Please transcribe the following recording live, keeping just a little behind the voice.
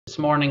This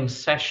morning's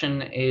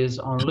session is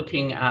on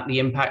looking at the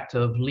impact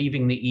of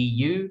leaving the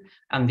EU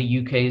and the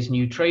UK's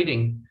new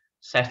trading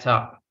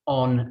setup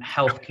on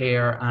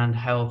healthcare and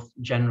health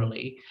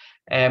generally.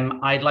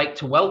 I'd like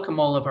to welcome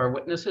all of our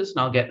witnesses,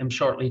 and I'll get them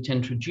shortly to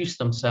introduce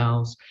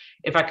themselves.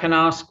 If I can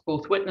ask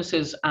both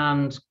witnesses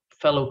and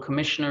fellow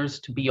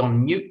commissioners to be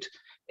on mute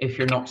if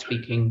you're not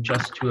speaking,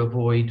 just to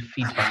avoid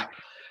feedback.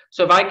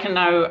 So if I can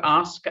now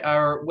ask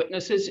our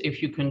witnesses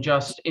if you can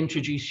just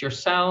introduce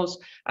yourselves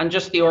and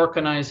just the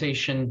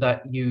organisation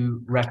that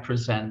you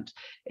represent.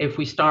 If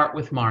we start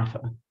with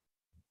Martha.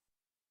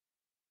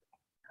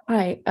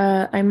 Hi,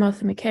 I'm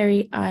Martha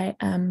McCary. I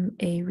am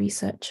a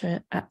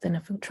researcher at the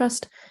Nuffield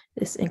Trust.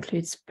 This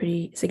includes a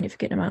pretty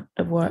significant amount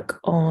of work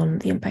on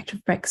the impact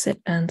of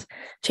Brexit and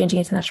changing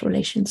international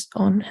relations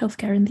on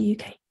healthcare in the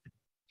UK.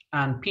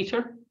 And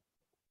Peter?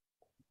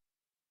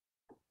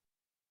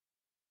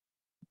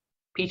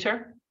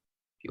 Peter,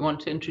 if you want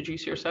to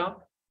introduce yourself.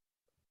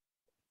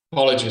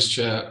 Apologies,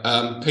 Chair.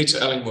 Peter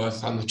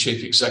Ellingworth, I'm the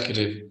Chief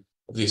Executive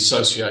of the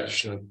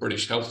Association of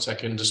British Health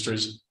Tech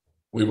Industries.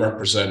 We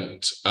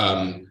represent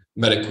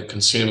medical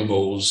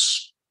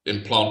consumables,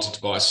 implanted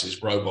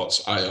devices,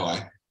 robots,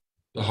 AI,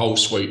 the whole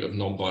suite of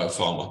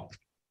non-biopharma.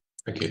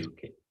 Thank you.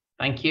 Okay.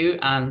 Thank you.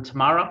 And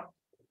Tamara?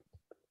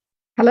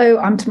 Hello,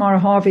 I'm Tamara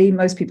Harvey.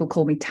 Most people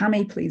call me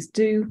Tammy, please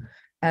do.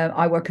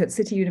 I work at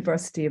City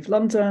University of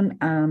London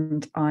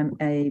and I'm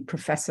a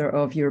professor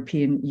of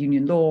European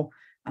Union law.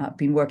 I've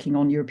been working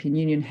on European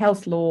Union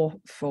health law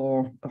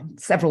for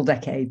several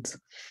decades.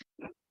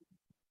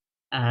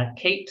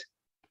 Kate?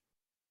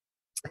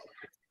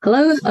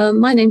 Hello,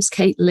 my name's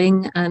Kate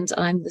Ling and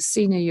I'm the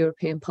Senior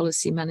European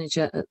Policy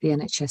Manager at the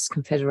NHS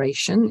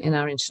Confederation in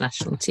our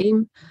international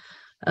team.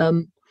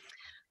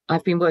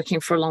 I've been working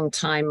for a long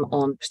time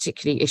on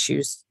particularly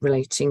issues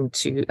relating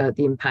to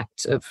the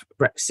impact of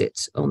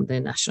Brexit on the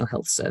National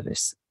Health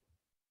Service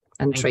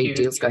and trade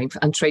deals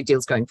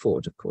going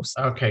forward, of course.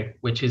 Okay,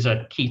 which is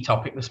a key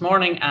topic this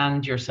morning.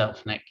 And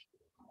yourself, Nick?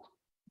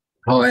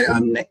 Hi,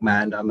 I'm Nick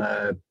Mann. I'm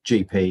a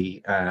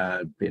GP,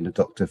 been a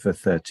doctor for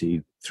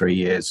 33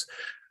 years.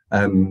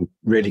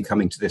 Really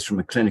coming to this from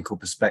a clinical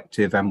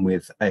perspective and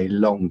with a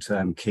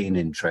long-term keen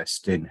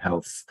interest in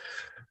health,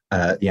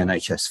 the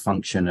NHS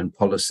function and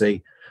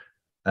policy.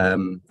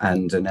 And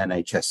an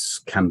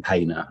NHS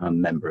campaigner. I'm a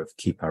member of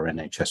Keep Our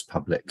NHS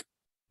Public.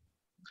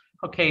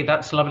 Okay,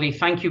 that's lovely.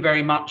 Thank you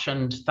very much,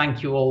 and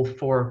thank you all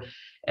for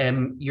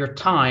your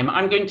time.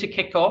 I'm going to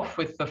kick off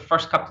with the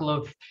first couple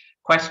of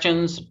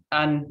questions,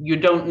 and you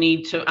don't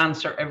need to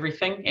answer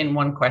everything in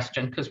one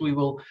question because we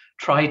will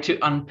try to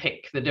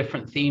unpick the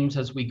different themes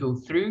as we go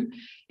through.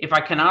 If I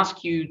can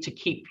ask you to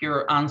keep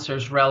your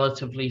answers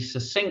relatively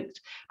succinct,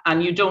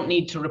 and you don't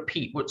need to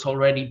repeat what's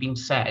already been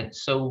said.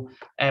 So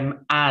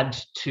add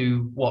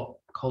to what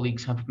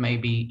colleagues have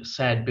maybe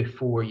said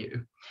before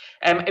you.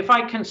 If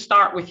I can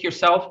start with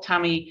yourself,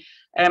 Tammy,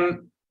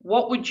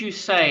 what would you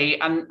say,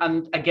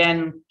 and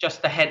again,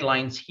 just the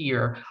headlines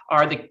here,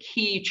 are the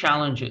key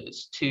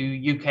challenges to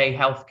UK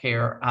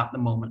healthcare at the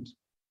moment?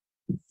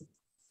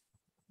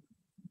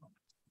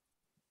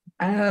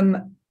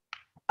 I'm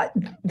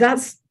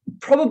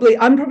probably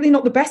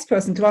not the best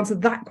person to answer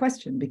that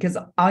question because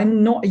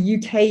I'm not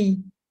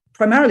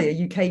primarily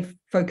a UK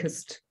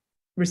focused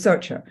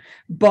researcher,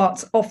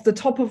 but off the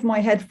top of my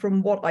head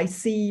from what I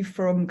see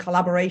from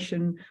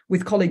collaboration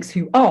with colleagues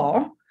who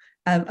are,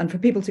 and for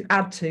people to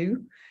add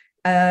to,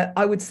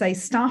 I would say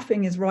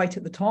staffing is right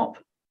at the top.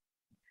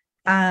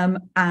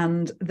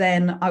 And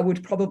then I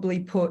would probably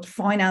put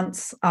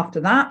finance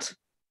after that.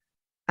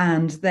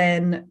 And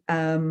then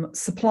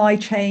supply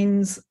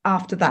chains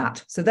after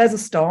that. So there's a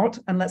start,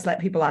 and let's let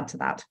people add to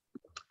that.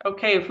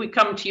 Okay, if we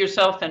come to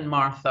yourself then,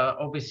 Martha,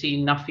 obviously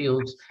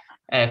Nuffield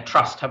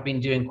Trust have been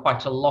doing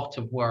quite a lot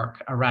of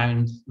work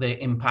around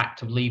the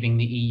impact of leaving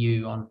the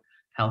EU on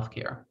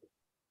healthcare.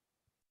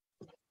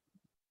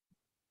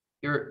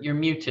 You're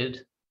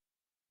muted.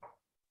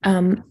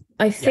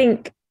 I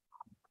think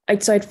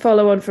I'd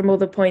follow on from all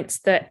the points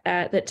that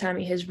that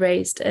Tammy has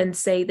raised and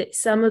say that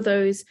some of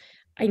those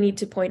I need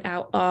to point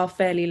out are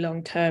fairly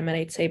long term, and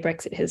I'd say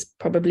Brexit has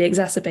probably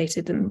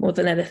exacerbated them more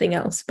than anything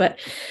else. But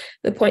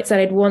the points that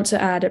I'd want to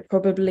add are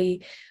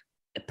probably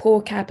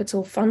poor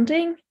capital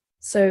funding.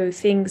 So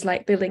things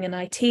like building an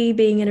IT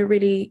being in a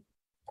really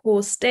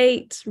poor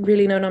state,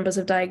 really no numbers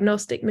of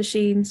diagnostic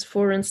machines,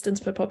 for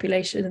instance, per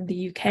population in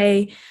the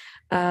UK.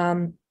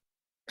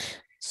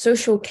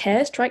 Social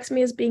care strikes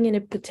me as being in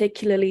a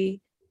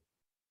particularly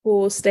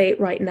poor state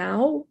right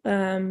now,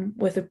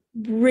 with a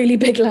really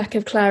big lack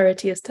of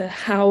clarity as to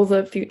how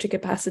the future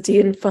capacity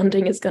and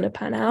funding is going to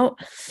pan out.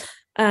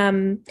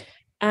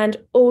 And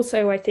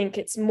also, I think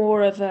it's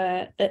more of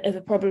a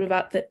problem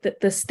about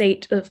the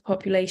state of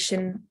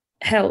population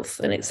health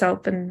in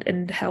itself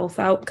and health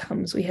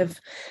outcomes. We have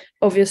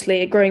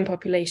obviously a growing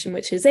population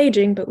which is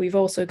aging, but we've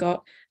also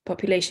got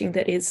population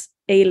that is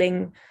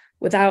ailing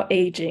without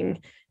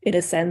aging, in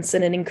a sense,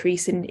 and an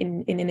increase in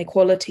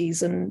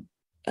inequalities. And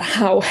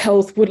how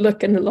health would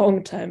look in the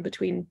long term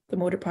between the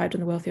more deprived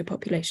and the wealthier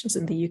populations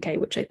in the UK,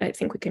 which I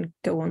think we can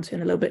go on to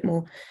in a little bit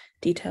more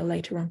detail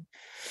later on.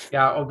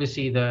 Yeah,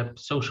 obviously the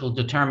social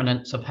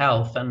determinants of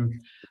health, and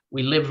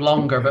we live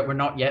longer, but we're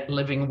not yet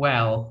living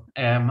well,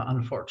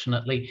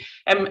 unfortunately.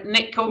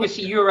 Nick,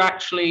 obviously you're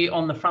actually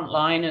on the front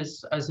line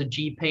as a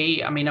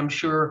GP. I mean, I'm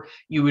sure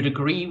you would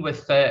agree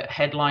with the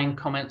headline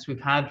comments we've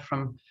had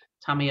from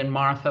Tammy and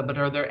Martha, but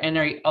are there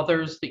any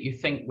others that you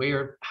think we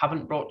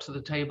haven't brought to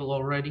the table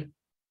already?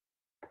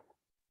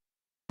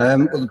 Well,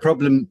 the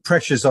problem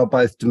pressures are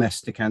both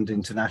domestic and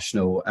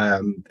international.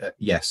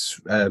 Yes,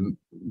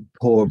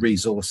 poor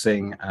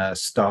resourcing,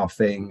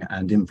 staffing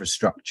and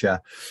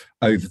infrastructure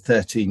over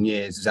 13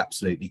 years is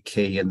absolutely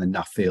key, and the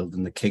Nuffield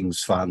and the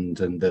King's Fund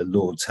and the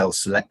Lord's Health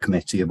Select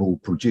Committee have all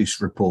produced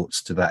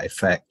reports to that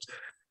effect.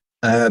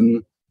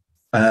 And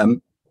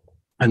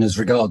as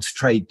regards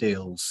trade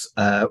deals,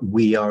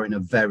 we are in a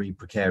very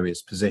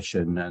precarious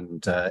position,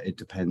 and it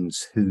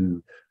depends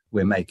who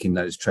we're making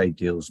those trade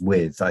deals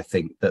with, I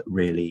think, that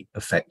really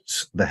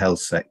affects the health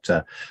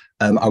sector.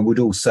 I would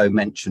also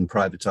mention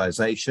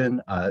privatisation.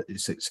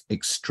 It's an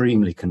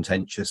extremely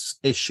contentious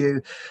issue,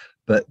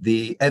 but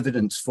the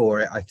evidence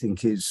for it, I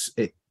think,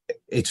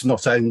 it's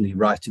not only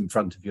right in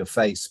front of your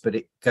face, but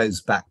it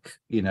goes back,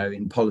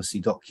 in policy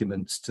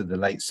documents to the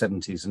late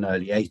 70s and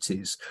early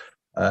 80s.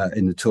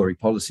 In the Tory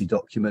policy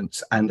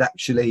documents, and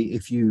actually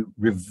if you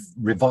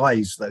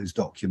revise those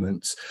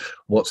documents,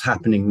 what's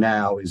happening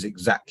now is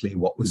exactly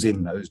what was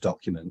in those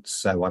documents.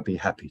 So I'd be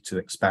happy to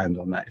expand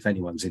on that if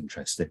anyone's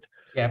interested.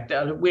 Yeah,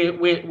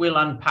 we'll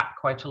unpack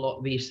quite a lot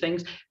of these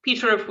things.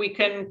 Peter, if we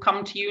can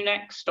come to you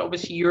next.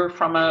 Obviously you're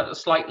from a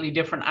slightly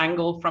different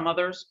angle from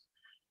others.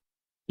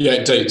 Yeah,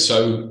 indeed.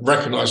 So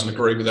recognise and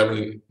agree with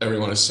everything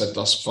everyone has said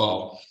thus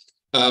far.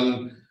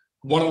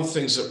 One of the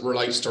things that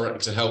relates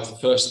directly to health, the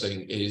first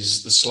thing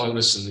is the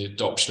slowness in the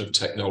adoption of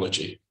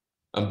technology.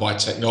 And by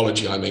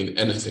technology, I mean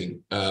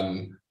anything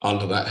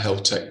under that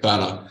health tech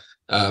banner,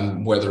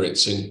 whether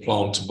it's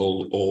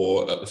implantable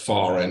or at the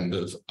far end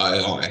of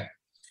AI.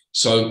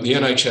 So the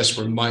NHS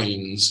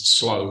remains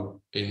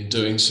slow in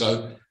doing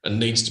so and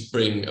needs to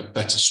bring a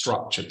better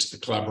structure to the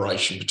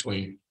collaboration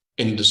between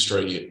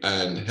industry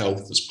and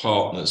health as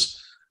partners.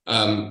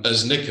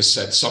 As Nick has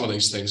said, some of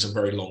these things are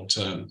very long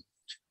term.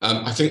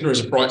 I think there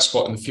is a bright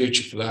spot in the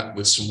future for that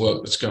with some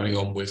work that's going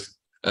on with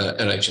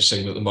NHS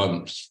England at the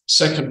moment.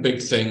 Second big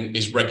thing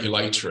is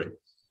regulatory.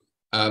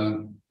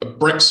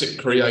 Brexit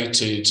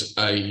created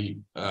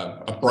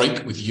a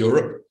break with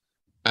Europe,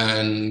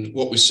 and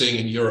what we're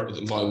seeing in Europe at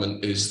the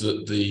moment is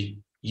that the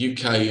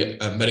UK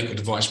medical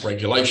device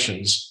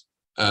regulations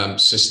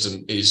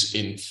system is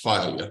in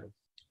failure.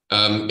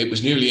 It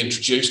was newly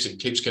introduced, it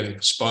keeps getting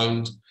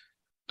postponed.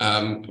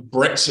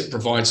 Brexit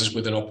provides us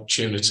with an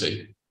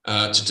opportunity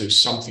to do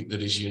something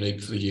that is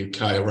unique for the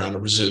UK around a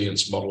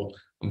resilience model.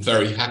 I'm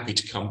very happy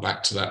to come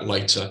back to that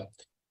later.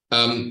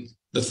 The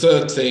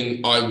third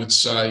thing I would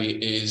say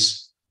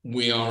is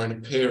we are in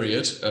a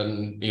period,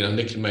 and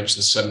Nick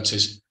mentioned the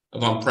 70s,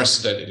 of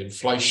unprecedented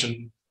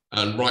inflation.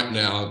 And right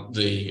now,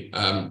 the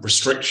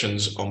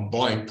restrictions on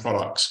buying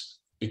products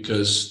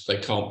because they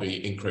can't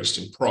be increased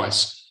in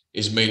price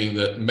is meaning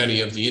that many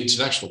of the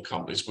international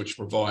companies which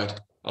provide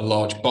a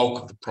large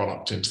bulk of the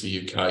product into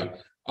the UK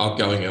are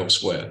going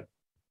elsewhere.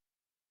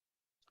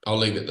 I'll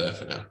leave it there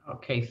for now.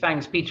 Okay,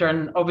 thanks, Peter.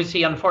 And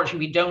obviously,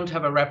 unfortunately, we don't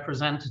have a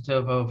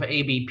representative of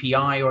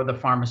ABPI or the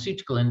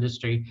pharmaceutical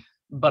industry,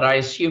 but I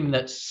assume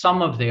that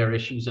some of their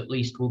issues at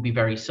least will be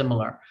very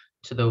similar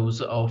to those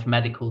of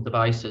medical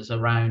devices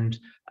around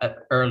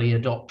early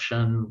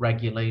adoption,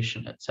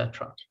 regulation,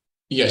 etc.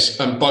 Yes,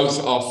 and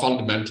both are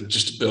fundamental,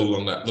 just to build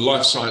on that. The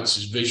life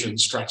sciences vision,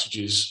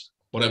 strategies,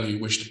 whatever you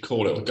wish to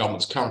call it, or the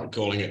government's currently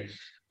calling it,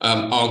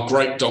 are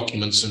great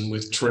documents and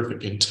with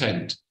terrific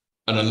intent.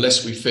 And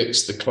unless we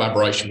fix the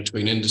collaboration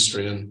between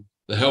industry and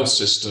the health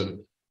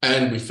system,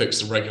 and we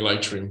fix the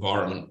regulatory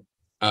environment,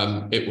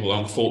 it will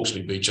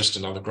unfortunately be just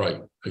another great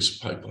piece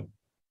of paper.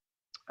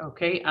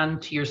 Okay,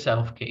 and to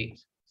yourself, Kate,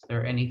 is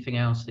there anything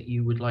else that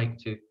you would like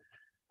to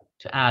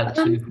add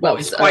to what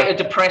is quite a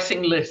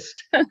depressing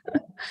list?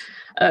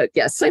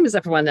 Yeah, same as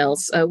everyone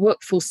else.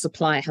 Workforce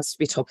supply has to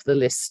be top of the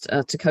list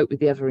to cope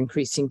with the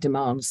ever-increasing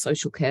demand,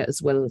 social care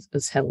as well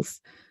as health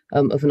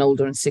of an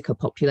older and sicker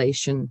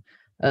population.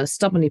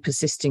 Stubbornly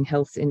persisting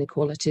health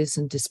inequalities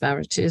and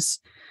disparities,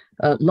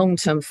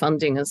 long-term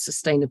funding and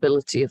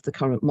sustainability of the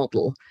current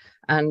model.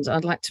 And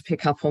I'd like to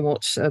pick up on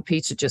what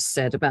Peter just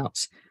said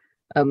about,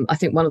 I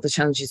think one of the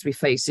challenges we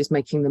face is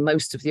making the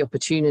most of the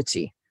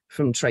opportunity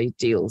from trade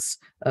deals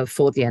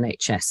for the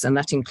NHS. And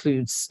that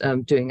includes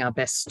doing our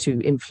best to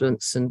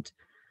influence and,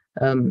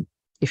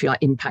 if you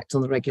like, impact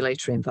on the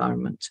regulatory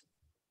environment.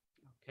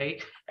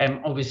 Okay,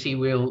 obviously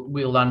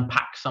we'll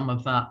unpack some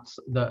of that,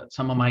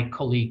 some of my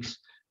colleagues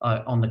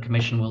on the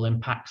Commission will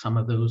impact some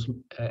of those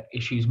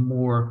issues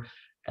more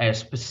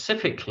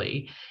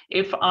specifically.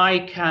 If I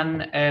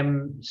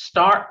can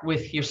start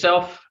with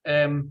yourself,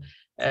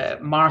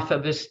 Martha,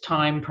 this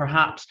time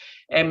perhaps,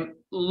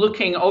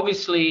 looking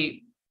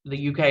obviously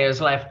the UK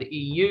has left the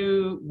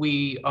EU.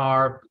 We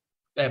are,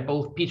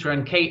 both Peter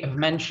and Kate have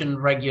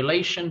mentioned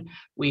regulation.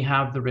 We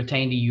have the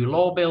retained EU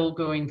law bill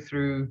going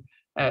through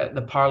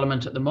the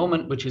Parliament at the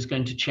moment, which is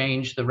going to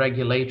change the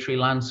regulatory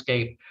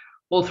landscape,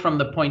 both from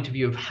the point of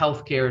view of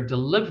healthcare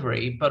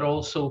delivery, but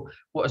also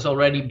what has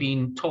already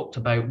been talked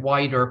about,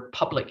 wider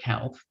public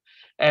health.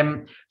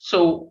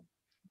 So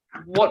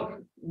what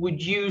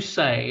would you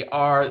say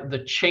are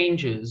the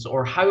changes,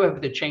 or how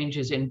have the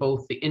changes in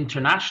both the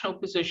international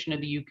position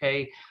of the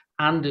UK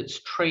and its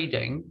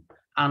trading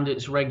and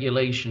its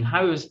regulation,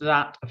 how is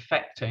that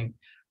affecting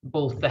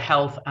both the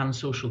health and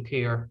social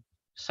care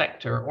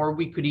sector? Or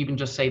we could even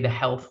just say the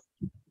health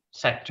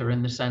sector,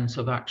 in the sense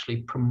of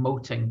actually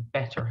promoting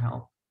better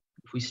health.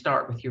 If we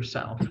start with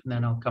yourself, and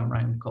then I'll come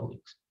round,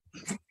 colleagues.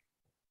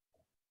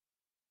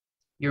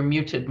 You're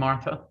muted,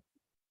 Martha.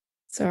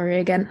 Sorry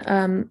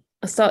again.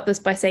 I'll start this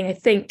by saying I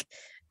think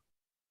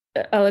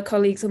other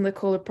colleagues on the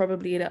call are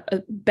probably in a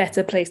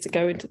better place to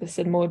go into this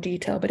in more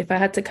detail. But if I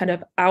had to kind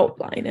of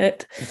outline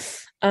it,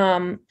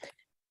 every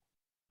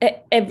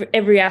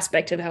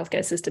aspect of the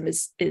healthcare system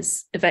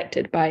is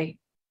affected by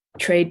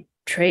trade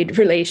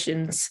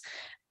relations,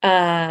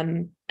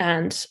 and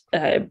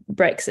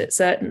Brexit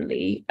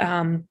certainly.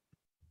 And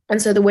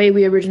so the way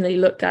we originally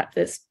looked at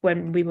this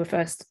when we were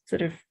first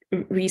sort of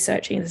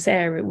researching this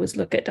area was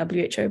look at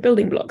WHO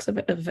building blocks of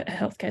a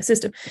healthcare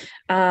system.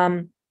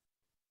 And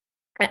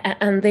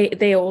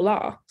they all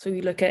are. So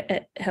we look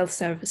at health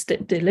service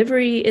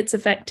delivery, it's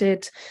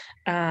affected,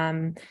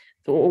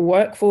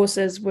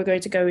 workforces, we're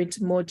going to go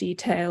into more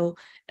detail,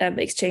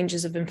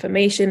 exchanges of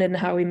information and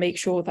how we make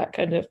sure that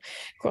kind of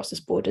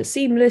crosses borders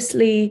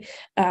seamlessly,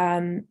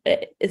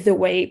 the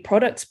way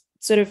products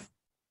sort of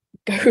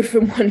go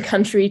from one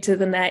country to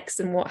the next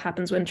and what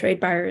happens when trade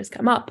barriers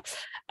come up,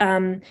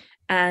 and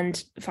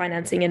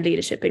financing and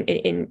leadership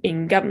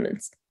in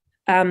governments.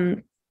 I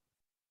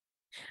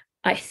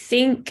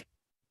think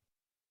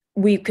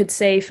we could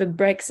say for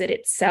Brexit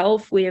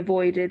itself, we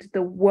avoided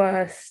the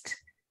worst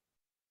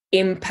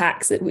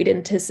impacts that we'd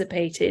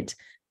anticipated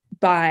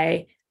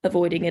by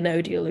avoiding a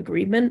no deal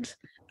agreement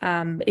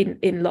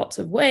in lots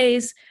of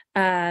ways,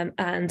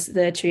 and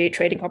the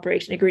trading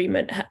cooperation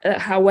agreement.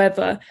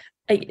 However,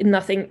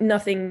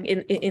 nothing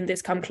in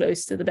this come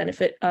close to the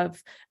benefit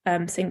of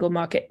single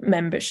market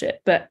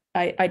membership. But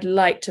I'd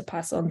like to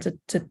pass on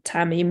to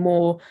Tammy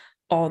more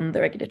on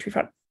the regulatory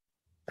front.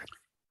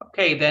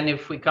 Okay, then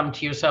if we come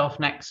to yourself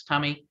next,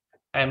 Tammy.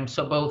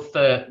 So both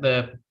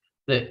the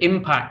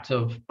impact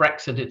of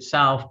Brexit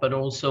itself, but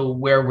also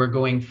where we're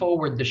going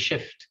forward, the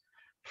shift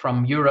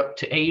from Europe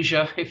to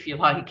Asia, if you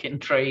like, in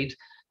trade,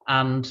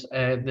 and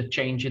the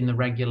change in the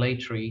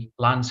regulatory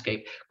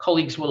landscape.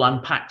 Colleagues will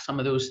unpack some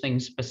of those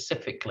things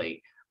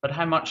specifically, but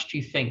how much do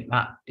you think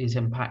that is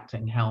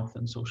impacting health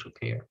and social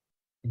care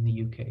in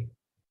the UK?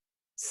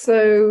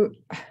 So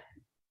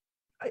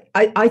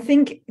I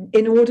think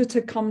in order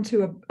to come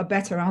to a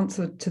better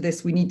answer to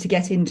this, we need to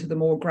get into the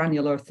more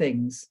granular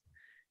things.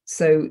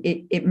 So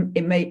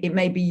it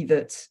may be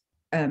that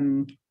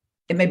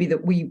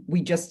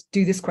we just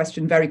do this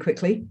question very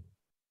quickly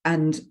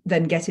and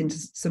then get into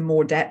some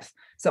more depth.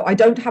 So I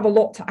don't have a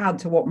lot to add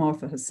to what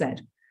Martha has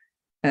said.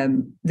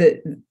 In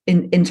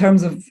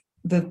terms of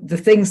the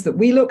things that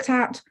we looked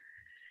at,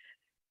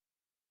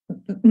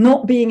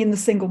 not being in the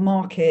single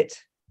market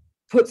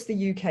puts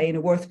the UK in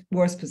a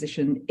worse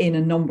position in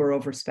a number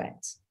of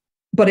respects.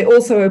 But it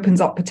also opens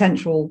up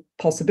potential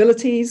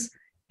possibilities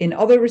in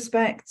other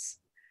respects.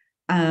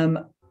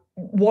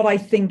 What I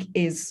think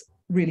is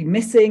really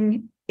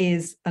missing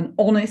is an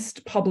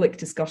honest public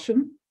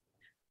discussion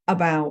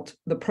about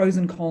the pros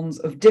and cons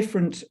of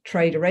different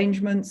trade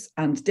arrangements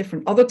and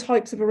different other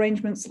types of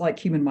arrangements, like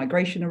human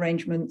migration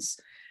arrangements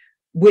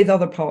with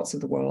other parts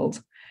of the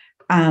world,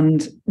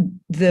 and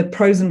the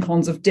pros and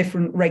cons of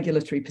different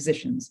regulatory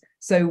positions.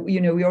 So,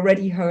 we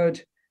already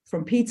heard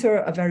from Peter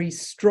a very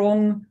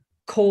strong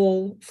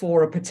call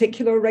for a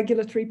particular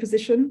regulatory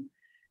position.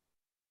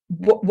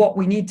 What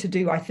we need to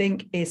do, I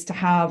think, is to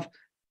have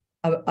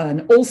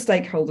an all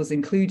stakeholders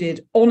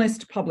included,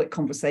 honest public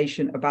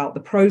conversation about the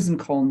pros and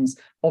cons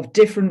of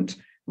different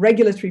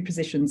regulatory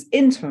positions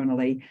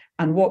internally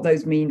and what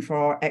those mean for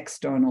our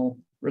external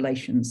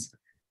relations,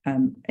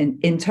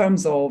 in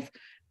terms of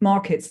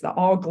markets that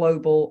are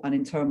global and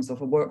in terms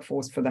of a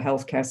workforce for the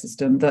healthcare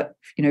system that,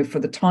 for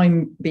the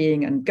time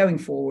being and going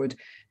forward,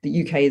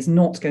 the UK is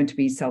not going to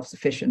be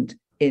self-sufficient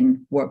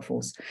in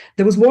workforce.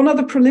 There was one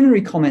other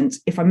preliminary comment,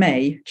 if I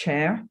may,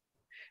 Chair,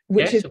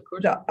 which is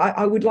that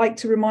I would like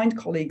to remind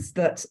colleagues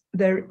that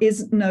there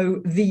is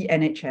no the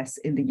NHS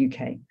in the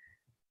UK.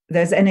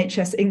 There's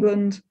NHS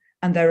England,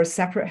 and there are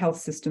separate health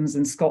systems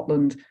in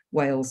Scotland,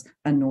 Wales,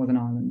 and Northern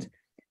Ireland.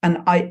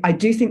 And I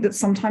do think that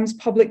sometimes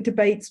public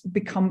debates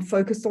become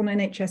focused on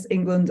NHS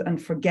England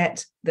and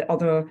forget the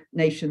other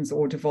nations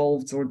or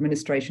devolved or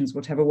administrations,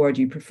 whatever word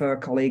you prefer,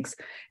 colleagues,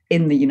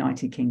 in the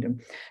United Kingdom.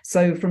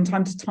 So from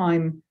time to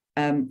time,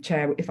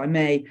 Chair, if I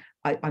may,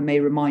 I may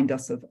remind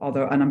us of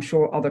other, and I'm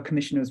sure other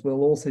commissioners will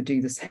also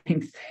do the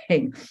same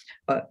thing,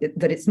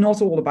 that it's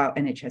not all about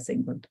NHS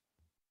England.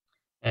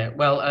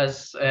 Well,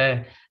 as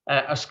a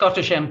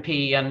Scottish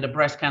MP and a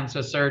breast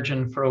cancer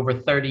surgeon for over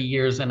 30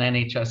 years in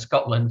NHS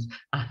Scotland,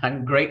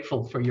 I'm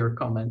grateful for your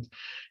comment.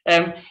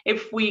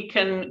 If we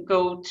can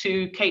go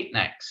to Kate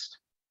next.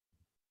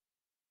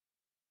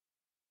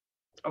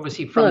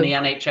 Obviously from the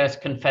NHS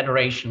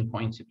Confederation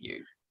point of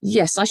view.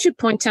 Yes, I should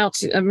point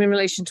out in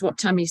relation to what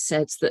Tammy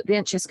said that the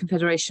NHS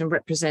Confederation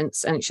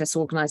represents NHS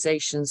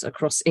organisations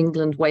across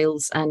England,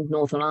 Wales and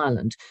Northern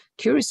Ireland.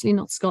 Curiously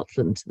not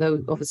Scotland,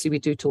 though obviously we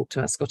do talk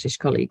to our Scottish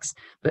colleagues,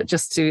 but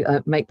just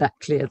to make that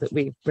clear that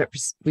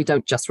we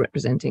don't just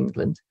represent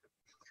England.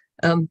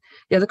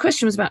 The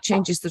question was about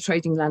changes to the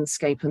trading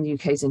landscape and the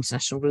UK's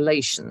international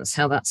relations,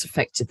 how that's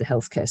affected the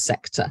healthcare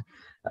sector.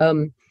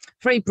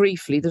 Very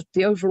briefly,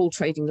 the overall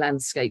trading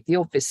landscape, the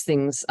obvious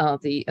things are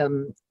the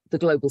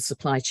global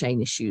supply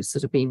chain issues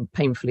that have been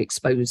painfully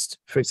exposed,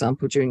 for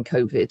example, during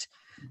COVID,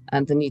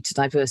 and the need to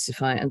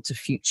diversify and to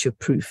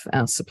future-proof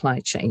our supply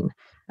chain,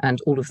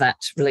 and all of that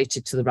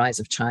related to the rise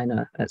of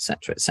China,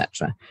 etc.,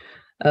 etc.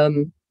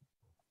 And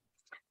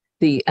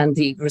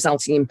the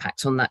resulting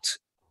impact on that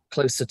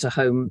closer to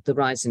home, the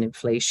rise in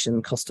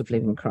inflation, cost of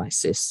living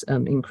crisis,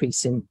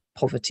 increase in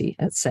poverty,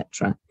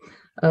 etc.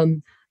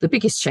 The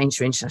biggest change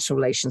for international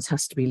relations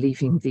has to be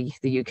leaving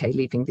the UK,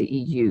 leaving the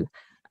EU.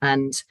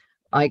 And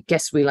I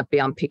guess we'll be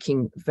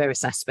unpicking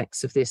various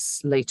aspects of this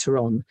later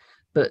on.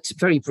 But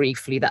very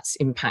briefly, that's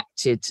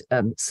impacted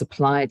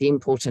supply, the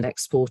import and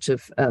export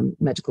of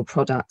medical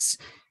products.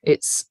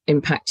 It's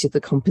impacted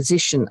the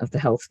composition of the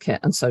healthcare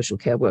and social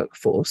care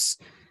workforce.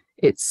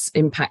 It's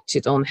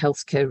impacted on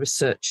healthcare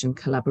research and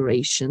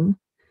collaboration.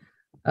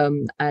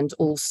 And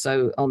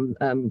also on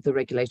the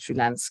regulatory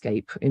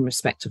landscape in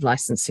respect of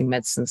licensing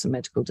medicines and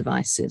medical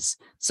devices.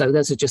 So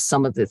those are just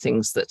some of the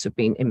things that have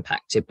been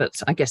impacted,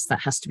 but I guess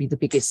that has to be the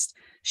biggest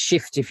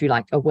shift, if you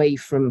like, away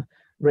from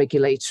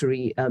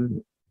regulatory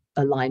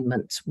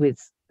alignment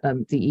with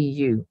the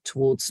EU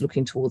towards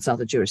looking towards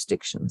other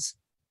jurisdictions.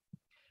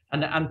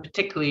 And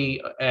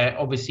particularly,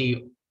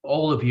 obviously,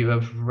 all of you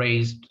have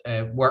raised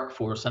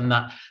workforce and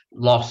that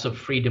loss of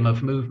freedom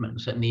of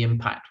movement and the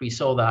impact. We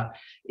saw that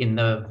in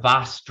the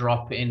vast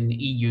drop in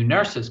EU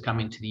nurses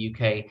coming to the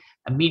UK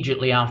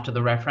immediately after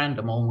the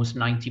referendum, almost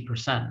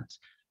 90%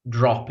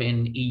 drop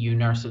in EU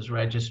nurses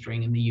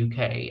registering in the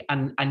UK,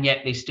 and yet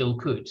they still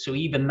could. So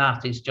even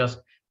that is just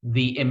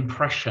the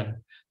impression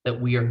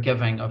that we are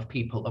giving of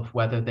people of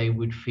whether they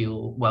would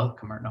feel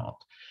welcome or not.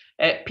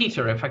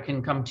 Peter, if I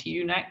can come to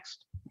you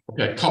next.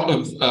 Okay, a couple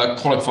of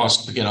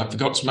qualifiers to begin. I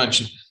forgot to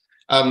mention,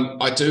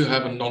 I do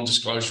have a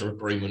non-disclosure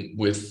agreement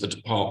with the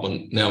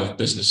Department now of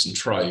Business and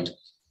Trade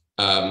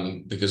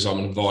because I'm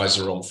an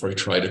advisor on free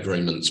trade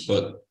agreements,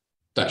 but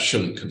that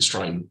shouldn't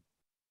constrain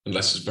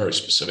unless there's very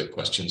specific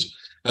questions.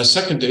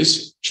 Second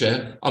is,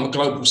 Chair, I'm a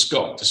global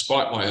Scot,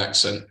 despite my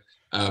accent.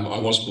 I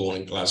was born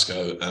in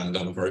Glasgow and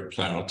I'm a very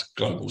proud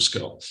global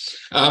Scot.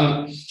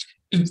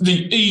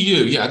 The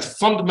EU, the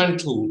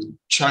fundamental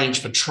change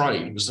for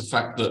trade was the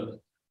fact that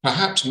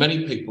perhaps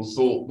many people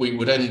thought we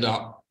would end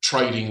up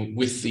trading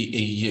with the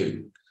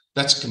EU.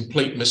 That's a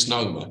complete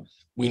misnomer.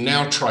 We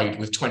now trade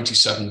with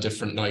 27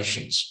 different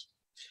nations.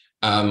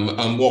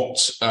 And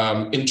what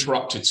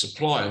interrupted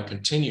supply and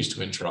continues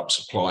to interrupt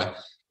supply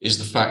is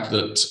the fact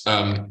that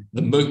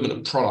the movement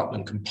of product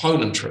and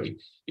componentry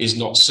is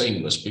not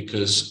seamless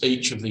because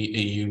each of the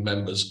EU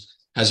members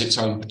has its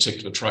own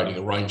particular trading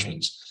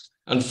arrangements.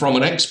 And from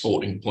an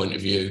exporting point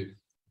of view,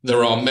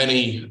 there are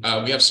many,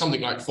 we have something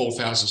like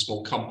 4,000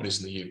 small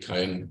companies in the UK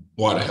in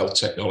wider health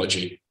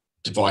technology,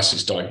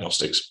 devices,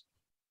 diagnostics.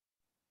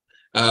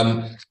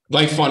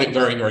 They find it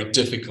very, very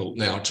difficult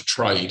now to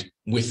trade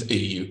with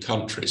EU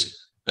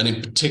countries, and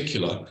in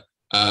particular,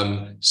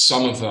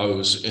 some of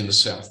those in the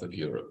south of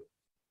Europe,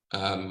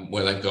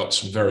 where they've got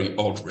some very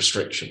odd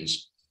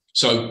restrictions.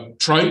 So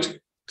trade,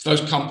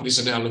 those companies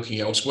are now looking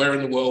elsewhere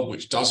in the world,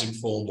 which does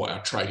inform what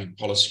our trading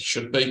policy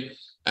should be,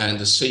 and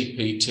the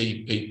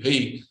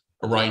CPTPP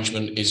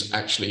arrangement is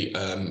actually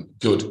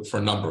good for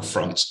a number of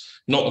fronts.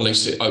 Not at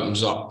least it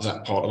opens up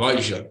that part of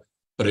Asia,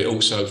 but it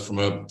also from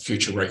a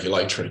future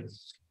regulatory.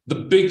 The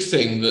big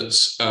thing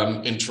that's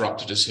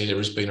interrupted us here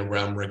has been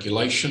around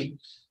regulation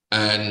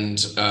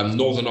and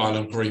Northern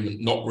Ireland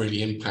Agreement not really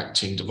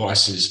impacting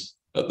devices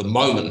at the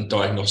moment and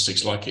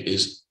diagnostics like it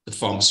is the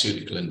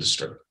pharmaceutical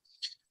industry.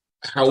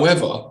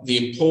 However,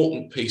 the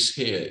important piece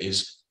here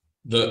is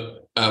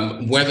that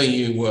whether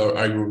you were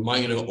a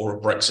Remainer or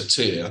a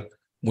Brexiteer,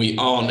 we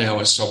are now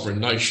a sovereign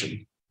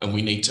nation and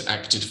we need to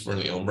act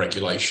differently on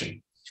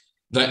regulation.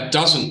 That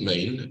doesn't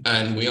mean,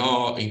 and we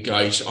are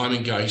engaged, I'm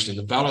engaged in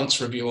the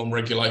balance review on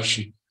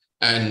regulation,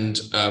 and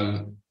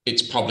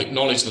it's public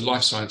knowledge, the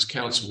Life Science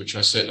Council, which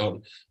I sit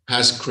on,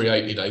 has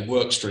created a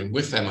work stream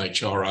with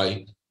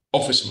MHRA,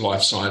 Office of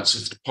Life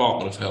Sciences,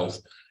 Department of Health,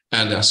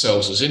 and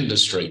ourselves as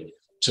industry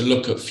to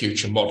look at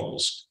future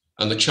models.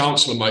 And the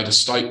Chancellor made a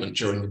statement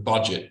during the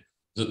budget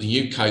that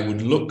the UK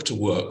would look to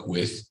work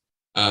with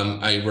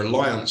a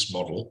reliance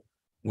model,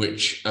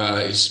 which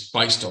is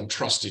based on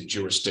trusted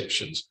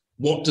jurisdictions.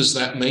 What does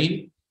that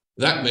mean?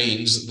 That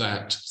means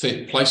that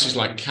places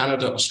like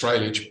Canada,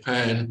 Australia,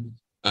 Japan,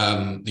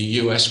 the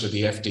US with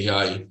the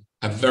FDA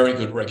have very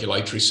good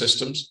regulatory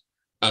systems.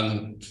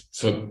 And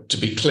to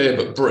be clear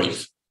but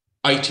brief,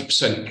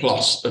 80%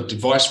 plus of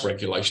device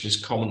regulation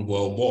is common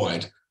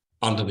worldwide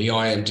under the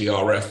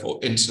IMDRF, or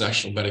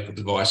International Medical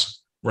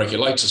Device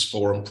Regulators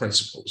Forum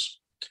principles.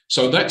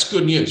 So that's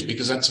good news,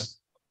 because that's a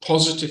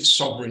positive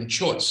sovereign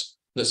choice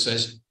that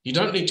says you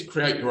don't need to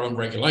create your own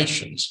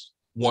regulations.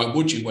 Why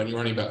would you when you're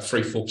only about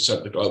 3-4%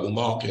 of the global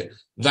market?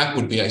 That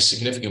would be a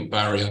significant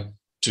barrier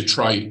to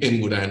trade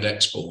inward and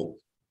export.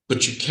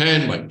 But you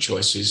can make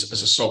choices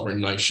as a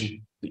sovereign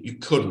nation that you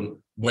couldn't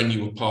when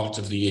you were part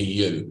of the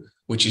EU,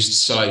 which is to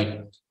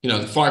say, the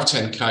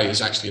 510K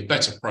is actually a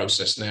better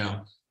process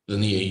now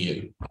than the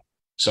EU.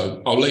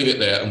 So I'll leave it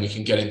there and we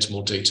can get into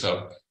more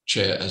detail,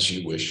 Chair, as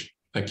you wish.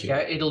 Thank you.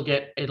 Yeah, it'll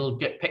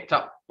get picked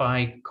up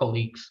by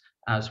colleagues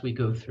as we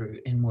go through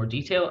in more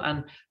detail.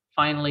 And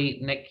finally,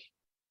 Nick,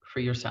 for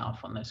yourself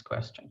on this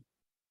question.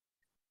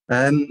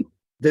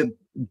 The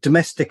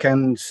domestic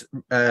and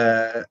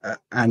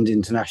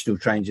international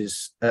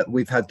changes,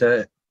 we've had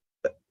the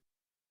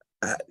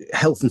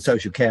Health and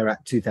Social Care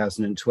Act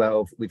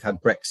 2012, we've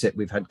had Brexit,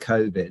 we've had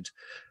COVID.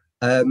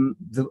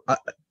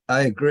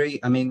 I agree.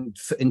 I mean,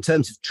 in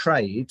terms of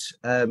trade,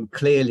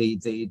 clearly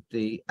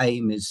the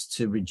aim is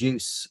to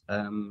reduce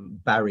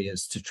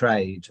barriers to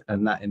trade,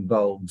 and that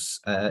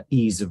involves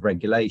ease of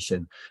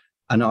regulation.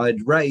 And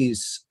I'd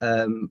raise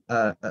a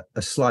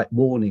slight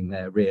warning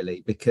there,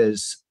 really,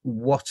 because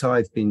what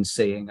I've been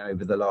seeing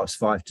over the last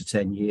 5 to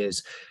 10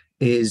 years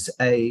is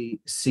a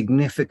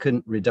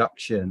significant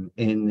reduction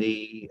in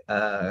the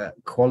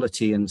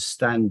quality and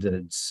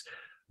standards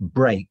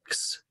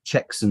brakes,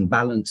 checks and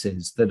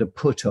balances that are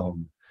put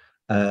on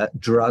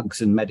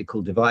drugs and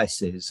medical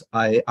devices.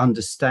 I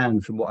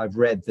understand from what I've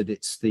read that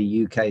it's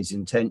the UK's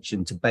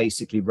intention to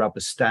basically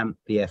rubber stamp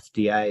the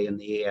FDA and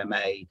the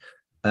EMA,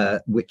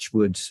 which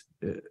would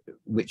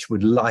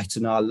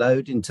lighten our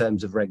load in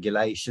terms of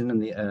regulation,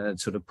 and the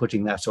sort of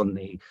putting that on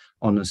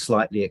a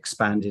slightly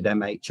expanded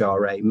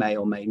MHRA may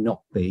or may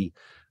not be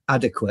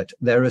adequate.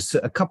 There are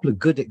a couple of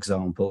good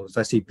examples.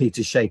 I see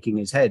Peter shaking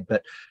his head,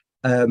 but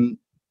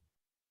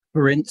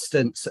for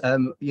instance,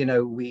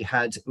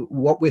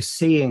 what we're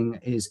seeing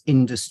is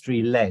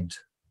industry-led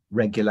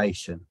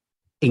regulation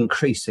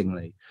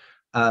increasingly.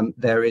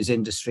 There is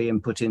industry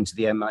input into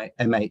the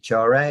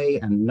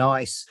MHRA and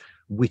NICE,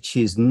 which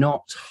is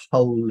not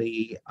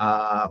wholly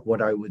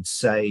what I would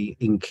say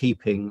in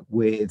keeping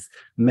with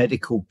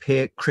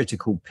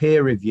critical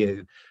peer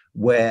review,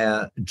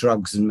 where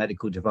drugs and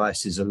medical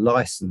devices are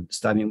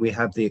licensed. I mean, we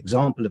have the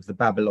example of the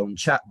Babylon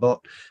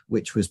chatbot,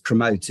 which was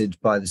promoted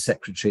by the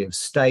Secretary of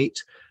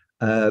State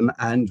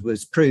and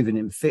was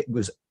proven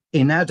was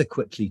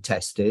inadequately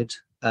tested,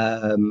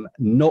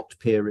 not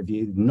peer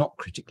reviewed, not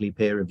critically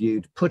peer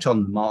reviewed, put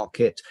on the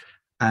market,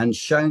 and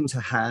shown to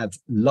have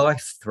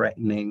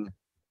life-threatening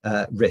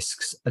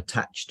risks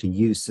attached to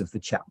use of the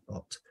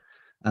chatbot.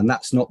 And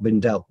that's not been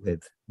dealt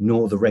with,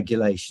 nor the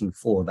regulation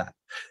for that.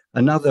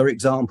 Another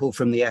example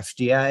from the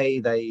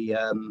FDA, they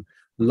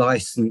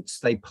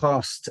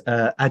passed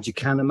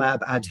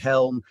aducanumab,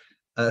 Aduhelm,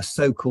 a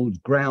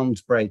so-called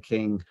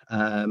groundbreaking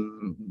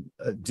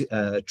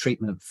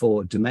treatment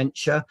for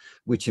dementia,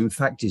 which in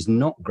fact is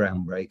not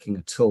groundbreaking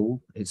at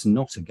all. It's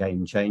not a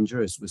game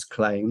changer, as was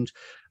claimed.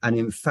 And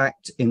in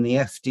fact, in the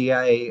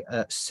FDA,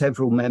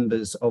 several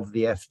members of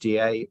the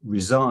FDA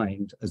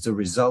resigned as a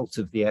result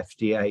of the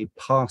FDA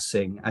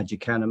passing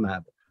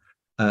aducanumab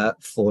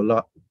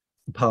for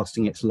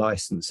passing its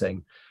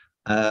licensing.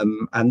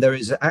 And there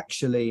is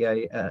actually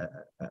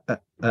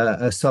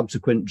a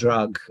subsequent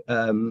drug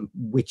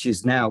which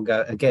is now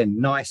again,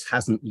 NICE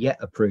hasn't yet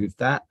approved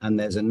that, and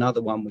there's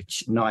another one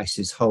which NICE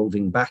is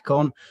holding back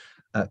on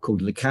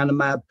called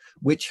lecanemab,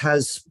 which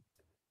has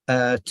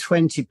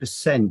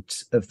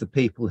 20% of the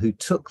people who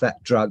took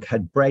that drug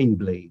had brain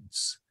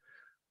bleeds.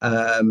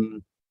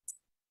 And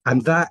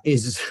that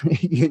is,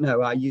 you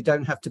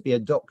don't have to be a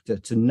doctor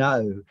to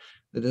know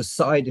that a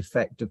side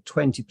effect of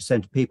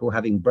 20% of people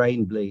having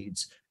brain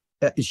bleeds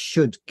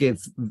should give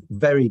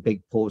very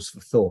big pause for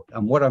thought.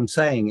 And what I'm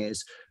saying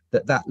is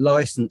that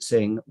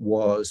licensing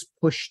was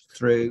pushed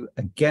through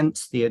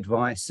against the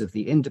advice of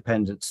the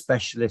independent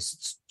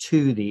specialists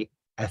to the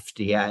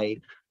FDA.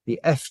 The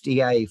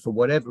FDA, for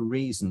whatever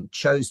reason,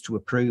 chose to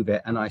approve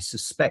it, and I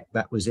suspect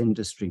that was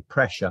industry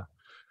pressure.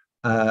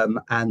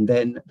 And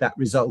then that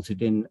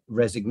resulted in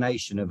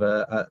resignation of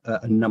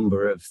a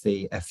number of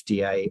the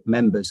FDA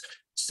members.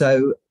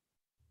 So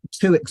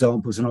 2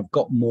 examples, and I've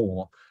got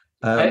more.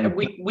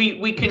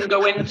 We can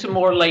go into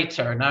more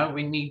later. Now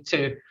we need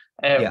to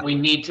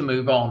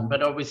move on,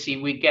 but obviously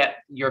we get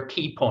your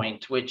key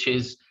point, which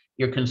is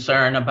your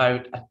concern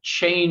about a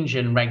change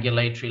in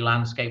regulatory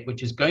landscape,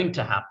 which is going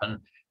to happen,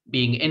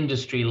 being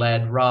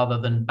industry-led rather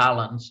than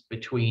balanced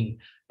between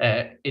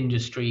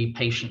industry,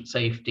 patient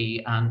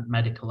safety, and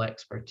medical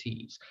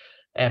expertise.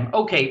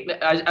 Okay,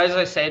 as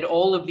I said,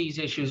 all of these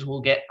issues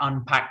will get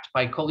unpacked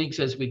by colleagues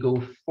as we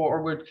go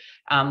forward.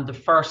 And the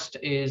first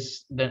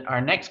is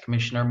our next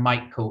commissioner,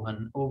 Mike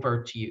Cohen.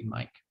 Over to you,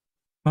 Mike.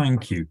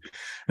 Thank you.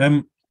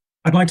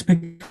 I'd like to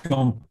pick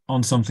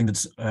on something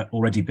that's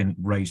already been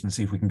raised and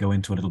see if we can go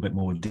into a little bit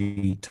more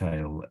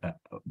detail.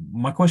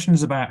 My question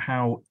is about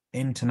how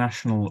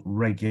international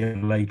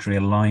regulatory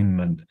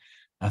alignment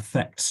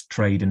affects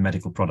trade in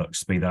medical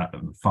products, be that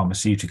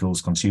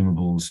pharmaceuticals,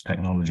 consumables,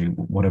 technology,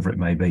 whatever it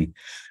may be.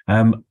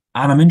 And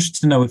I'm interested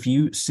to know if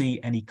you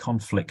see any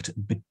conflict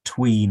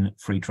between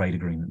free trade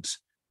agreements,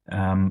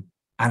 and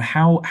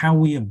how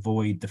we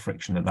avoid the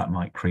friction that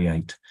might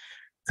create.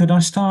 Could I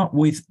start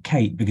with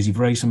Kate, because you've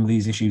raised some of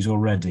these issues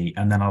already,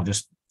 and then I'll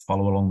just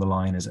follow along the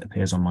line as it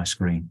appears on my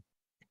screen.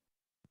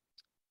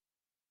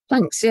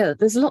 Thanks. Yeah,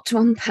 there's a lot to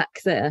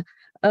unpack there.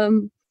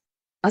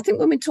 I think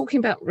when we're talking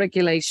about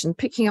regulation,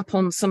 picking up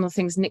on some of the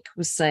things Nick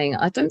was saying,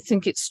 I don't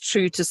think it's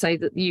true to say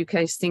that the UK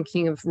is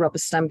thinking of rubber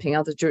stamping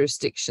other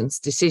jurisdictions'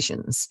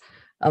 decisions.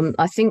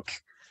 I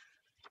think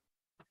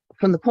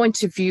from the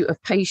point of view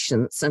of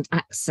patients and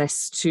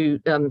access to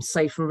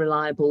safe and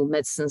reliable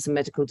medicines and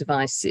medical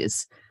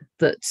devices,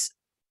 that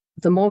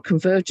the more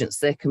convergence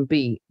there can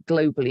be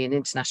globally in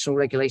international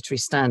regulatory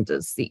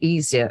standards, the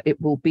easier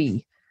it will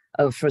be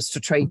for us to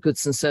trade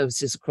goods and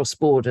services across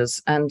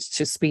borders and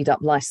to speed up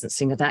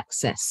licensing and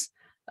access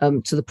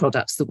to the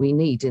products that we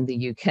need in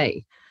the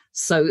UK.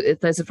 So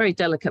there's a very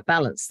delicate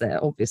balance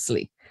there,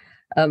 obviously.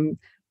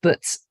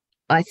 But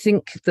I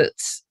think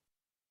that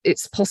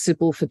it's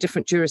possible for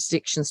different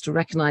jurisdictions to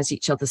recognise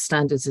each other's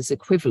standards as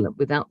equivalent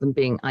without them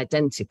being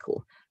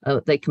identical.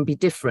 They can be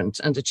different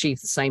and achieve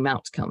the same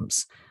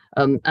outcomes.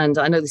 And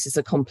I know this is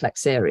a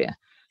complex area,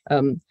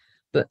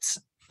 but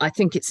I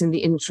think it's in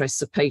the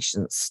interests of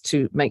patients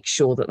to make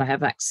sure that they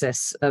have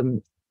access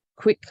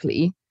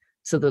quickly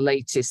to the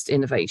latest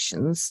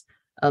innovations,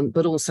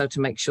 but also to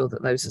make sure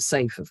that those are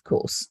safe, of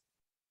course.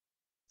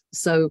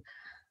 So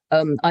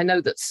I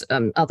know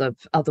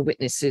that other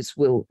witnesses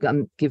will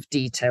give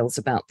details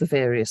about the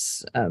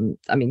various,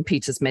 I mean,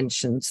 Peter's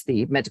mentioned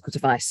the medical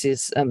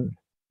devices,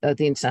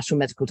 the International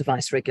Medical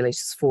Device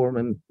Regulators Forum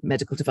and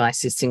Medical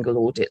Devices Single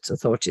Audit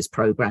Authorities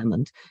Programme,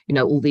 and, you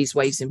know, all these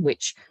ways in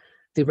which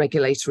the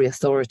regulatory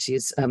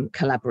authorities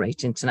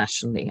collaborate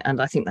internationally.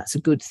 And I think that's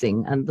a good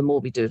thing. And the more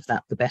we do of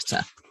that, the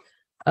better.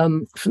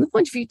 From the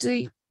point of view,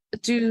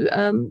 do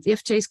the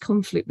FTAs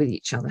conflict with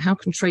each other? How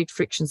can trade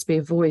frictions be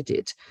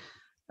avoided?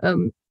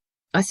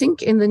 I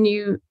think in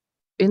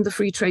the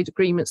free trade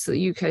agreements that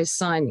the UK is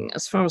signing,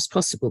 as far as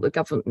possible, the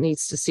government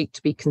needs to seek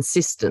to be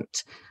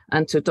consistent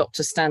and to adopt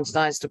a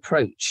standardised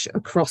approach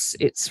across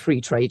its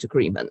free trade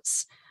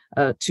agreements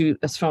to,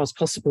 as far as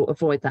possible,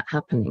 avoid that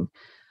happening.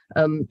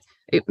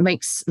 It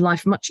makes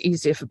life much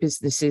easier for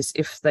businesses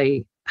if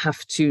they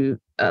have to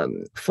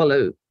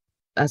follow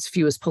as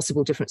few as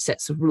possible different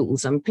sets of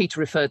rules. And Peter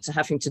referred to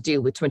having to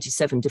deal with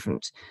 27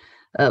 different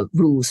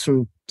rules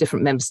from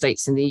different member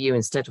states in the EU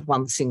instead of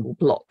one single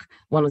block.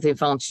 One of the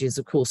advantages,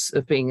 of course,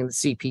 of being in the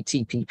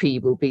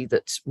CPTPP will be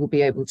that we'll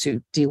be able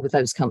to deal with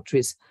those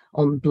countries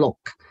en bloc.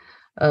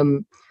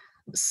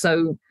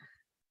 So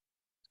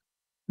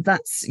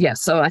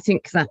I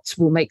think that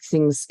will make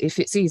things, if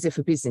it's easier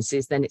for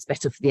businesses, then it's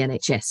better for the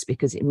NHS,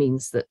 because it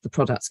means that the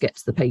products get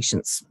to the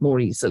patients more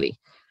easily.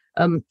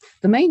 The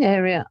main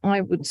area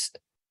I would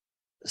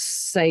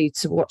say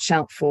to watch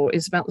out for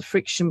is about the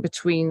friction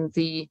between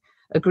the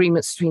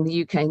agreements between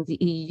the UK and the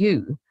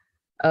EU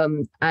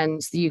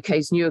and the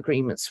UK's new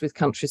agreements with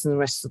countries in the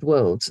rest of the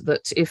world,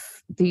 that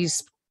if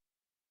these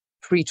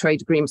free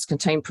trade agreements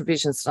contain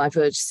provisions that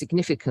diverge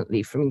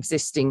significantly from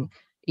existing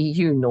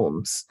EU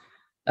norms,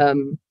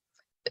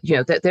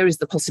 there is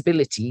the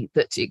possibility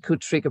that it could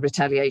trigger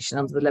retaliation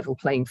under the level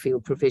playing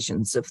field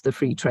provisions of the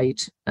free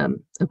trade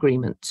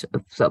agreement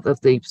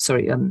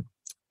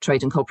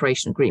trade and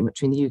cooperation agreement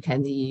between the UK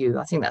and the EU.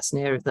 I think that's an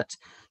area that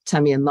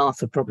Tammy and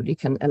Martha probably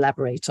can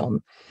elaborate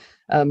on.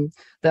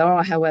 There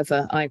are,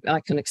 however, I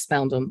can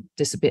expound on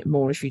this a bit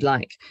more if you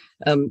like.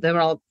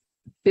 There are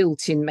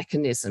built-in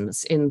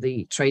mechanisms in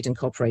the trade and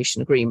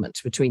cooperation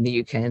agreement between the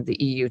UK and the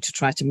EU to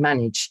try to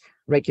manage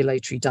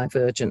regulatory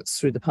divergence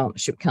through the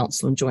Partnership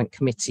Council and Joint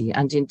Committee.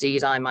 And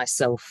indeed, I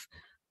myself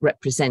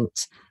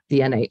represent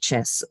the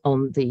NHS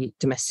on the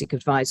Domestic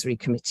Advisory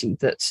Committee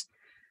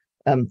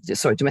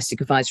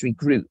Domestic Advisory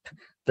Group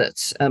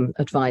that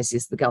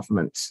advises the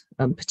government,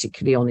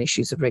 particularly on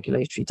issues of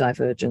regulatory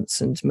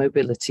divergence and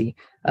mobility.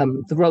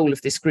 The role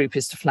of this group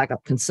is to flag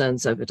up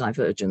concerns over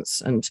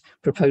divergence and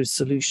propose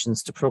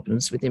solutions to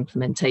problems with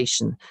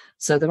implementation.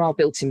 So there are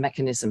built-in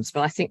mechanisms,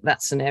 but I think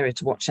that's an area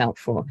to watch out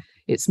for.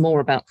 It's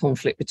more about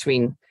conflict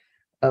between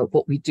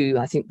what we do,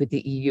 I think, with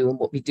the EU and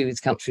what we do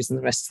with countries in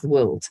the rest of the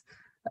world,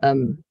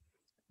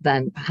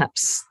 than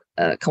perhaps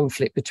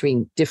conflict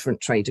between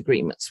different trade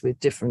agreements with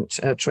different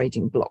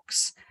trading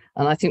blocks.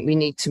 And I think we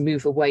need to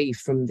move away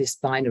from this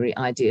binary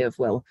idea of,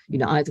 well,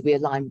 either we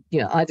align,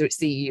 either it's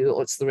the EU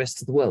or it's the rest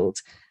of the world,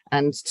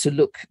 and to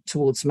look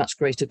towards much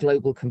greater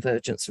global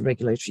convergence of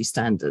regulatory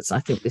standards. I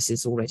think this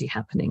is already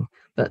happening,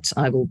 but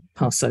I will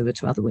pass over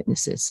to other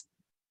witnesses.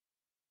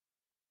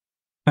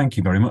 Thank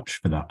you very much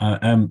for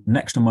that.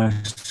 Next on my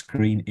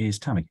screen is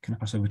Tammy. Can I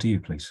pass over to you,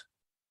 please?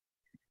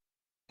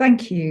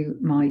 Thank you,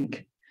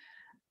 Mike.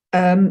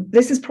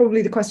 This is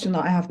probably the question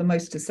that I have the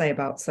most to say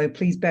about, so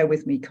please bear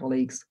with me,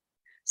 colleagues.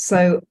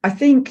 So I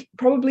think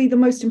probably the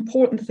most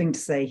important thing to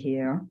say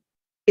here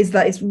is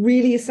that it's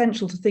really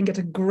essential to think at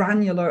a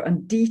granular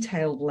and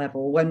detailed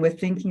level when we're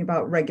thinking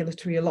about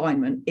regulatory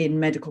alignment in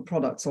medical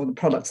products or the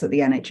products that the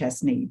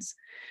NHS needs.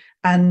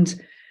 And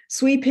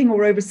sweeping or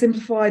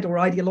oversimplified or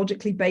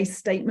ideologically based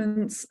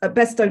statements at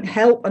best don't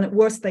help, and at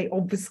worst they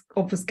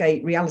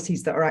obfuscate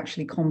realities that are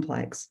actually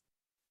complex.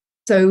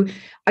 So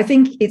I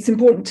think it's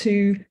important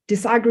to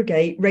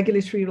disaggregate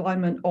regulatory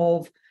alignment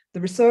of the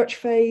research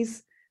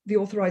phase, the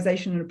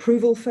authorization and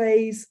approval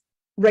phase,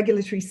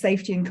 regulatory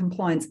safety and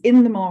compliance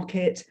in the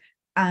market,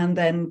 and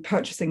then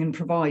purchasing and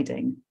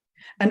providing.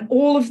 And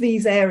all of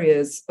these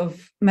areas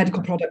of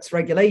medical products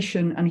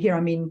regulation, and here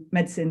I mean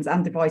medicines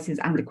and devices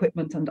and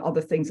equipment and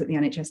other things that the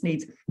NHS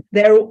needs,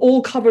 they're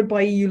all covered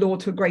by EU law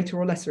to a greater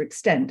or lesser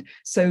extent.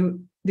 So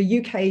the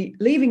UK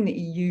leaving the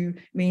EU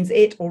means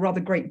it, or rather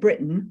Great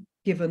Britain,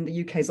 given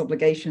the UK's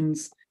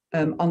obligations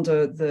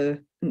under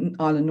the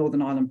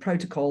Northern Ireland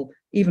Protocol,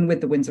 even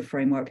with the Windsor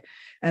Framework,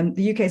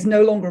 the UK is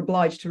no longer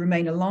obliged to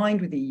remain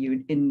aligned with the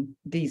EU in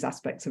these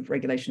aspects of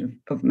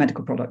regulation of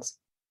medical products.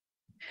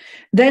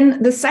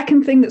 Then the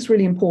second thing that's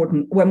really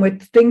important when we're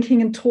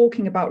thinking and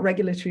talking about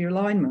regulatory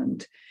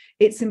alignment,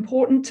 it's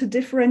important to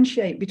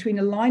differentiate between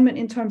alignment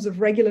in terms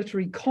of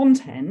regulatory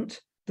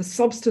content, the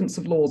substance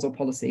of laws or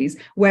policies,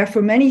 where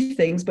for many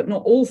things, but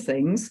not all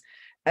things,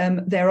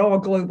 there are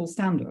global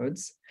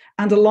standards,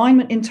 and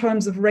alignment in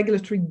terms of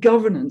regulatory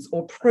governance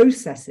or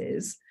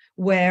processes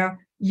where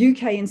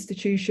UK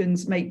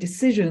institutions make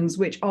decisions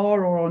which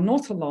are or are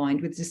not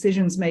aligned with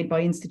decisions made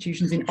by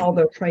institutions in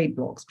other trade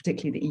blocs,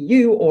 particularly the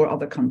EU or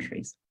other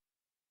countries.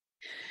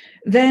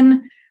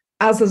 Then,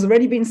 as has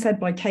already been said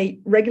by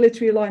Kate,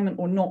 regulatory alignment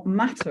or not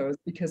matters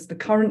because the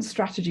current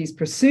strategies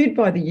pursued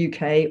by the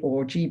UK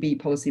or GB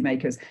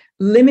policymakers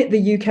limit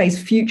the UK's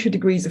future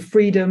degrees of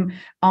freedom,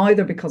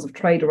 either because of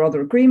trade or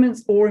other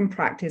agreements or in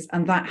practice,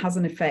 and that has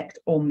an effect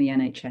on the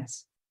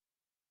NHS.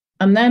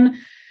 And then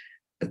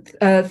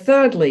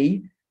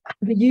thirdly,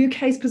 the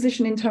UK's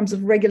position in terms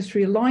of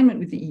regulatory alignment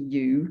with the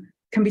EU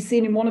can be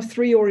seen in one of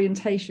three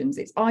orientations.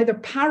 It's either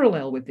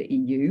parallel with the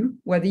EU,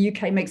 where the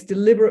UK makes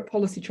deliberate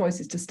policy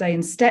choices to stay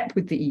in step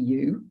with the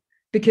EU,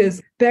 because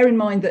bear in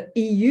mind that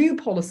EU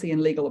policy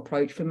and legal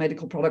approach for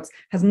medical products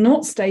has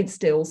not stayed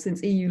still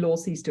since EU law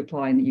ceased to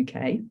apply in the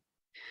UK.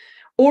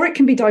 Or it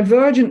can be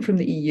divergent from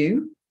the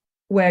EU,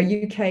 where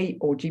UK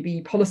or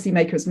GB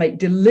policymakers make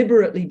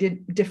deliberately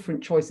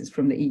different choices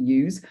from the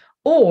EU's,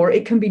 or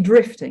it can be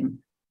drifting,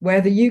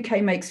 where the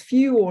UK makes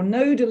few or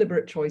no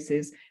deliberate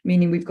choices,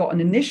 meaning we've got an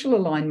initial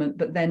alignment,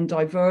 but then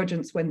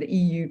divergence when the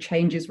EU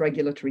changes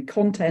regulatory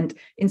content,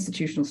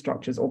 institutional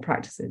structures, or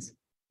practices.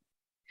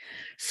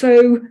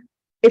 So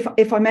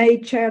if I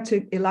may, Chair,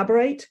 to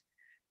elaborate,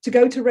 to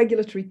go to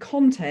regulatory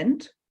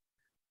content,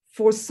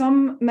 for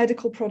some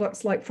medical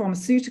products like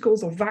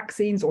pharmaceuticals or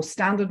vaccines or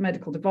standard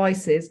medical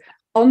devices,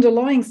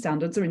 underlying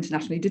standards are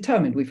internationally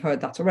determined. We've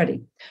heard that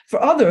already. For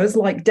others,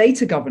 like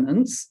data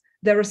governance,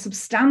 there are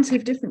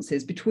substantive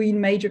differences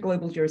between major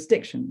global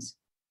jurisdictions.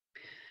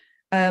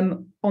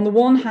 On the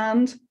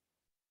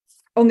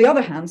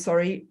other hand,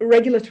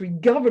 regulatory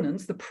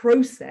governance, the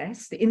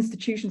process, the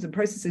institutions and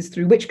processes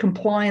through which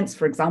compliance,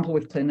 for example,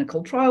 with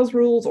clinical trials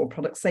rules or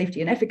product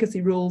safety and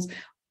efficacy rules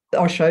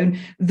are shown,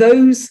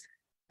 those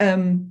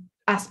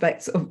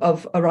aspects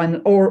of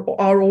alignment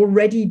are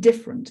already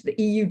different. The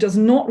EU does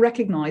not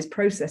recognise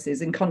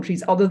processes in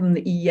countries other than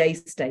the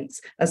EEA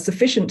states as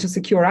sufficient to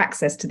secure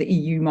access to the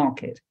EU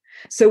market.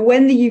 So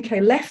when the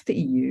UK left the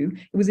EU,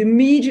 it was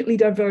immediately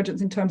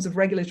divergence in terms of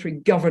regulatory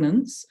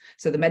governance.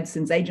 So the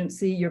Medicines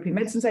Agency, European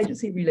Medicines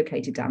Agency,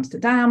 relocated to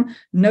Amsterdam,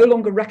 no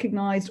longer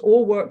recognised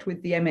or worked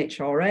with the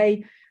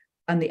MHRA,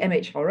 and the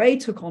MHRA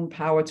took on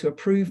power to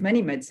approve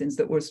many medicines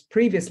that was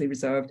previously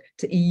reserved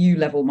to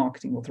EU-level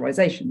marketing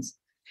authorisations.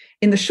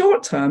 In the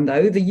short term,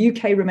 though, the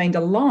UK remained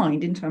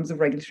aligned in terms of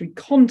regulatory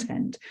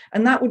content,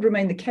 and that would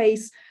remain the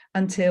case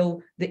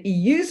until the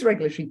EU's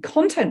regulatory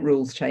content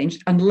rules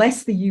changed,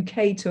 unless the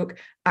UK took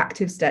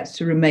active steps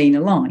to remain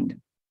aligned.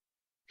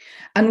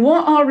 And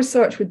what our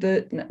research with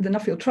the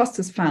Nuffield Trust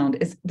has found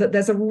is that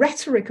there's a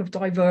rhetoric of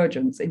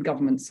divergence in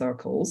government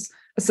circles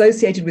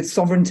associated with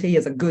sovereignty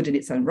as a good in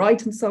its own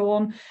right and so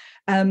on,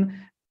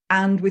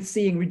 and with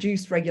seeing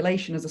reduced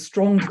regulation as a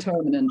strong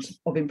determinant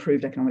of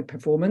improved economic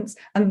performance.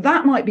 And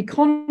that might be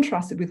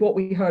contrasted with what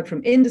we heard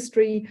from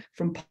industry,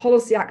 from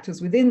policy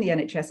actors within the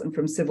NHS, and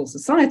from civil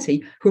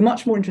society, who are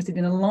much more interested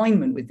in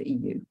alignment with the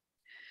EU.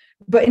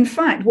 But in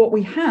fact, what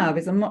we have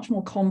is a much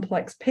more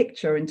complex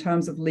picture in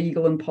terms of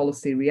legal and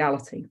policy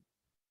reality.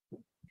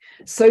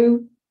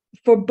 So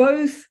for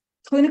both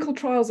clinical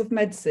trials of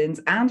medicines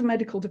and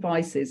medical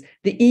devices,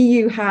 the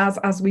EU has,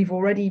 as we've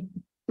already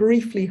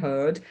briefly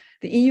heard,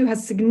 the EU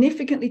has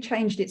significantly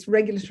changed its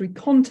regulatory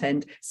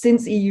content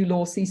since EU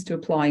law ceased to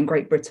apply in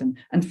Great Britain,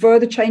 and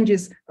further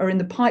changes are in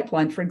the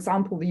pipeline. For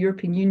example, the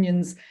European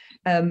Union's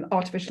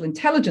Artificial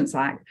Intelligence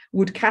Act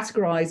would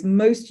categorize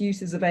most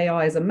uses of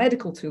AI as a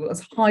medical tool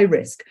as high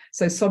risk,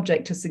 so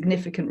subject to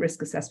significant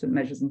risk assessment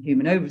measures and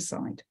human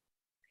oversight.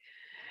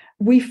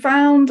 We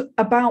found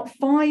about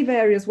 5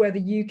 areas where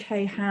the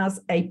UK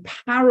has a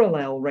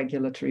parallel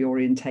regulatory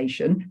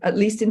orientation, at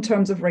least in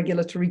terms of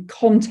regulatory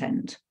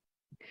content.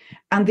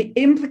 And the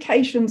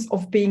implications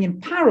of being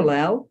in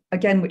parallel,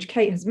 again, which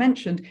Kate has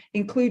mentioned,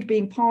 include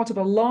being part of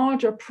a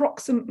larger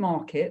proximate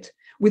market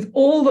with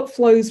all that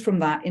flows from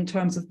that in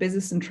terms of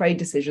business and trade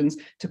decisions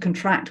to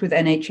contract with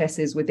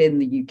NHSs within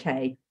the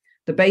UK,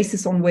 the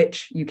basis on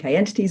which UK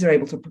entities are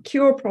able to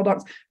procure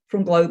products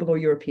from global or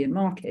European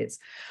markets,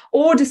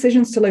 or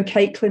decisions to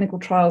locate clinical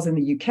trials in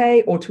the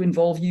UK or to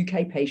involve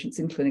UK patients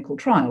in clinical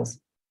trials.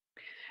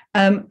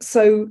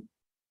 So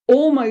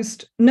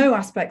almost no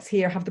aspects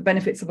here have the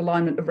benefits of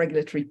alignment of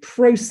regulatory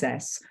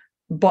process,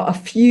 but a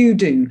few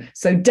do.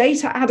 So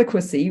data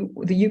adequacy,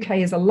 the UK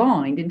is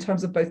aligned in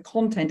terms of both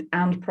content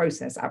and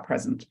process at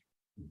present.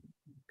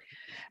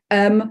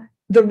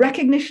 The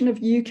recognition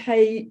of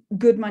UK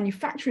good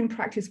manufacturing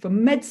practice for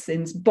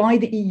medicines by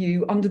the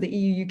EU under the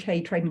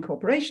EU-UK Trade and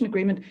Cooperation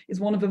Agreement is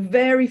one of a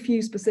very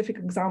few specific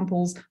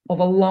examples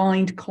of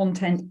aligned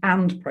content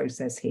and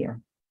process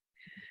here.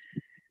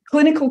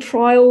 Clinical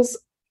trials,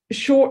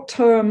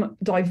 short-term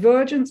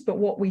divergence, but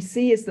what we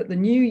see is that the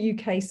new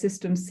UK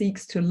system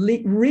seeks to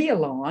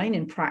realign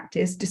in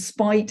practice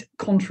despite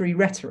contrary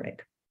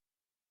rhetoric.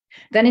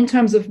 Then in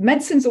terms of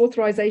medicines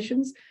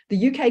authorizations,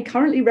 the UK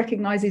currently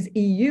recognises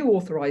EU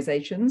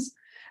authorizations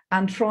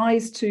and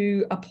tries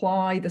to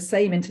apply the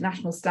same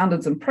international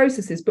standards and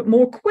processes, but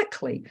more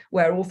quickly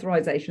where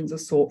authorizations are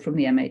sought from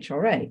the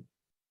MHRA.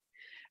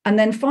 And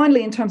then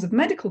finally, in terms of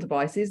medical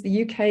devices,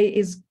 the UK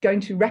is going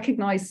to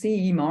recognise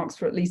CE marks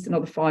for at least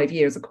another 5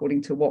 years,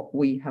 according to what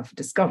we have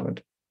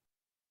discovered.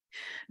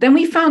 Then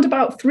we found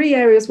about 3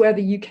 areas where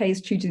the UK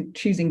is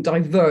choosing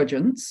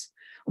divergence.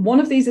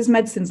 One of these is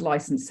medicines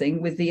licensing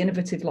with the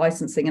innovative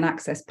licensing and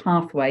access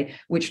pathway,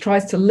 which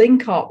tries to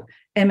link up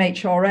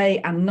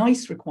MHRA and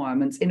NICE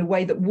requirements in a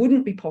way that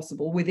wouldn't be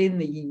possible within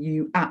the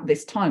EU at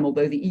this time,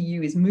 although the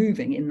EU is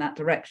moving in that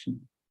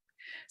direction.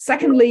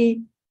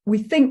 Secondly, we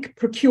think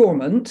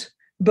procurement,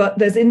 but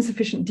there's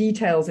insufficient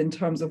details in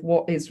terms of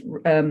what is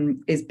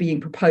being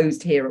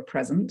proposed here at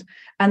present.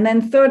 And then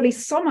thirdly,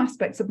 some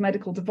aspects of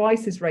medical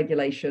devices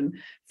regulation,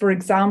 for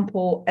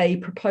example, a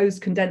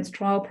proposed condensed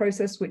trial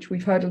process, which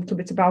we've heard a little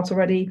bit about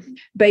already,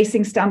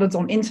 basing standards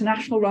on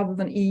international rather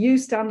than EU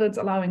standards,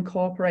 allowing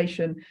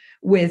cooperation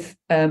with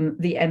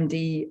the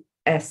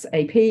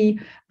MDSAP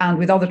and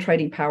with other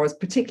trading powers,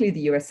 particularly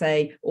the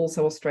USA,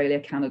 also Australia,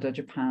 Canada,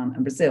 Japan,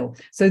 and Brazil.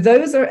 So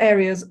those are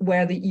areas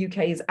where the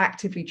UK is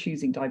actively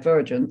choosing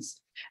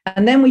divergence.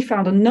 And then we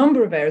found a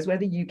number of areas where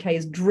the UK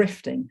is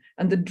drifting.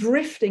 And the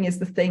drifting is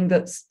the thing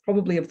that's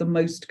probably of the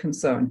most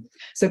concern.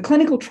 So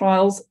clinical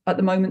trials at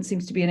the moment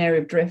seems to be an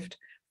area of drift.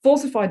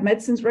 Falsified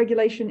medicines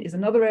regulation is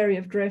another area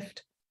of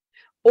drift.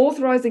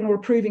 Authorizing or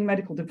approving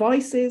medical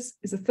devices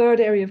is a third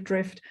area of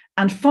drift,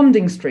 and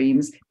funding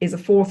streams is a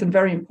fourth and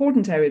very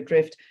important area of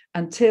drift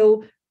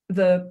until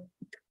the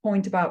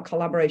point about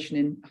collaboration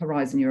in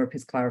Horizon Europe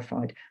is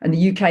clarified. And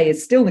the UK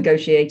is still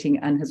negotiating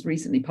and has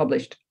recently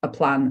published a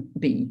plan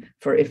B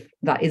for if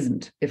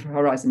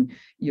Horizon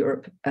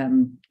Europe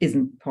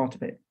isn't part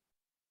of it.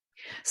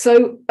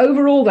 So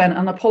overall then,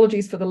 and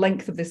apologies for the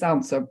length of this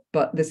answer,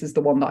 but this is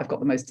the one that I've got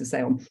the most to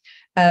say on.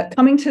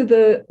 Coming to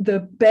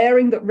the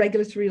bearing that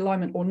regulatory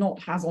alignment or not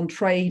has on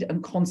trade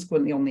and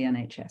consequently on the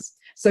NHS.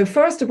 So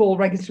first of all,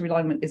 regulatory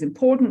alignment is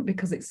important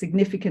because it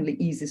significantly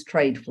eases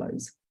trade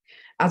flows.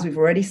 As we've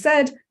already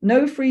said,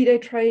 no free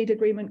trade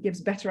agreement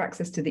gives better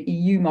access to the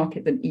EU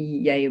market than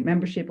EEA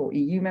membership or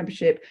EU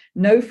membership.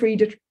 No free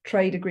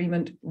trade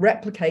agreement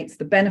replicates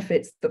the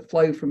benefits that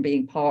flow from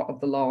being part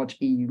of the large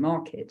EU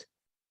market.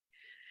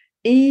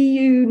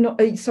 UK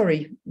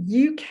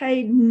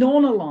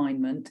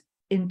non-alignment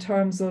in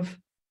terms of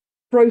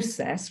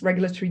process,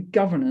 regulatory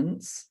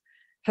governance,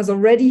 has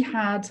already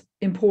had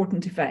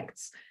important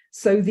effects.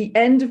 So the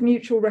end of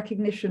mutual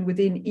recognition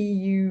within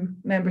EU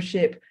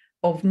membership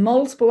of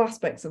multiple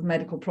aspects of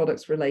medical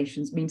products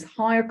relations means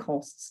higher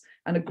costs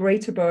and a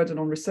greater burden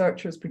on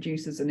researchers,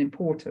 producers, and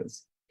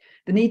importers.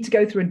 The need to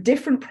go through a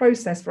different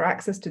process for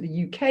access to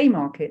the UK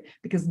market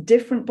because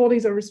different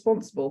bodies are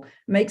responsible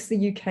makes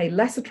the UK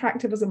less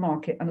attractive as a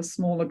market and a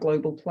smaller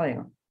global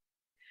player.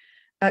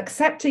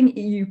 Accepting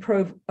EU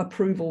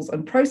approvals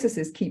and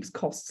processes keeps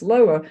costs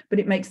lower, but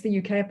it makes the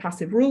UK a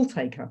passive rule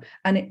taker.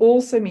 And it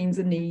also means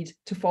a need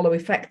to follow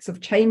effects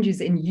of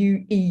changes in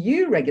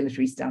EU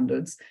regulatory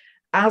standards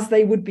as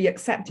they would be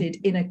accepted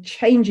in a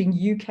changing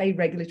UK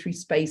regulatory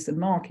space and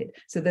market.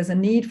 So there's a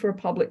need for a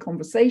public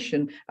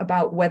conversation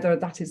about whether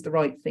that is the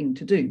right thing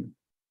to do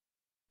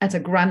at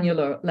a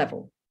granular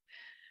level.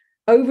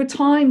 Over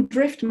time,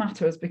 drift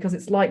matters because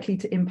it's likely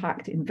to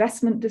impact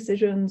investment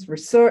decisions,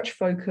 research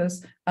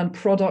focus, and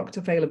product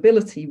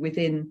availability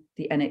within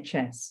the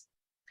NHS.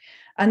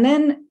 And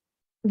then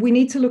we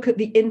need to look at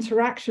the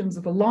interactions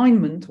of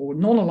alignment or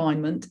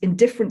non-alignment in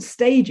different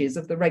stages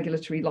of the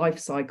regulatory life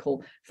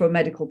cycle for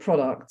medical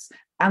products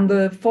and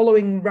the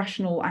following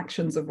rational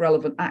actions of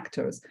relevant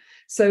actors.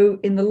 So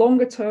in the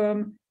longer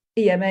term,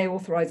 EMA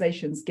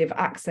authorizations give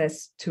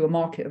access to a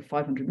market of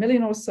 500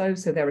 million or so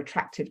they're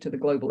attractive to the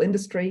global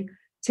industry.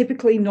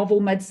 Typically,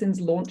 novel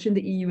medicines launch in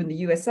the EU and the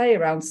USA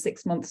around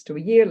 6 months to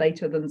a year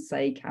later than,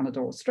 say, Canada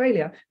or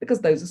Australia,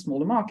 because those are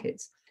smaller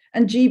markets.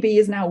 And GB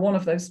is now one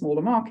of those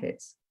smaller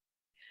markets.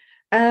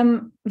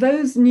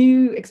 Those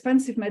new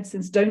expensive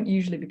medicines don't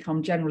usually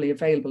become generally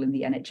available in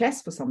the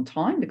NHS for some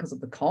time because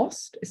of the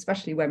cost,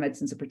 especially where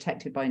medicines are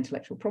protected by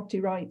intellectual property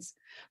rights.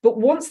 But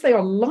once they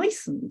are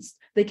licensed,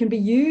 they can be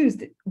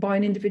used by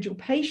an individual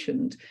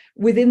patient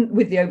with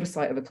the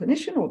oversight of a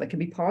clinician, or they can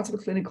be part of a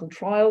clinical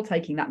trial,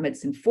 taking that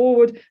medicine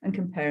forward and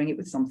comparing it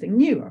with something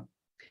newer.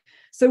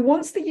 So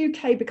once the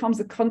UK becomes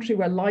a country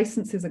where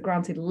licenses are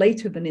granted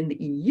later than in the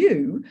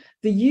EU,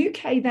 the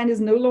UK then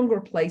is no longer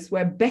a place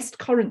where best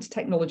current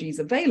technology is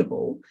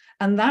available,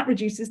 and that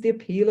reduces the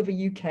appeal of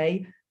the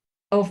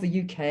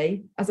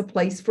UK as a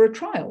place for a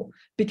trial,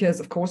 because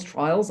of course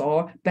trials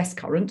are best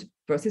current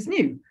versus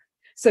new.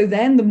 So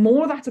then the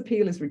more that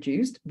appeal is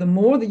reduced, the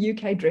more the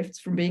UK drifts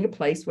from being a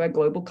place where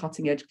global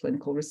cutting edge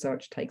clinical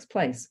research takes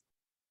place.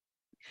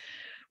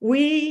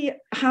 We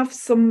have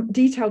some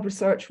detailed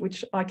research,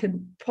 which I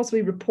can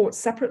possibly report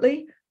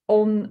separately,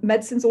 on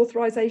medicines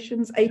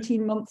authorizations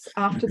 18 months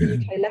after the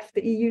UK left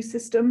the EU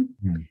system.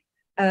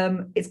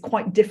 It's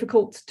quite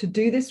difficult to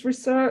do this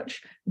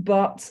research,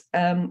 but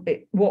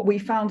what we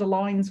found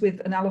aligns with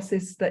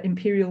analysis that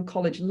Imperial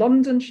College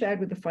London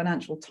shared with the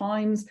Financial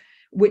Times,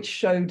 which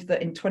showed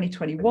that in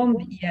 2021,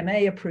 the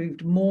EMA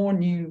approved more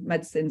new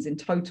medicines in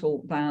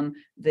total than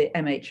the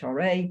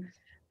MHRA.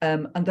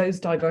 And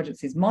those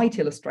divergences might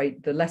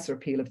illustrate the lesser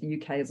appeal of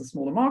the UK as a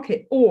smaller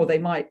market, or they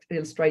might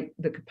illustrate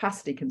the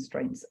capacity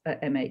constraints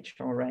at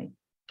MHRA.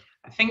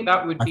 I think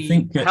that would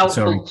be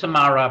helpful,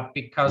 Tamara,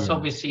 because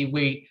obviously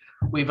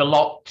we've a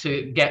lot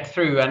to get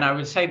through. And I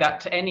would say that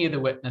to any of the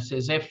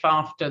witnesses, if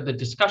after the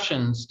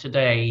discussions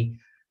today,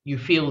 you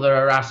feel there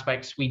are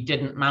aspects we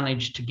didn't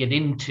manage to get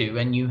into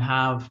and you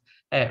have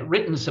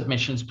written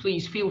submissions,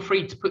 please feel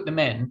free to put them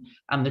in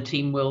and the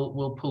team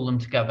will pull them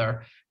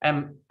together.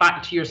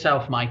 Back to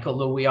yourself, Michael,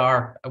 though we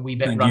are a wee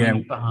bit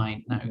running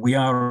behind now. We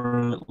are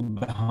a little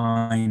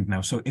behind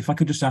now. So if I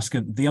could just ask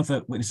the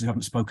other witnesses who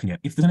haven't spoken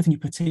yet, if there's anything you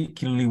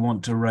particularly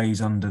want to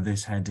raise under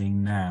this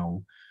heading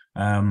now,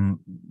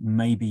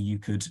 maybe you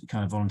could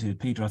kind of volunteer.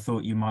 Peter, I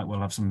thought you might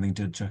well have something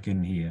to chuck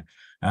in here.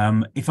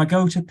 If I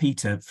go to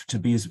Peter to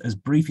be as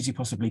brief as you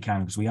possibly can,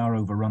 because we are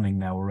overrunning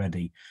now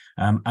already,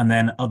 and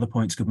then other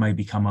points could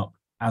maybe come up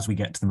as we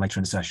get to them later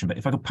in the session. But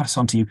if I could pass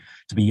on to you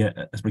to be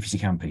as brief as you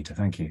can, Peter.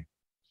 Thank you.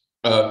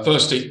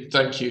 Firstly,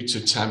 thank you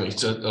to Tammy.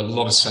 It's a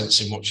lot of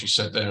sense in what you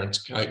said there, and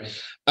to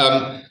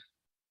Kate.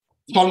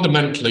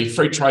 Fundamentally,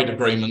 free trade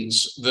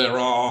agreements, there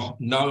are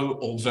no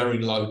or very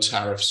low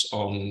tariffs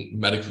on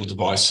medical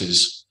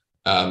devices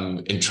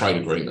in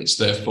trade agreements.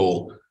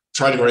 Therefore,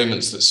 trade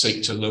agreements that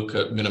seek to look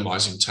at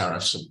minimizing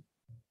tariffs have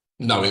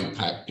no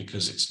impact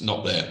because it's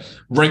not there.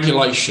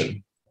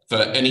 Regulation for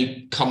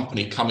any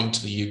company coming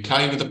to the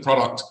UK with a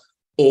product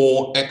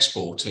or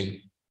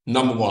exporting,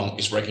 number one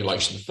is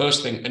regulation. The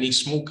first thing any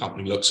small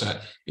company looks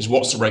at is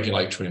what's the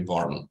regulatory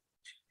environment.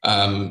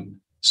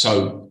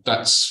 So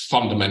that's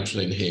fundamental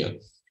in here.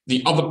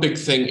 The other big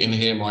thing in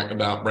here, Mike,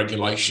 about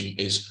regulation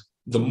is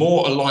the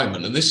more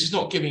alignment, and this is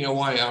not giving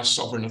away our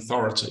sovereign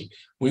authority.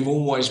 We've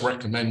always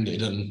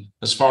recommended, and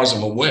as far as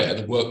I'm aware,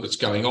 the work that's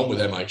going on with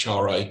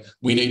MHRA,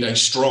 we need a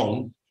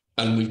strong,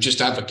 and we've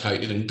just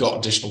advocated and got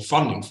additional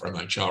funding for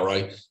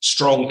MHRA,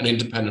 strong and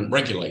independent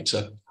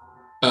regulator.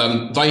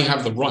 They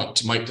have the right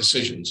to make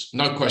decisions,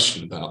 no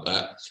question about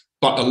that.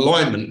 But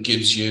alignment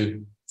gives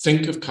you,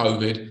 think of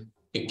COVID,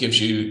 it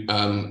gives you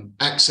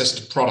access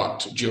to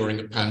product during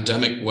a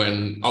pandemic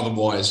when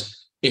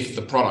otherwise, if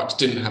the products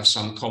didn't have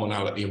some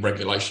commonality and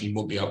regulation, you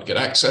wouldn't be able to get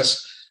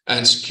access,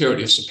 and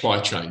security of supply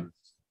chain.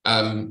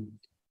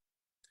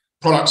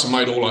 Products are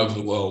made all over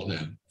the world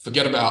now.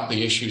 Forget about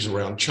the issues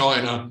around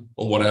China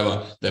or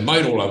whatever. They're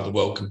made all over the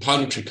world.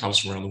 Componentry comes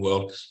from around the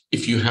world.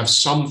 If you have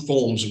some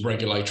forms of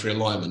regulatory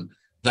alignment,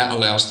 that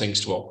allows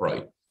things to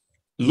operate.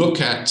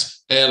 Look at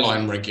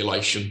airline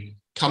regulation.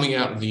 Coming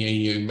out of the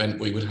EU meant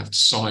we would have to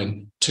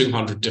sign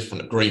 200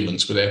 different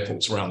agreements with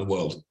airports around the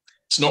world.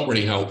 It's not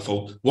really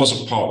helpful,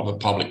 wasn't part of a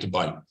public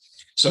debate.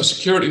 So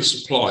security of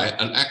supply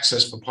and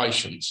access for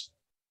patients.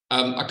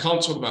 I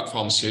can't talk about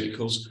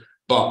pharmaceuticals,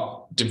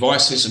 but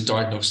devices and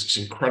diagnostics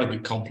are incredibly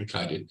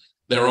complicated.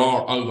 There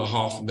are over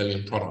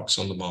 500,000 products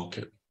on the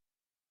market.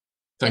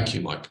 Thank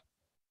you, Mike.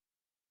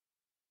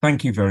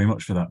 Thank you very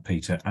much for that,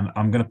 Peter. And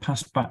I'm going to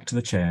pass back to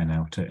the chair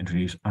now to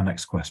introduce our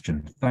next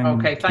question.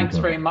 Okay, thanks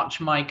very much,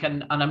 Mike.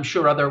 And I'm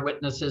sure other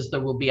witnesses, there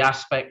will be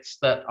aspects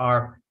that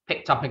are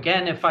picked up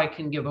again, if I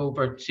can give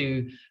over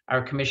to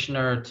our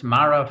Commissioner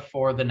Tamara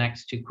for the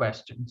next two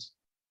questions.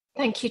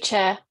 Thank you,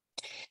 Chair.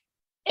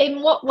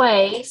 In what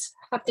ways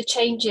have the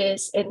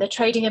changes in the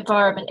trading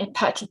environment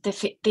impacted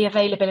the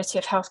availability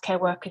of healthcare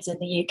workers in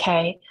the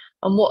UK,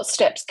 and what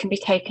steps can be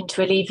taken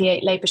to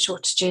alleviate labour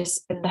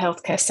shortages in the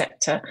healthcare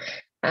sector?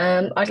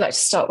 I'd like to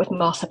start with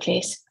Martha,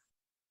 please.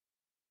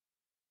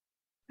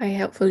 I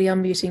helpfully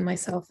unmuting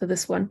myself for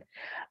this one.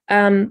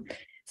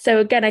 So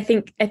again, I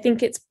think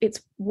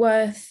it's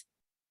worth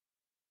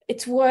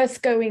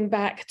going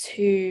back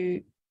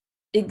to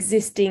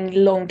existing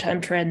long-term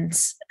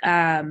trends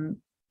and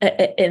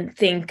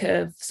think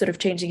of sort of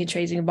changing a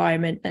trading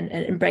environment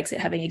and Brexit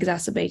having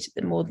exacerbated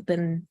them more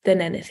than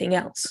anything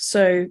else.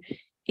 So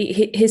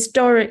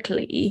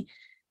historically,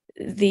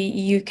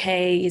 the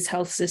UK's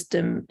health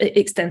system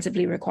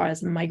extensively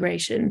requires the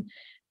migration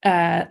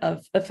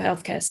of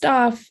healthcare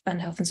staff and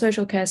health and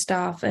social care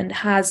staff, and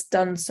has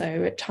done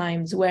so at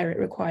times where it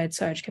required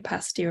surge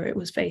capacity or it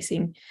was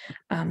facing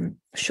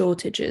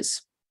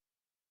shortages.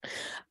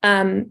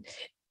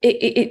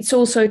 It's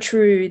also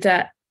true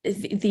that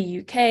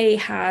the UK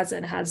has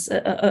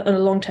a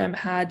long term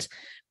had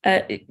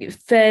a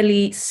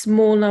fairly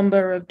small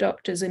number of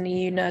doctors and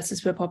EU nurses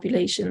per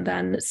population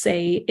than,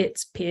 say,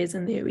 its peers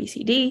in the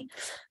OECD,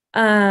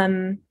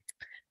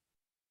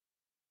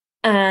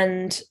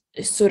 and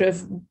sort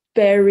of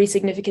very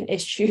significant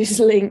issues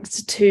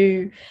linked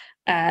to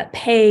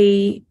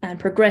pay and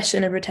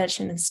progression and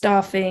retention and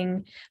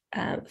staffing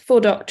for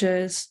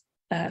doctors.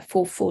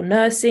 For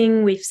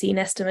nursing, we've seen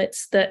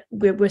estimates that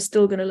we're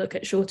still going to look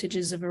at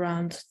shortages of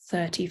around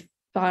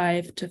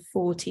 35 to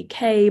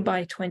 40k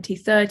by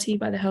 2030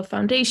 by the Health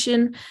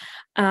Foundation.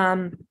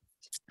 And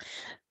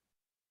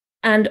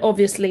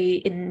obviously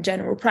in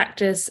general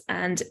practice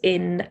and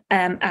in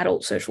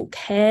adult social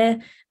care,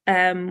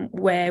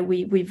 where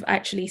we've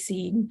actually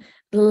seen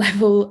the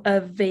level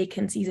of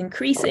vacancies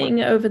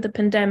increasing over the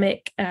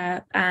pandemic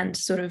and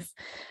sort of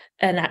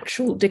an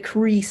actual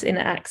decrease in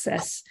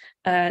access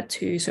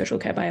to social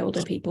care by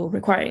older people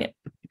requiring it.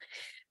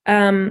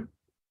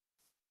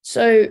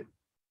 So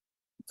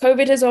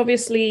COVID has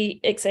obviously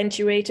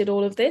accentuated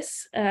all of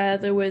this.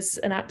 There was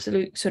an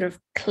absolute sort of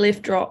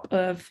cliff drop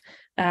of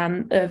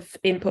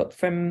input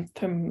from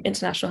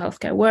international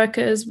healthcare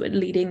workers,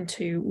 leading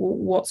to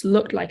what's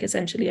looked like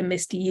essentially a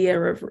misty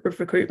year of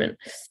recruitment.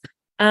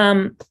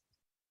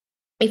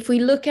 If we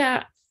look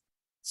at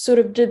sort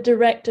of the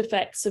direct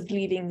effects of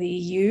leaving the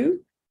EU,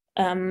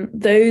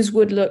 those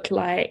would look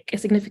like a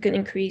significant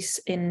increase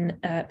in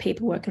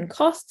paperwork and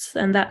costs,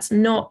 and that's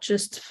not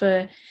just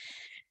for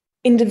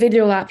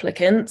individual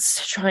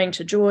applicants trying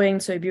to join,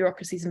 so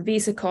bureaucracies and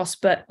visa costs,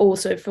 but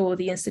also for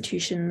the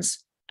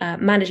institutions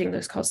managing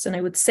those costs. And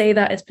I would say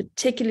that is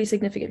particularly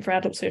significant for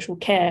adult social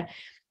care,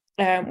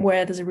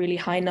 where there's a really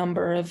high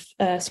number of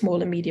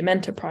small and medium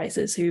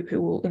enterprises who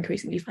will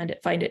increasingly find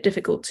it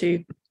difficult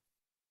to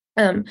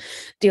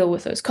deal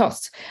with those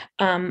costs.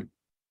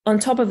 On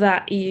top of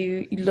that,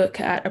 you look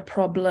at a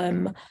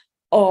problem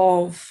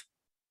of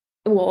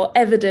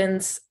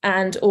evidence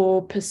and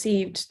or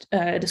perceived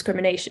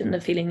discrimination,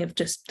 the feeling of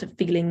just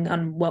feeling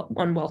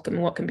unwelcome,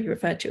 and what can be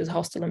referred to as a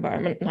hostile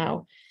environment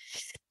now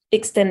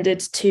extended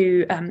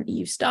to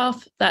EU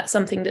staff. That's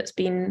something that's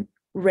been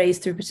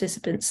raised through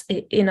participants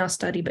in our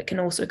study, but can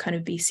also kind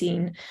of be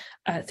seen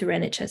through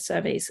NHS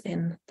surveys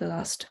in the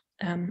last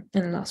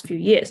few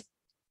years.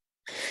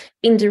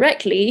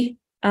 Indirectly,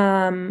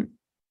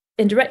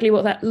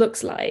 what that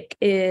looks like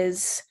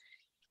is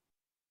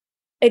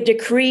a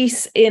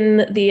decrease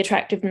in the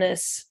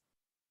attractiveness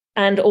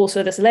and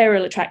also the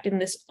salarial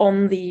attractiveness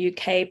on the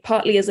UK,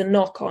 partly as a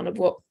knock-on of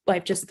what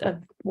I've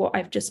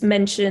just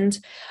mentioned.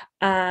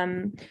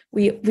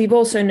 We've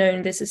also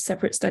known this as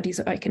separate studies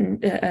that I can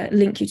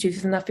link you to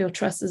from the Nuffield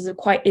Trust as a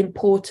quite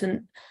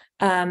important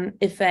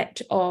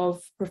effect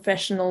of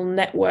professional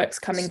networks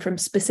coming from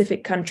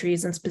specific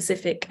countries and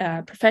specific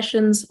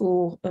professions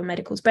or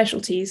medical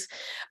specialties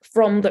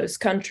from those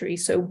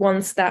countries. So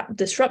once that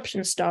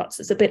disruption starts,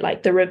 it's a bit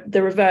like the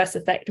reverse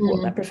effect of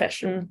what that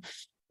professional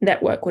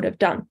network would have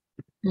done.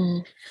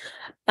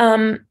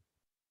 I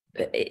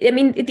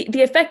mean,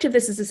 the effect of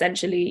this is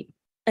essentially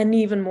an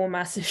even more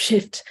massive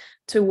shift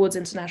towards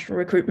international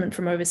recruitment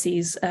from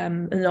overseas,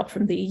 and not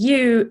from the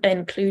EU,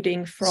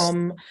 including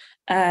from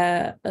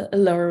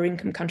lower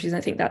income countries.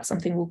 And I think that's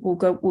something we'll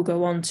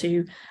go on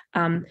to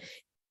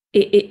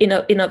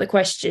in other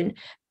question.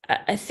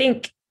 I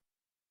think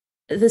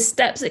the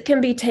steps that can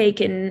be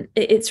taken,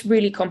 it's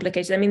really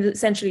complicated. I mean,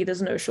 essentially,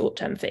 there's no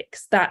short-term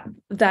fix. That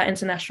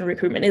international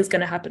recruitment is going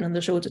to happen in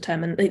the shorter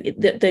term, and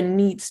there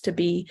needs to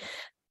be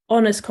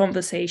honest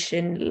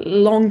conversation,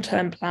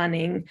 long-term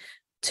planning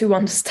to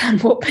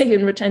understand what pay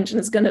and retention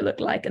is going to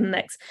look like in the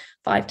next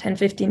 5, 10,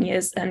 15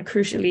 years. And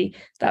crucially,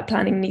 that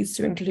planning needs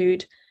to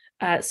include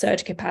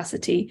surge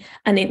capacity,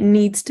 and it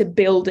needs to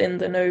build in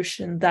the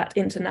notion that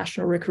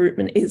international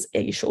recruitment is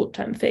a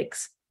short-term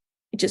fix.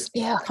 It just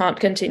can't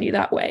continue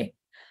that way.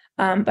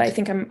 But I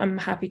think I'm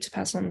happy to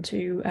pass on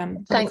to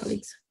my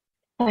colleagues.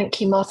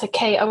 Thank you, Martha.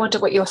 Kate, I wonder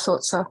what your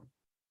thoughts are.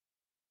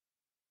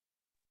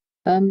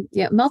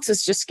 Yeah,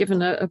 Martha's just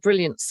given a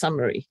brilliant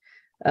summary,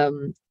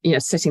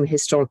 setting the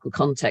historical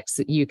context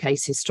that the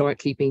UK's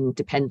historically been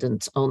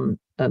dependent on,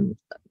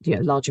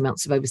 large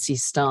amounts of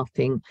overseas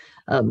staffing,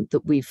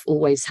 that we've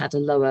always had a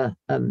lower,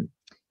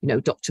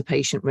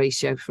 doctor-patient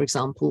ratio, for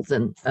example,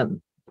 than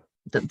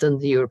the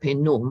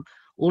European norm,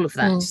 all of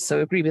that. So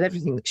I agree with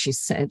everything that she's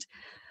said.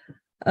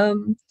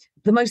 The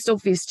most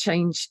obvious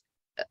change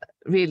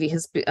really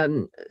has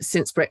been,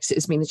 since Brexit,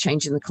 has been the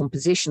change in the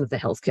composition of the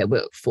healthcare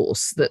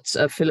workforce that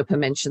Philippa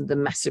mentioned, the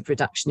massive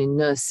reduction in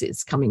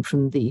nurses coming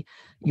from the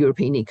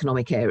European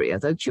Economic Area,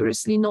 though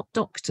curiously not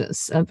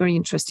doctors. A very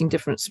interesting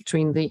difference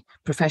between the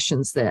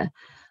professions there.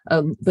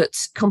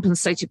 But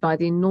compensated by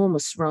the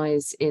enormous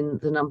rise in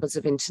the numbers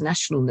of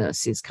international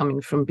nurses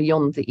coming from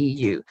beyond the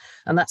EU.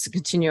 And that's a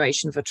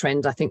continuation of a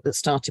trend, I think, that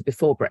started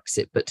before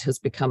Brexit, but has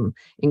become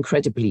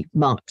incredibly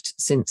marked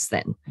since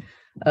then.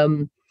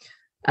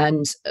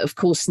 And of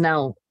course,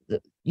 now,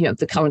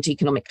 the current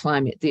economic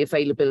climate, the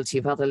availability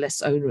of other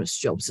less onerous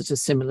jobs at a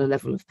similar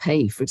level of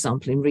pay, for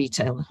example, in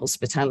retail and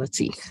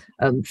hospitality,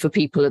 for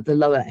people at the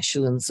lower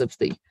echelons of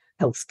the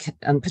health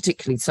and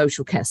particularly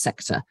social care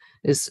sector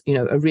is,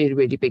 a really,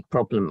 really big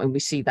problem. And we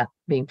see that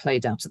being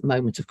played out at the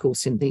moment, of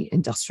course, in the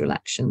industrial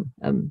action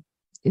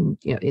in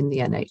the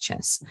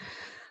NHS.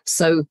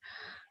 So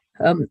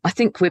I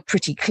think we're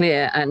pretty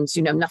clear. And,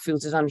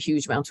 Nuffield has done a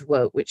huge amount of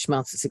work, which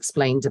Martha's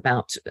explained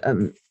about.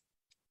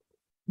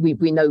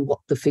 We know what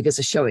the figures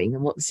are showing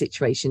and what the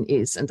situation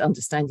is, and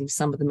understanding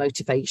some of the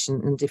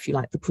motivation and, if you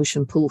like, the push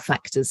and pull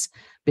factors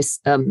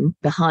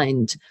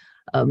behind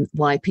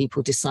why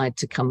people decide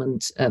to come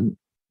and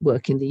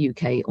work in the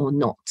UK or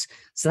not.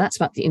 So that's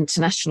about the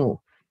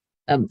international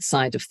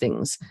side of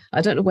things.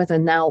 I don't know whether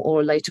now or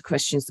a later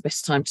question is the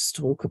best time to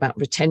talk about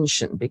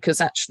retention,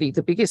 because actually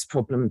the biggest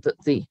problem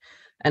that the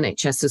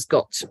NHS has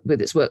got with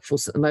its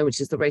workforce at the moment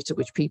is the rate at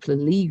which people are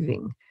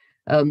leaving.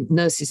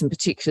 Nurses in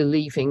particular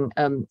leaving,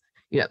 and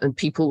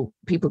people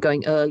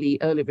going early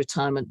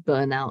retirement,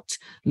 burnout,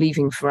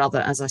 leaving for other,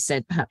 as I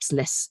said, perhaps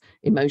less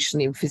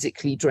emotionally and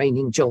physically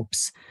draining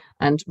jobs.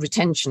 And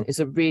retention is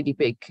a really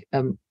big,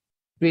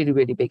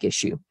 really big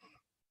issue.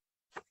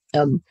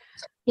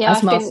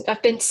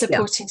 I've been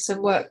supporting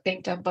some work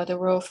being done by the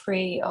Royal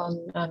Free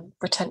on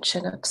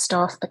retention of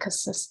staff,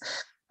 because there's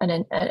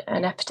an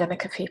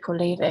epidemic of people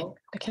leaving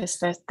because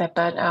they're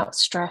burnt out,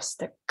 stressed,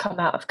 they've come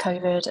out of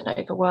COVID and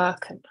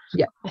overwork, and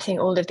I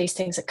think all of these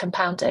things are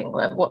compounding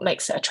what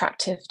makes it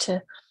attractive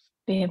to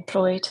be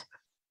employed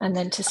and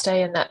then to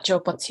stay in that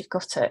job once you've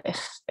got it,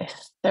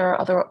 if there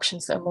are other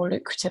options that are more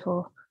lucrative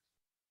or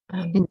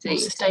more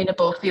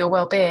sustainable for your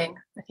well-being.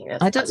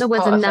 I don't know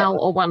whether now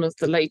or one of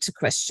the later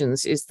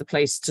questions is the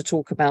place to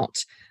talk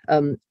about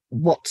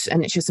what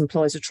NHS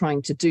employers are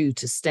trying to do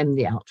to stem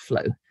the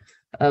outflow.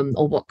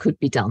 Or what could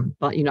be done,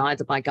 but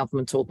either by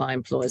government or by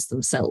employers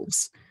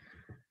themselves.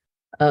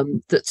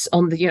 That's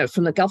on the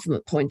from the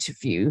government point of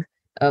view,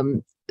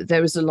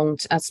 there is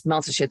as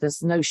Martha said,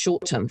 there's no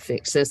short-term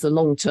fix. There's the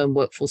long-term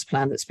workforce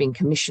plan that's been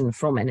commissioned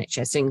from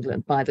NHS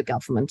England by the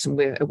government, and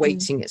we're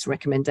awaiting its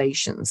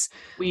recommendations.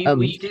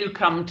 We do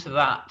come to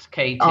that,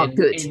 Kate,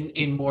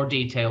 in more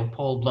detail.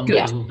 Paul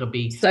Blundell will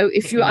be. So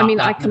if you,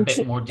 I can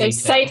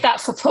save that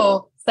for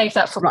Paul. Save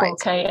that for Paul,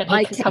 Kate, and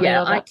he can come in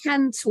on that. I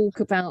can talk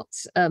about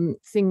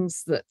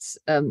things that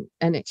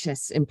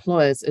NHS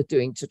employers are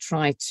doing to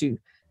try to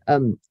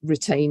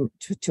retain,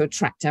 to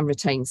attract and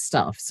retain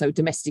staff. So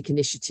domestic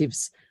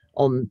initiatives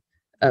on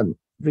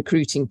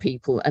recruiting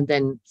people, and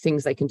then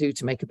things they can do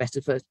to make a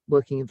better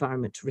working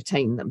environment to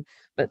retain them.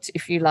 But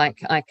if you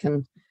like, I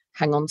can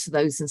hang on to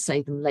those and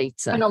say them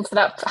later. Hang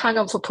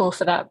on for Paul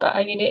for that. But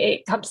I mean,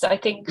 it comes to, I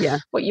think,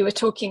 what you were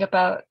talking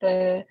about,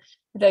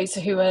 those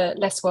who are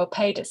less well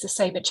paid, it's the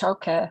same in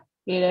childcare.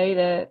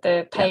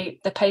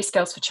 The pay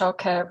scales for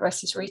childcare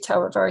versus retail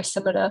are very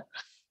similar.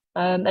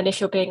 And if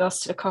you're being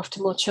asked to look after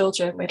more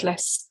children with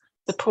less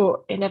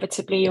support,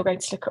 inevitably you're going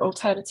to look at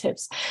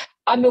alternatives.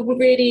 I'm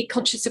really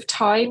conscious of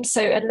time,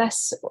 so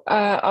unless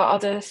our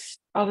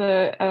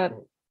other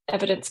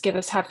evidence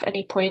givers have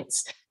any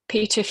points,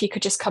 Peter, if you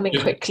could just come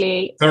in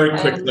quickly. Very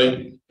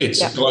quickly,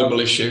 it's a global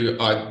issue.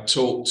 I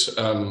talked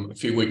a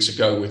few weeks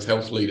ago with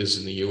health leaders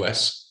in the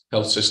US.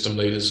 Health system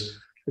leaders,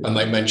 and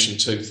they mentioned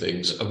two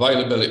things: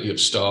 availability of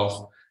staff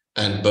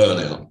and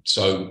burnout.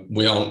 So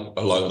we aren't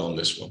alone on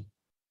this one.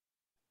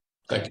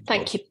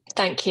 Thank you.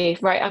 Thank you.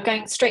 Right, I'm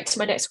going straight to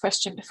my next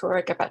question before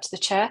I go back to the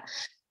chair.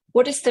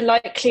 What is the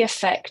likely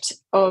effect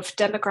of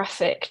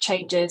demographic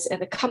changes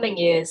in the coming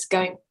years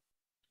going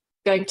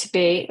to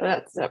be,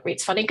 that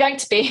reads funny, going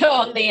to be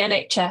on the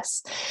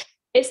NHS?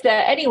 Is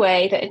there any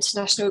way that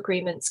international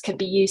agreements can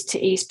be used to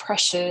ease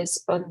pressures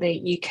on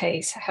the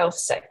UK's health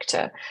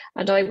sector?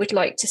 And I would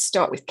like to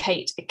start with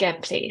Kate again,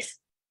 please.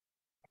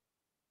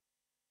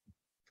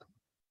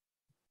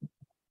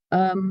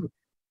 The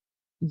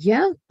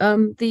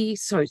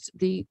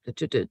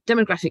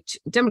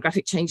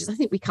demographic changes, I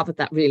think we covered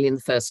that really in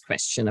the first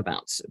question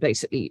about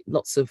basically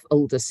lots of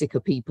older, sicker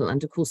people,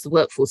 and of course the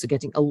workforce are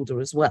getting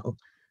older as well.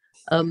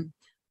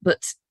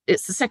 but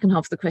it's the second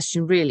half of the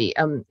question, really.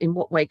 In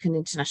what way can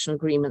international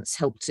agreements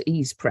help to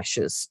ease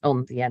pressures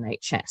on the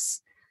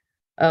NHS?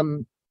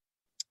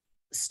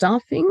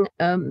 Staffing.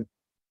 There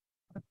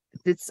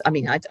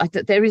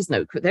is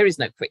no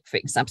quick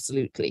fix,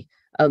 absolutely.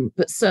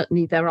 But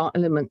certainly there are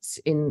elements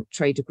in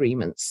trade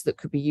agreements that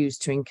could be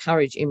used to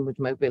encourage inward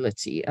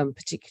mobility,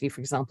 particularly,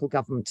 for example,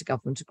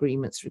 government-to-government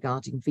agreements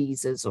regarding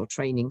visas or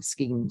training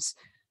schemes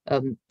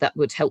that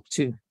would help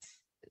to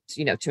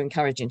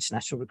encourage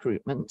international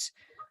recruitment.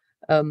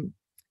 The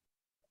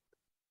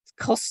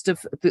cost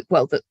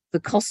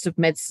of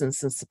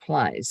medicines and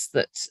supplies,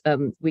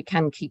 that we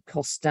can keep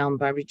costs down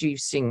by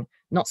reducing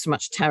not so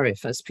much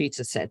tariff, as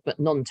Peter said, but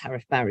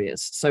non-tariff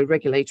barriers, so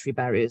regulatory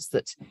barriers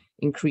that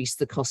increase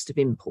the cost of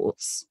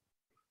imports,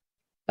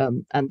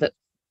 and that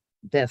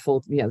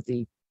therefore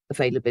the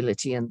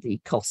availability and the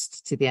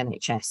cost to the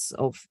NHS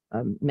of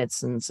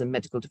medicines and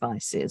medical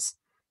devices,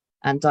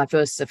 and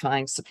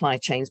diversifying supply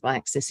chains by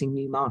accessing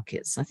new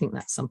markets. I think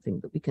that's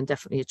something that we can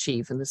definitely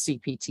achieve, and the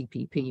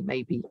CPTPP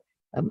may be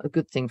a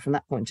good thing from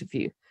that point of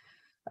view.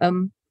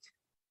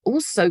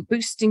 Also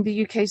boosting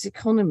the UK's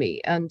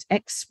economy and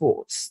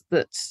exports,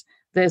 that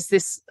there's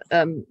this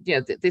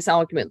this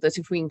argument that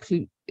if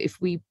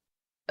we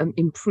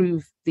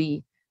improve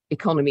the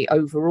economy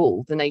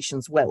overall, the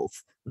nation's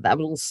wealth, that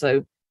will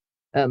also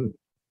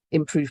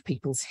improve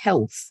people's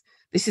health.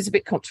 This is a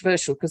bit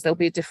controversial because there'll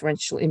be a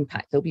differential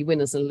impact. There'll be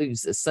winners and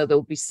losers. So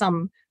there'll be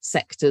some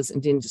sectors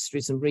and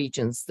industries and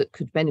regions that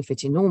could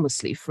benefit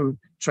enormously from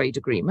trade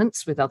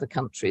agreements with other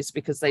countries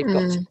because they've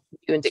got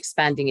new and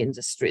expanding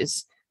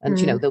industries, and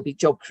there'll be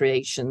job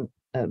creation,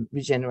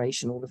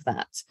 regeneration, all of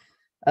that.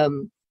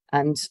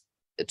 And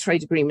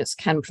trade agreements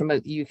can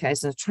promote the UK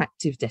as an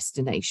attractive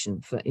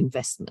destination for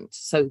investment.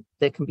 So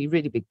there can be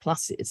really big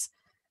pluses.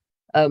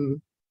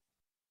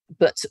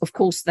 But of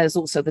course, there's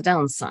also the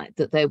downside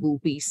that there will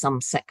be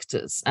some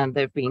sectors, and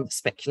there have been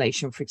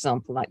speculation, for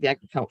example, like the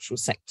agricultural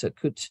sector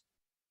could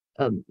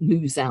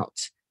lose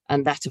out,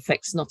 and that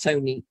affects not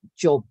only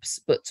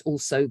jobs, but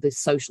also the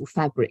social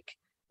fabric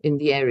in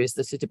the areas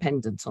that are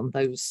dependent on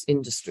those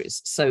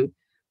industries. So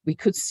we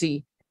could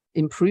see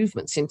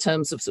improvements in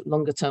terms of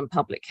longer term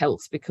public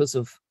health because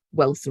of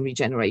wealth and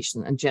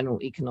regeneration and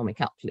general economic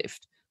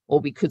uplift,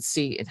 or we could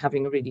see it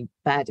having a really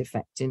bad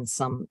effect in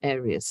some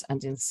areas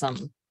and in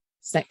some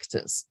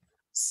sectors.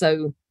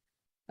 So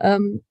I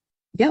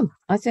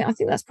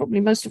think that's probably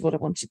most of what I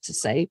wanted to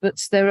say,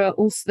 but there are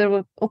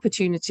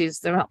opportunities,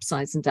 there are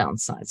upsides and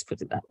downsides,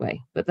 put it that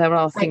way, but there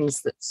are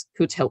things that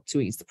could help to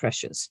ease the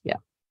pressures.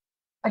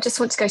 I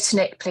just want to go to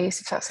Nick, please,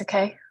 if that's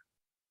okay.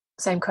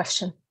 Same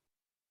question.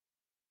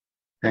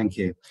 Thank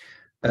you.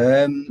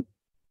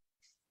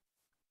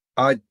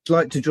 I'd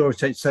like to draw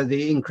attention. So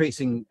the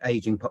increasing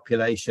aging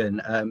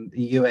population, the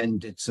UN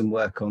did some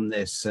work on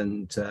this,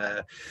 and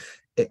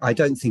I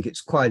don't think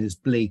it's quite as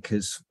bleak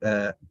as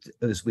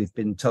we've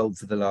been told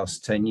for the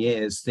last 10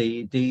 years.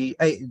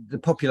 The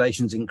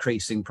population's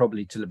increasing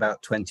probably till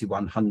about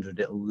 2100.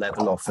 It'll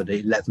level off at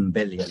 11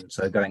 billion,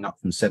 so going up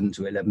from 7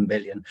 to 11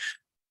 billion.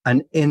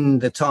 And in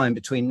the time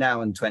between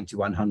now and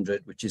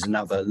 2100, which is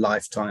another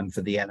lifetime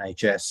for the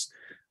NHS,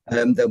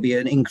 there'll be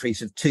an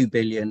increase of 2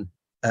 billion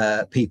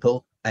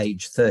people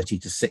aged 30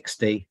 to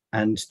 60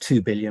 and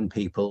 2 billion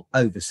people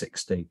over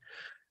 60.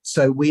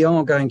 So we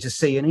are going to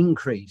see an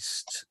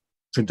increased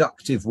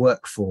productive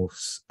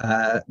workforce,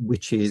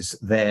 which is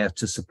there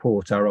to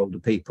support our older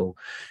people.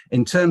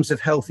 In terms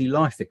of healthy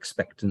life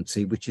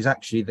expectancy, which is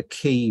actually the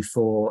key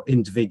for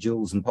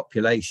individuals and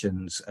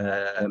populations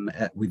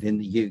within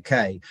the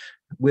UK,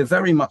 we're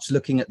very much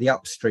looking at the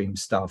upstream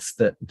stuff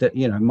that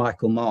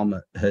Michael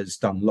Marmot has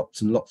done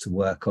lots and lots of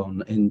work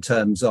on in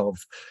terms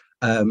of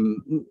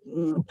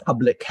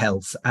public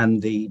health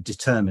and the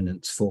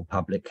determinants for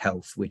public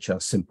health, which are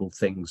simple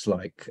things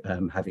like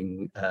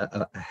having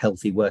a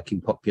healthy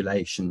working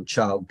population,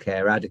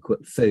 childcare,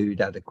 adequate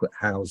food, adequate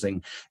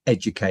housing,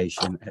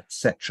 education,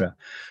 etc.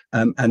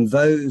 And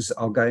those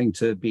are going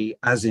to be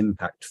as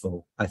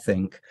impactful, I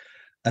think,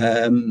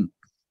 in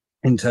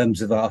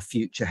terms of our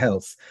future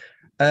health.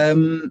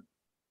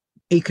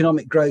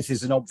 Economic growth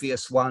is an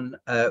obvious one,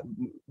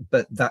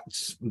 but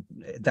that's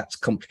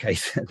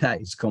complicated.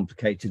 That is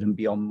complicated and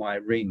beyond my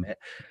remit.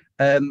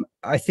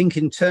 I think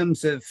in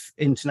terms of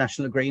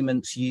international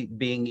agreements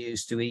being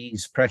used to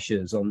ease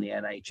pressures on the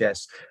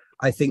NHS,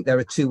 I think there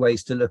are two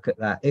ways to look at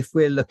that. If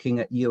we're looking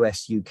at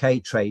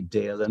US-UK trade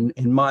deal, and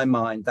in my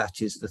mind,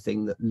 that is the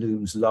thing that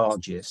looms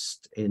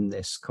largest in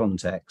this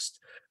context,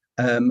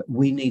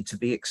 we need to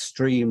be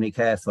extremely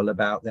careful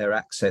about their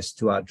access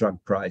to our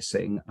drug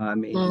pricing. I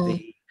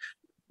mean,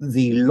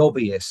 the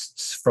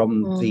lobbyists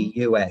from the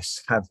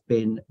US have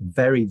been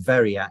very,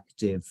 very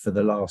active for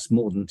the last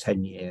more than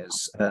 10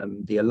 years.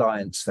 The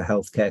Alliance for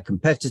Healthcare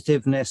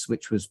Competitiveness,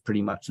 which was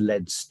pretty much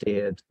led,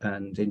 steered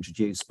and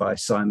introduced by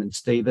Simon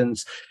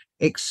Stevens,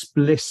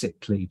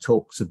 repeatedly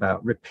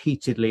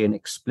and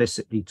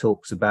explicitly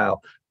talks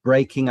about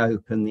breaking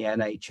open the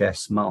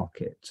NHS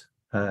market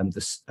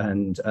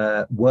and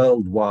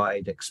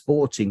worldwide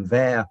exporting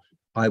their,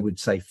 I would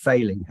say,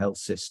 failing health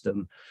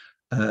system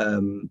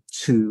to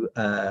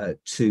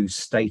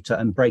state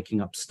and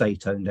breaking up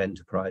state-owned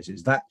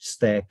enterprises. That's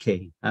their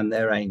key, and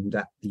they're aimed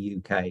at the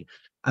UK.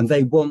 And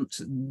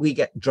we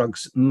get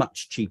drugs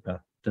much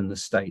cheaper than the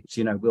States.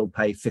 You know, we'll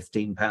pay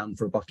 £15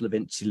 for a bottle of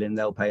insulin,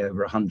 they'll pay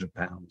over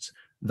 £100.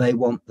 They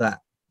want that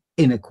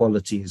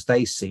inequality, as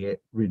they see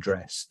it,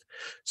 redressed.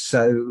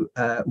 So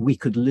we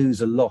could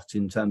lose a lot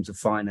in terms of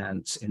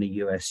finance in a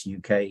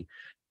US-UK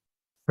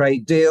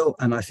trade deal,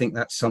 and I think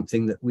that's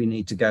something that we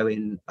need to go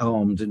in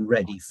armed and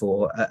ready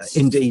for.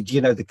 Indeed,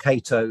 you know, the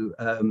Cato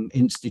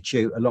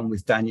Institute, along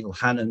with Daniel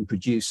Hannan,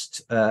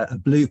 produced a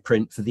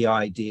blueprint for the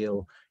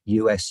ideal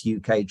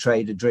US-UK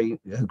trade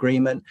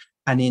agreement,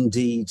 and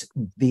indeed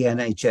the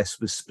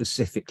NHS was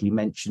specifically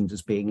mentioned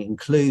as being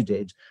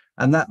included,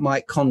 and that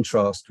might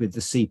contrast with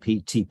the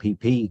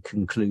CPTPP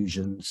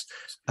conclusions,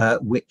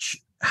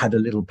 which had a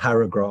little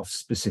paragraph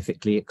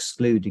specifically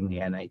excluding the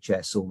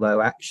NHS,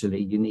 although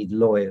actually you need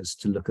lawyers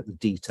to look at the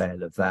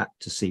detail of that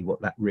to see what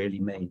that really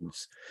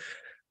means.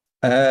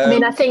 I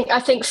mean, I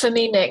think for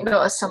me, Nick,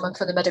 not as someone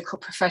from the medical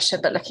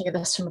profession, but looking at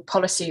this from a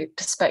policy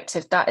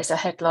perspective, that is a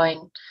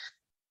headline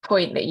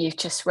point that you've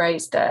just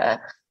raised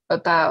there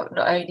about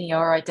not only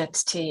our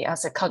identity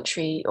as a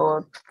country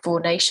or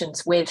 4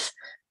 nations with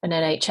an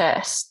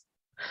NHS,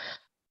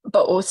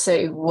 but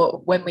also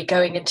when we're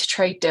going into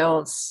trade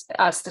deals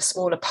as the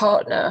smaller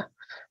partner,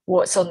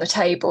 what's on the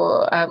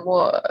table and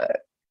what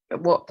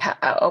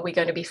are we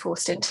going to be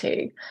forced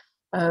into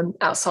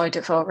outside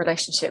of our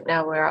relationship.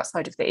 Now we're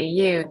outside of the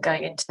EU and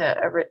going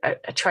into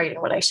a trading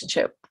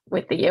relationship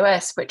with the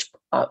US, which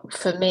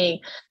for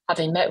me,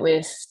 having met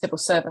with civil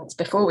servants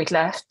before we'd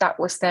left, that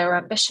was their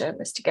ambition,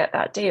 was to get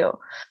that deal.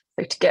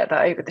 So to get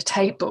that over the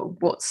table,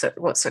 what's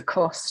it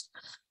cost?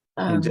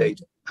 Indeed.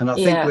 And I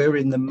think we're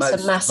in the most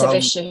it's a massive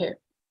issue.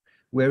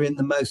 We're in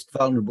the most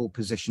vulnerable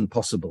position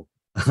possible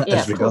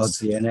as regards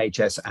the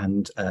NHS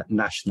and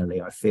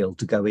nationally, I feel,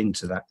 to go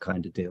into that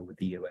kind of deal with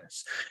the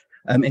US.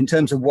 In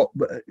terms of what,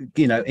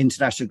 you know,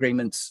 international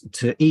agreements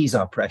to ease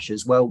our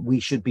pressures, well, we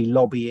should be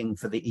lobbying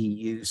for the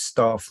EU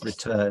staff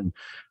return.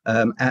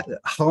 At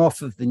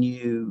half of the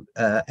new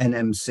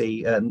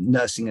NMC,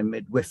 Nursing and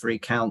Midwifery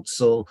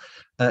Council,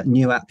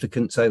 new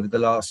applicants over the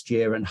last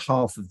year, and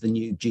half of the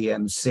new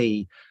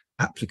GMC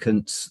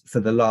applicants for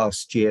the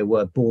last year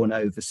were born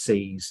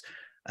overseas.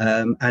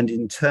 And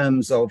in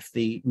terms of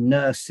the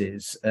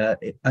nurses,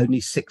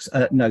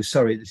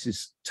 this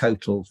is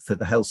total for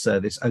the health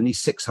service, only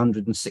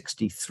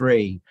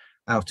 663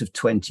 out of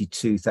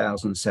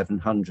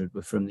 22,700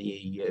 were from the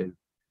EU.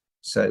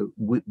 So,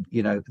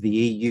 the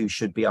EU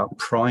should be our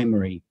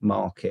primary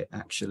market,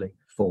 actually,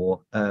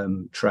 for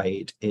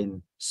trade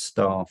in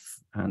staff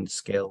and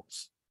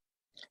skills.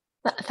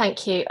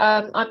 Thank you.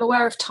 I'm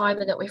aware of time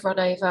and that we've run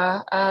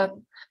over.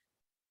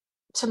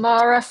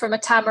 Tamara from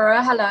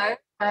Atamara, hello.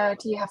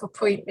 Do you have a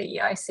point that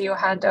I see your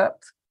hand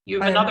up?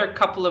 You have another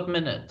couple of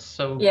minutes,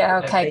 so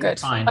yeah, okay,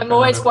 good. I'm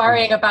always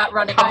worrying about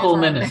running over. Couple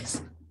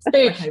minutes.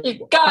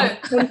 You go.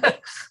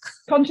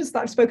 Conscious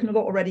that I've spoken a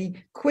lot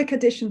already. Quick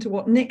addition to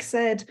what Nick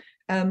said.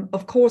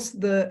 Of course,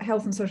 the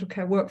health and social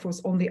care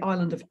workforce on the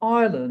island of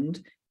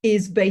Ireland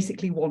is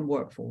basically one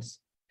workforce.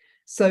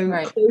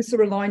 So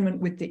closer alignment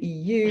with the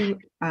EU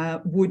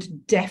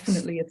would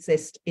definitely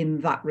assist in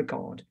that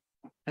regard.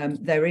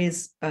 There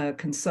is a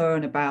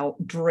concern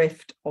about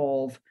drift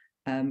of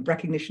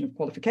recognition of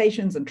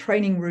qualifications and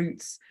training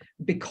routes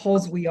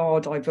because we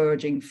are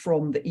diverging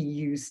from the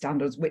EU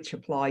standards which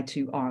apply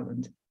to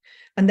Ireland.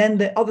 And then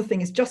the other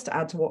thing is, just to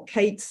add to what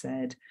Kate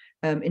said,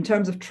 in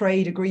terms of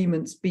trade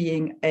agreements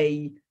being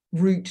a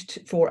route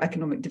for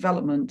economic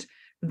development,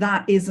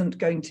 that isn't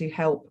going to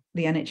help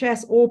the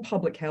NHS or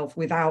public health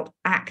without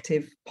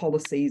active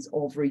policies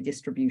of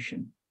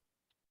redistribution.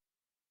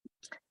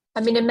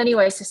 I mean, in many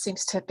ways, this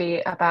seems to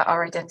be about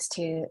our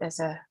identity as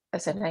a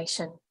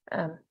nation.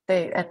 The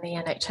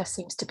NHS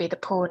seems to be the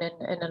pawn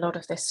in a lot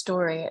of this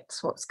story.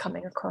 It's what's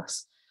coming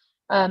across.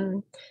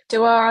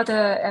 Do our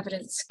other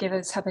evidence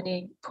givers have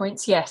any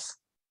points? Yes.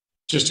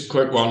 Just a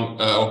quick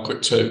one, or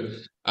quick two.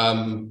 I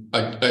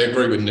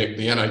agree with Nick.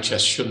 The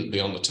NHS shouldn't be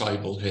on the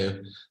table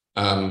here,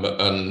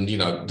 and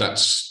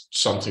that's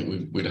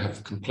something we'd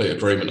have complete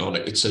agreement on.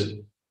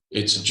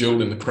 It's a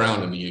jewel in the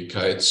crown in the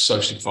UK. It's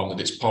socially funded.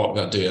 It's part of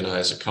our DNA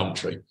as a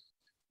country.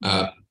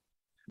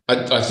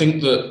 I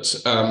think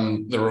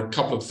that there are a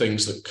couple of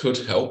things that could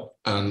help,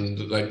 and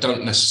they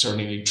don't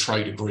necessarily need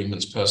trade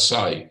agreements per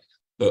se,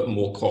 but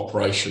more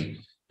cooperation.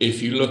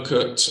 If you look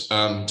at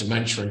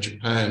dementia in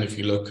Japan, if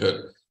you look at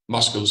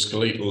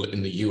musculoskeletal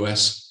in the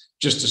US,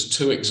 just as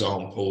 2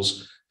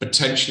 examples,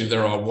 potentially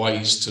there are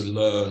ways to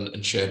learn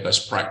and share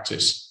best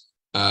practice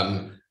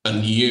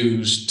and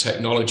use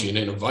technology and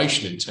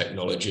innovation in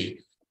technology,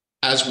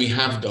 as we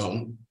have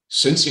done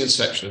since the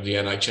inception of the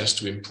NHS,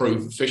 to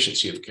improve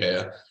efficiency of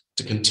care,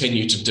 to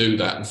continue to do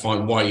that and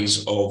find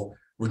ways of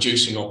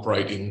reducing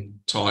operating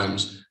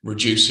times,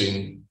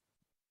 reducing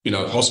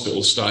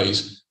hospital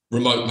stays,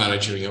 remote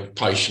managing of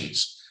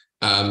patients.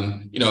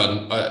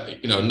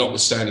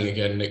 Notwithstanding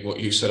again, Nick, what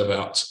you said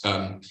about,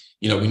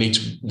 we need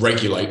to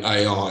regulate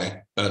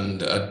AI and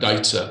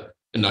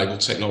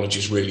data-enabled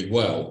technologies really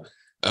well.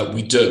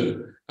 We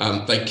do.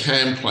 They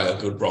can play a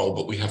good role,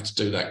 but we have to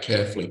do that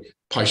carefully,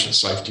 patient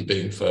safety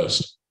being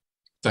first.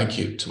 Thank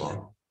you,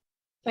 Tamara.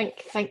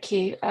 Thank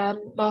you.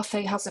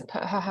 Martha hasn't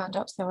put her hand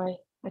up, so I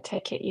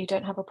take it you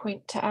don't have a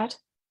point to add?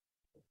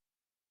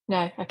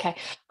 No, okay.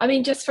 I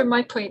mean, just from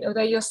my point,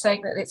 although you're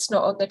saying that it's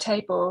not on the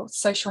table,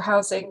 social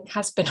housing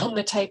has been on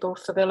the table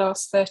for the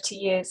last 30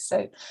 years.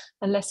 So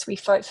unless we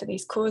fight for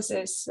these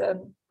causes,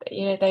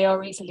 they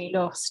are easily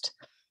lost.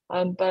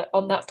 But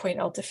on that point,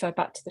 I'll defer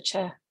back to the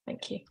chair.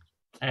 Thank you.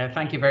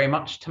 Thank you very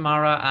much,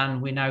 Tamara.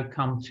 And we now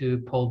come to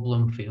Paul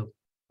Bloomfield.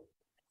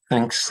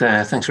 Thanks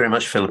very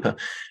much, Philippa.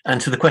 And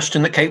to the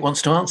question that Kate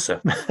wants to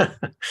answer.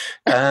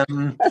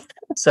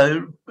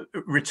 So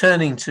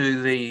returning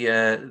to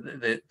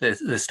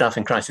the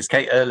staffing crisis,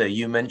 Kate, earlier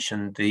you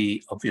mentioned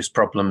the obvious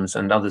problems,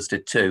 and others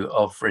did too,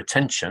 of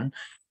retention.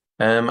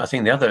 I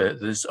think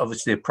there's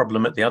obviously a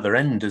problem at the other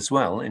end as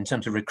well in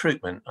terms of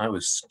recruitment. I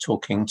was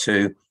talking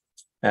to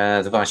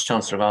the Vice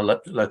Chancellor of our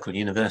local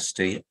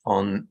university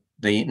on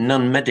the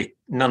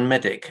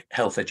non-medic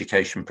health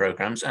education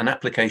programs, and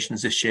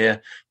applications this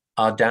year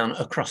are down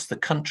across the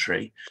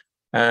country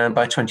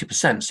by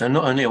 20%. So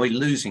not only are we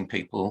losing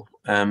people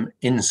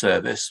in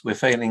service, we're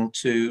failing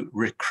to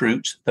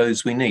recruit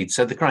those we need.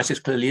 So the crisis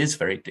clearly is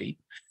very deep.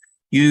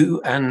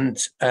 You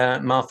and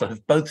Martha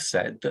have both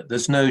said that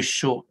there's no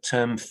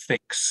short-term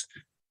fix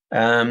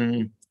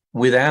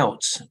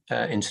without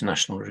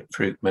international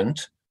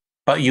recruitment,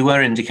 but you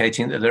were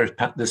indicating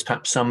that there's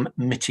perhaps some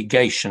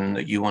mitigation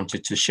that you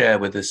wanted to share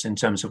with us in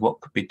terms of what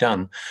could be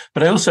done.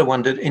 But I also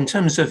wondered, in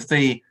terms of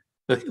the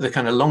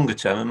kind of longer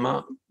term,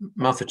 and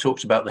Martha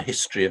talked about the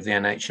history of the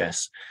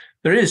NHS,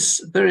 there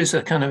is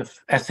a kind of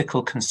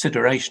ethical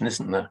consideration,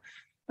 isn't there,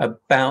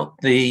 about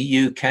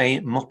the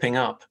UK mopping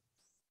up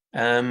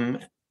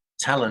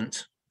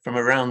talent from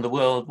around the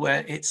world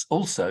where it's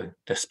also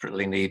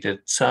desperately needed.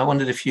 So I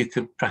wondered if you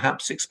could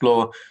perhaps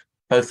explore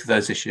both of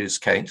those issues,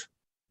 Kate.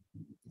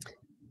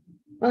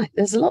 Right,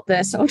 there's a lot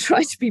there, so I'll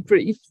try to be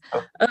brief.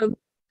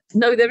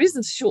 No, there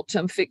isn't a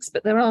short-term fix,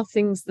 but there are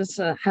things that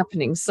are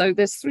happening. So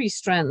there's three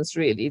strands,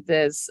 really.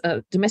 There's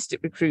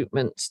domestic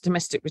recruitment,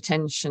 domestic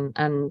retention,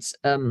 and,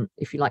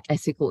 if you like,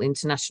 ethical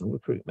international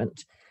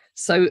recruitment.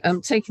 So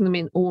taking them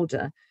in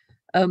order,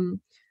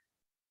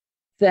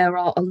 there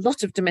are a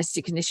lot of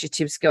domestic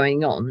initiatives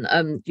going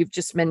on. You've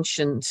just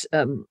mentioned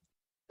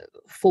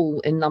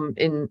fall in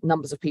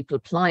numbers of people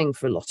applying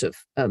for a lot of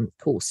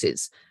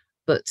courses.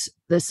 But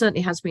there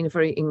certainly has been a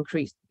very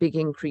big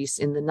increase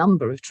in the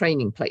number of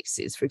training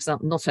places, for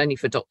example, not only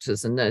for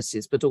doctors and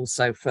nurses, but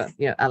also for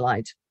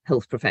allied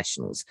health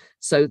professionals.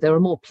 So there are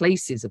more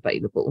places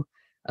available,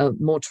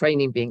 more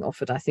training being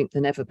offered, I think,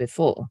 than ever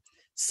before.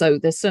 So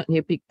there's certainly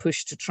a big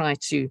push to try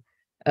to,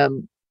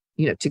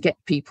 to get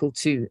people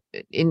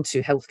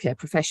into healthcare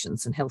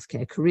professions and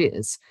healthcare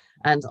careers.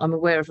 And I'm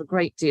aware of a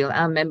great deal,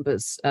 our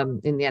members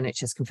in the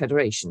NHS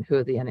Confederation, who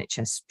are the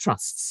NHS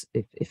trusts,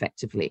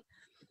 effectively.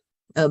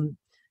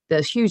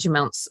 There's huge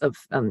amounts of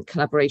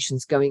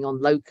collaborations going on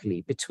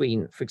locally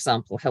between, for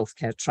example,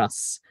 healthcare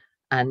trusts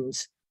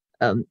and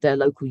their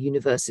local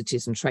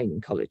universities and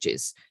training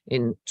colleges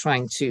in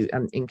trying to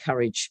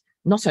encourage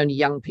not only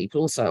young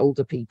people, also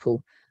older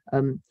people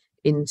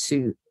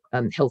into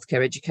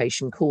healthcare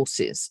education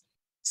courses.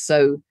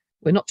 So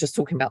we're not just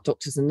talking about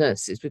doctors and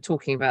nurses, we're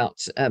talking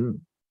about,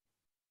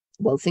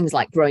 things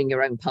like growing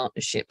your own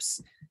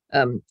partnerships,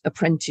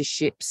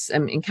 apprenticeships,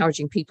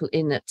 encouraging people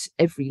in at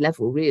every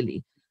level,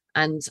 really.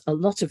 And a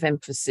lot of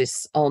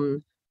emphasis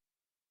on,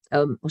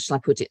 what shall I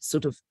put it,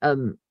 sort of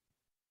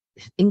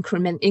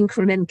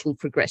incremental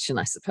progression,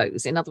 I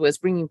suppose. In other words,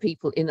 bringing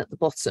people in at the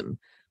bottom,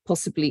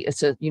 possibly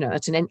at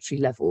an entry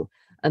level,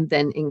 and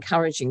then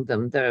encouraging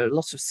them. There are a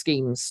lot of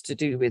schemes to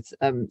do with,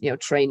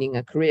 training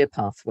and career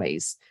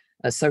pathways.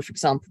 So, for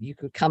example, you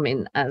could come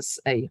in as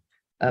a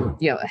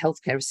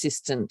healthcare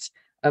assistant,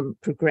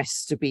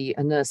 progress to be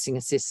a nursing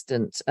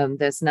assistant.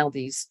 There's now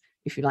these,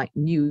 if you like,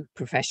 new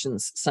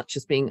professions, such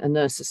as being a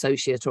nurse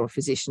associate or a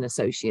physician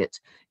associate.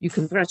 You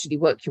can gradually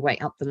work your way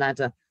up the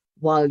ladder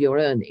while you're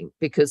earning,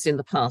 because in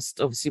the past,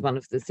 obviously, one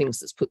of the things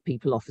that's put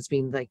people off has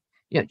been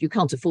you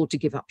can't afford to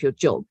give up your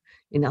job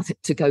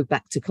to go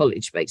back to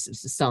college, basically,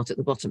 to start at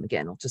the bottom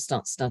again or to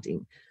start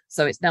studying.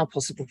 So it's now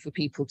possible for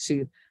people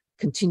to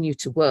continue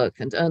to work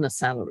and earn a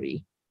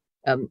salary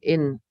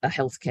in a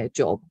healthcare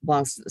job,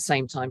 whilst at the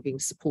same time being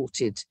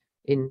supported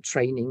in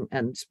training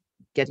and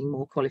getting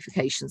more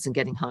qualifications and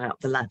getting higher up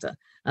the ladder.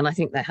 And I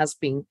think there has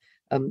been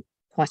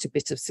quite a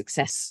bit of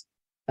success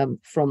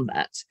from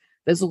that.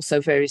 There's also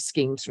various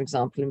schemes, for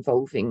example,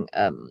 involving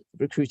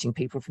recruiting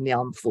people from the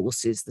armed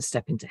forces, the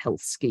Step Into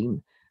Health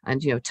scheme,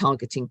 and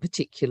targeting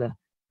particular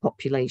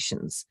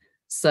populations.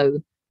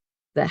 So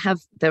there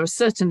are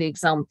certainly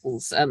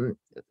examples.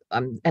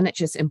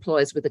 NHS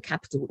Employers with a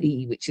capital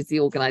E, which is the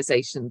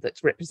organisation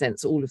that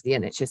represents all of the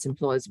NHS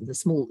employers with a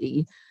small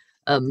e,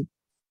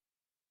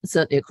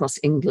 certainly across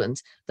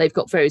England, they've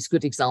got various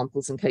good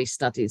examples and case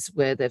studies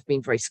where there have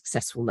been very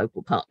successful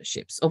local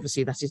partnerships.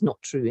 Obviously, that is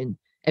not true in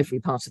every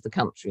part of the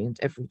country and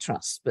every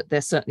trust, but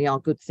there certainly are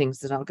good things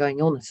that are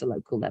going on at a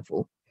local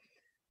level.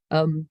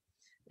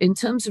 In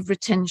terms of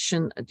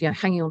retention,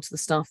 hanging on to the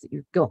staff that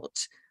you've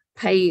got,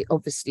 pay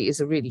obviously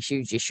is a really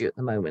huge issue at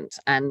the moment,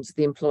 and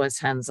the employer's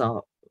hands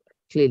are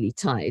clearly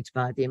tied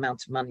by the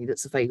amount of money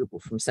that's available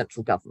from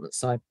central government.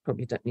 So I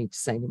probably don't need to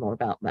say any more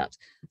about that.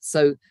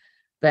 So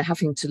they're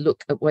having to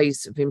look at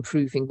ways of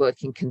improving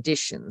working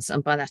conditions.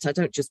 And by that, I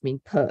don't just mean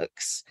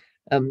perks,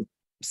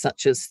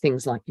 such as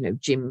things like,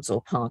 gyms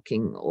or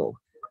parking or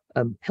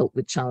help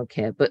with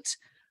childcare, but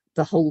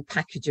the whole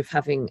package of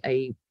having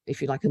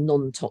if you like, a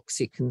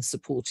non-toxic and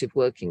supportive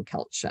working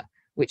culture,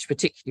 which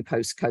particularly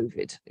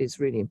post-COVID is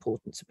really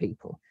important to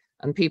people.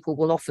 And people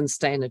will often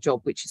stay in a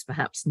job which is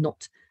perhaps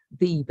not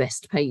the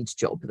best paid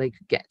job they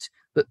could get,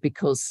 but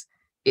because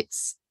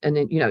it's an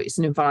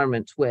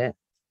environment where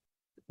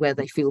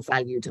they feel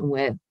valued and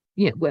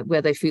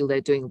where they feel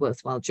they're doing a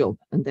worthwhile job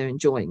and they're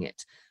enjoying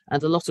it.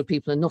 And a lot of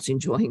people are not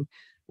enjoying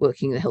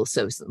working in the health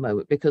service at the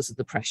moment because of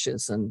the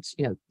pressures and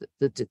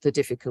the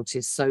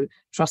difficulties. So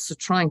trusts are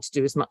trying to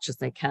do as much as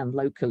they can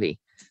locally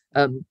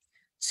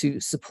to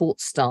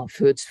support staff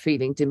who are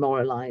feeling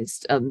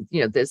demoralized.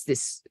 There's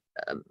this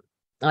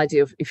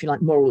idea of, if you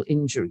like, moral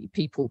injury.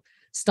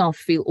 Staff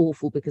feel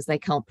awful because they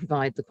can't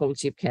provide the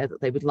quality of care that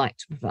they would like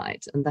to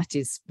provide, and that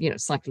is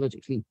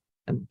psychologically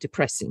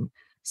depressing.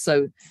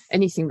 So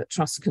anything that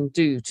trusts can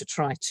do to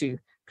try to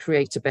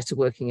create a better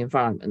working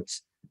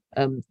environment,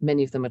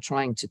 many of them are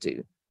trying to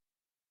do.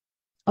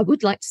 I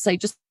would like to say,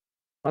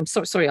 I'm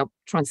sorry, I'll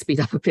try and speed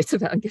up a bit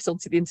and get on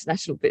to the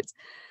international bit.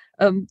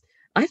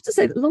 I have to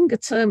say that longer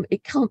term,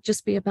 it can't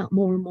just be about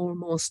more and more and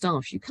more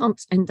staff. You can't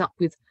end up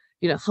with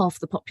half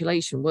the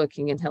population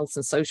working in health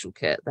and social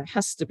care. There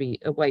has to be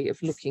a way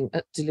of looking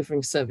at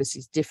delivering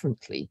services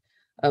differently,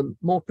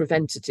 more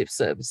preventative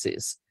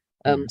services,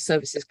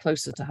 services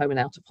closer to home and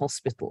out of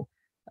hospital,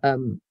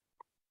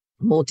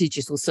 more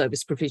digital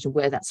service provision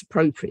where that's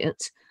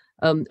appropriate,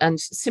 and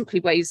simply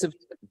ways of,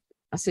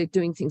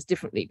 doing things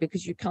differently,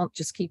 because you can't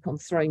just keep on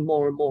throwing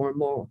more and more and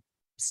more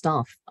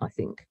staff, I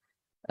think,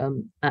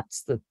 at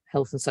the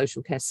health and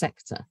social care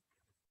sector.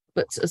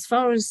 But as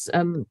far as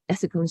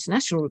ethical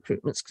international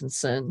recruitment is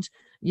concerned,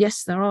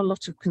 yes, there are a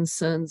lot of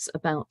concerns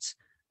about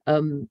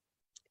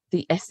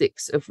the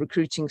ethics of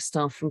recruiting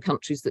staff from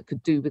countries that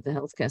could do with the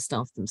healthcare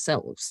staff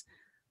themselves.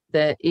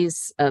 There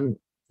is, a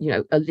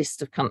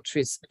list of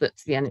countries that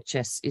the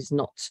NHS is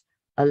not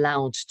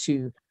allowed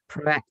to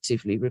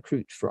proactively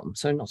recruit from,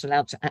 so not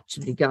allowed to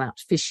actually go out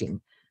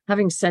fishing.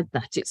 Having said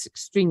that, it's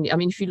extremely,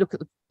 if you look at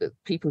the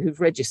people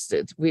who've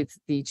registered with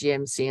the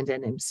GMC and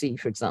NMC,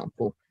 for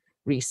example,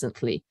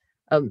 recently,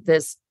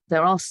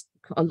 there are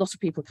a lot of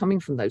people coming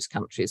from those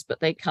countries,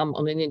 but they come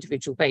on an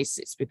individual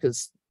basis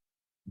because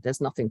there's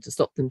nothing to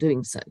stop them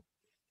doing so.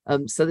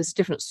 So there's a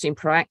difference between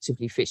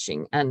proactively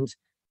fishing and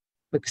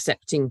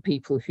accepting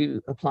people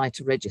who apply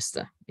to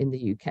register in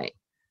the UK.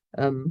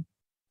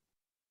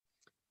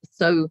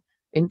 So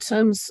in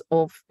terms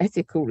of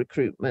ethical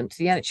recruitment,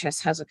 the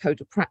NHS has a code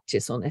of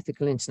practice on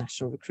ethical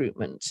international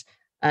recruitment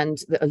and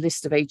a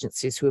list of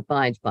agencies who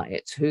abide by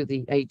it, who are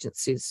the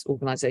agencies,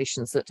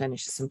 organisations that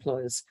NHS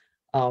employers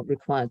are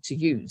required to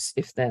use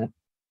if they're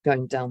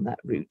going down that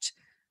route.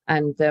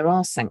 And there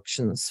are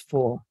sanctions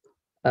for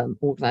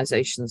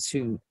organisations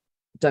who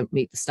don't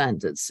meet the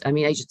standards.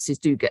 Agencies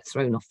do get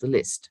thrown off the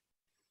list.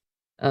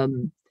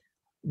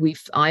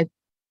 I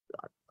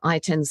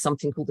attend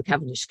something called the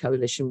Cavendish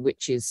Coalition,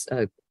 which is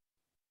a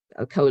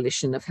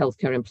coalition of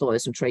healthcare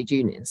employers and trade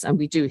unions. And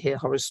we do hear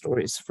horror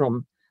stories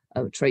from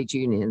trade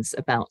unions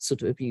about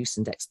sort of abuse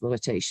and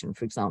exploitation,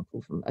 for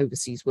example, from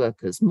overseas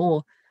workers,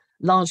 more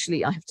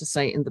largely, I have to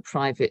say, in the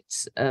private,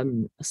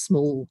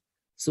 small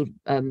sort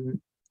of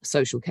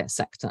social care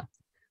sector.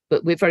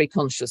 But we're very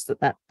conscious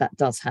that that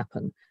does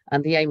happen.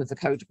 And the aim of the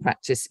code of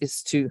practice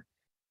is to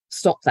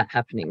stop that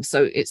happening.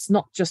 So it's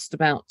not just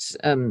about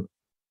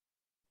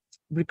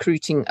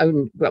recruiting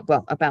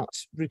about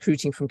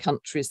recruiting from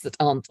countries that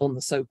aren't on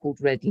the so-called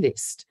red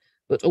list,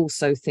 but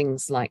also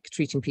things like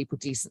treating people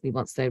decently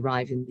once they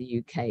arrive in the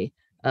UK,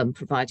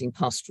 providing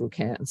pastoral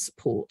care and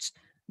support,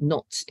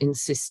 not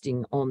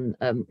insisting on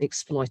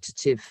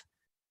exploitative,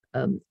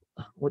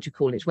 what do you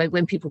call it,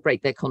 when people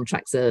break their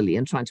contracts early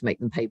and trying to make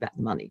them pay back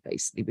the money,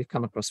 basically. We've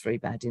come across very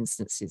bad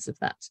instances of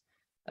that.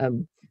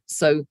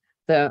 So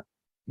the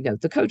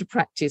code of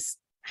practice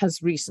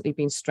has recently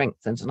been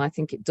strengthened, and I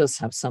think it does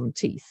have some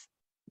teeth.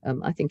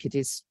 I think it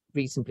is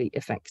reasonably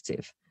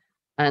effective.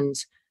 And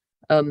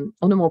on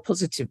a more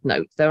positive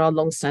note, there are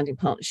long-standing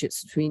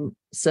partnerships between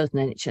certain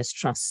NHS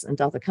trusts and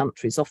other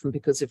countries, often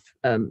because of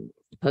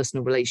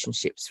personal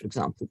relationships, for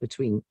example,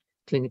 between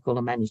clinical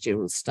and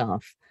managerial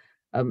staff.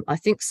 I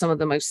think some of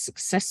the most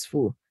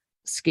successful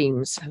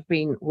schemes have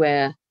been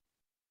where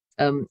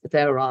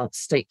there are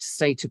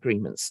state-to-state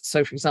agreements.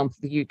 So, for example,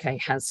 the UK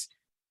has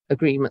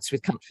agreements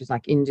with countries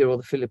like India or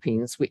the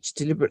Philippines, which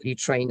deliberately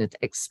train and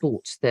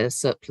export their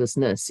surplus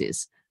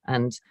nurses.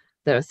 And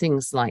there are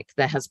things like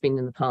there has been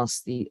in the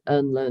past the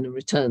Earn, Learn and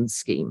Return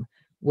scheme,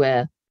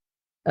 where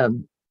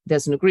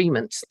there's an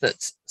agreement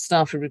that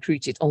staff are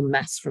recruited en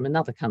masse from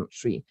another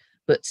country,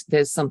 but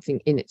there's something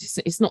in it.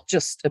 It's not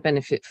just a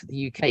benefit for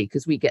the UK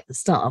because we get the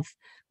staff,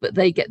 but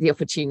they get the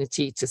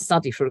opportunity to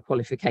study for a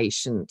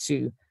qualification,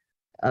 to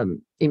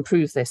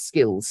improve their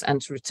skills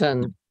and to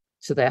return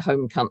to their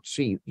home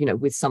country, you know,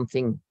 with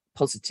something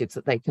positive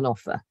that they can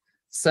offer.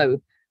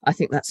 So I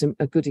think that's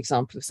a good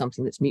example of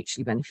something that's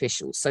mutually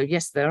beneficial. So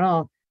yes, there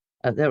are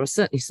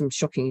certainly some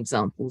shocking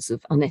examples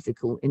of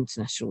unethical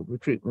international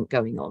recruitment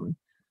going on,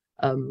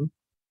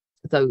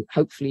 though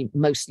hopefully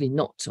mostly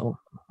not, or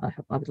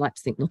I would like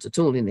to think not at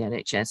all in the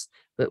NHS,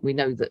 but we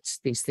know that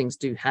these things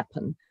do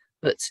happen.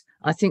 But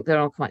I think there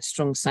are quite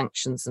strong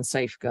sanctions and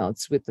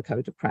safeguards with the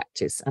Code of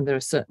Practice, and there are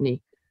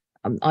certainly,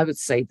 I would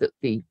say that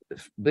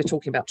we're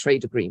talking about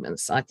trade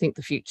agreements. I think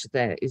the future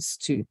there is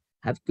to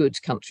have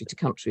good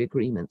country-to-country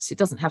agreements. It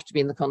doesn't have to be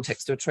in the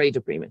context of a trade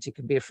agreement. It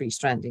can be a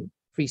freestanding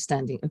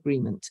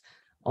agreement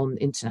on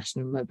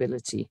international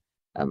mobility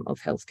of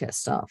healthcare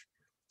staff.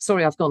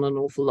 Sorry, I've gone on an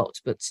awful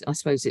lot, but I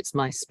suppose it's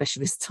my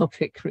specialist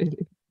topic,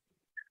 really.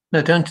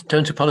 No,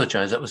 don't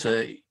apologise. That was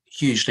a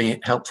hugely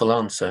helpful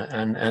answer,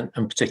 and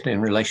particularly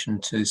in relation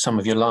to some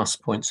of your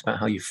last points about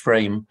how you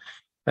frame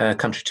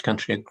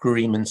country-to-country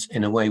agreements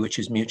in a way which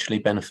is mutually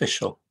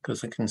beneficial,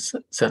 because I can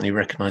certainly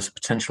recognise the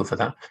potential for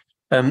that.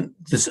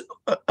 There's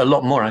a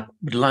lot more I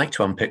would like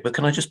to unpick, but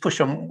can I just push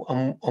on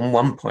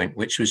one point,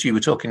 which was you were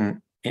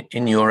talking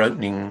in your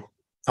opening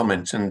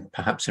comment, and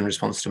perhaps in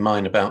response to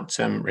mine, about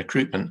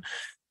recruitment,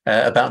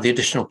 about the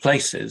additional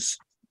places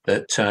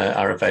that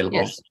are available.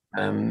 Yes.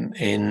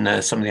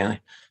 In some of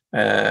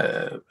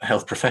the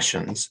health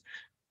professions.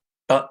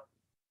 But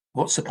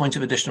what's the point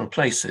of additional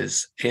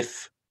places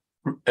if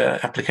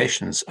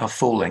applications are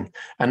falling?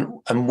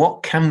 And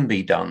what can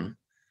be done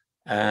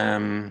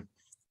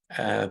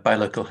by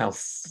local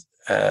health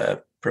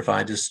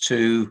providers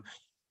to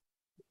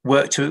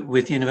work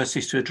with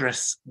universities to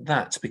address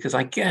that? Because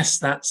I guess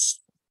that's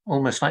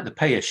almost like the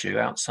pay issue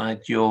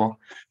outside your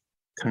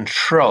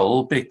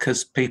control,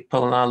 because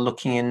people are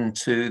looking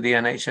into the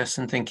NHS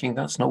and thinking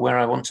that's not where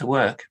I want to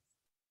work.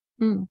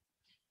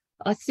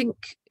 I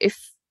think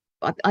if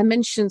I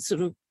mentioned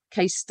sort of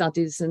case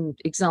studies and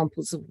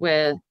examples of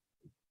where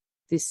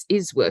this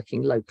is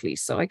working locally,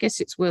 so I guess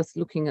it's worth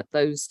looking at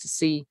those to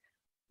see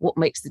what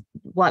makes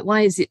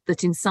why is it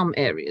that in some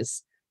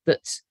areas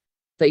that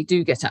they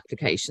do get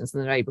applications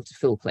and they're able to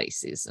fill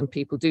places and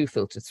people do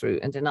filter through,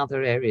 and in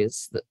other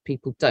areas that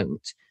people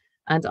don't.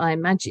 And I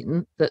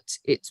imagine that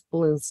it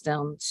boils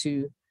down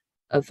to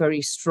a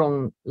very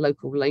strong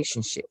local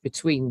relationship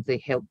between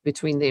the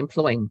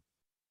employing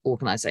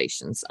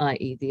organisations,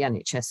 i.e. the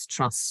NHS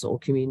trusts or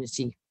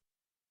community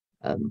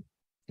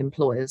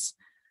employers,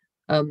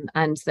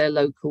 and their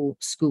local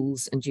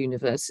schools and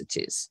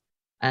universities,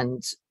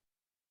 and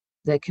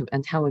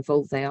how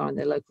involved they are in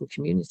their local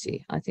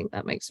community. I think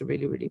that makes a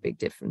really, really big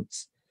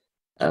difference.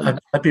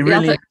 I'd be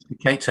really interested,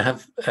 Kate, to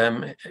have,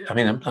 I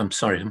mean, I'm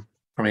sorry, I'm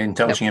probably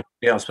indulging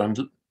everybody else, but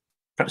I'm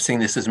perhaps seeing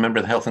this as a member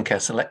of the Health and Care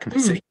Select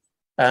Committee.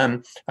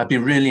 I'd be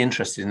really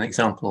interested in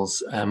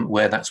examples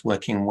where that's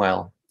working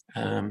well.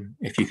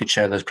 If you could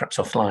share those perhaps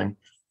offline.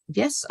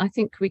 Yes, I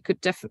think we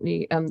could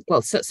definitely,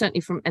 well,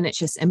 certainly from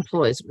NHS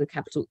employers with a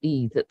capital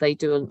E, that they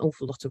do an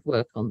awful lot of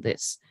work on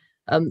this.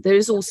 There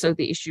is also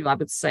the issue, I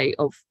would say,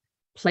 of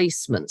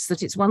placements,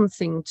 that it's one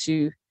thing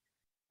to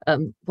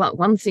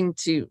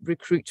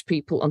recruit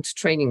people onto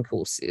training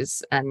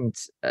courses and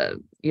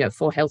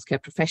for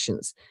healthcare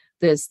professions.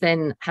 There's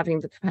then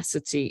having the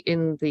capacity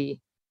in the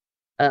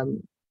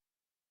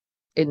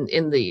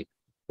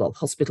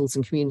hospitals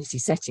and community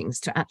settings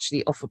to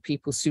actually offer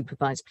people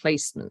supervised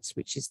placements,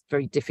 which is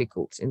very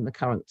difficult in the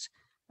current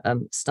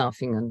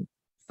staffing and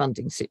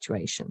funding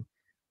situation.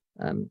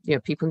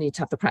 People need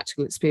to have the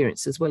practical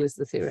experience as well as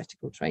the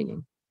theoretical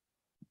training.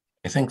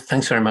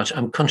 Thanks very much.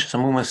 I'm conscious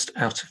I'm almost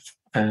out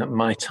of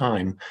my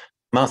time.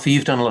 Martha,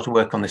 you've done a lot of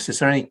work on this. Is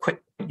there any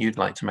quick point you'd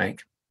like to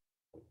make?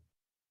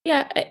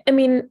 Yeah, I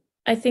mean,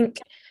 I think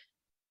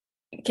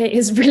Kate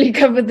has really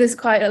covered this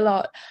quite a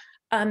lot.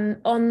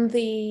 On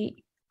the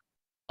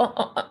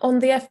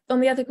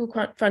ethical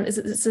front,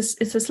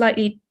 it's a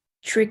slightly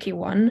tricky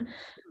one.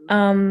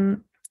 I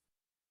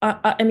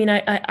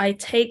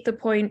take the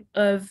point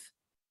of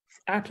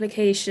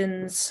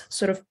applications,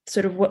 sort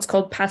of what's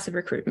called passive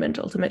recruitment,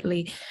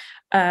 ultimately,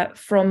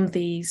 from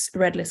these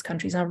red list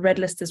countries. Now, red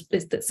list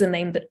that's the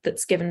name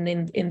that's given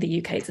in the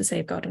UK. It's a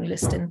safeguarding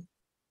list in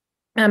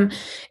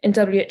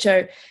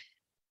WHO.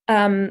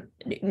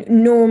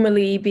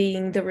 Normally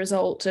being the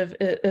result of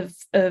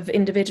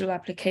individual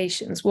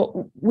applications. What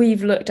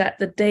we've looked at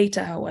the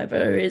data,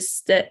 however,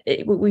 is that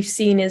what we've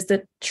seen is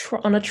that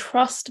on a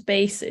trust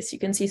basis, you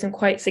can see some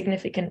quite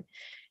significant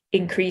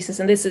increases,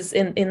 and this is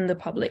in the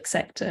public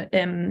sector,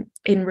 in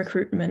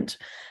recruitment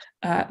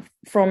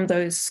from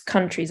those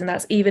countries, and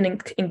that's even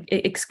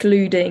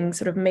excluding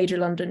sort of major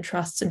London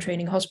trusts and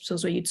training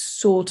hospitals, where you'd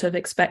sort of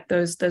expect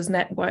those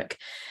network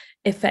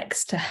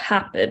effects to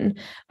happen.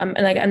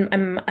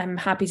 And I'm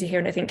happy to hear,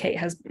 and I think Kate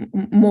has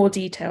more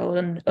detail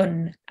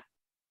on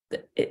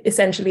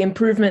essentially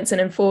improvements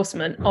and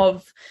enforcement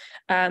of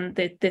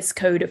this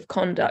code of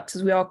conduct,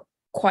 as we are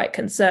quite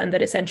concerned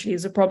that essentially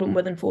is a problem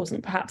with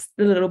enforcement, perhaps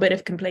a little bit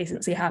of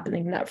complacency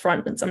happening in that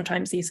front, and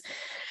sometimes these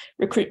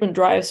recruitment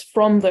drives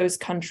from those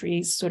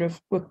countries sort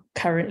of were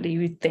currently,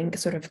 we think,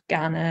 sort of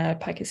Ghana,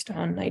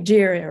 Pakistan,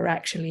 Nigeria are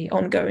actually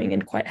ongoing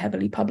and quite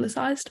heavily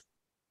publicized.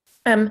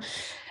 And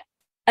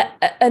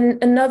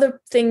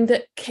another thing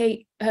that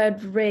Kate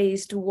had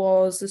raised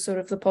was the sort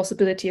of the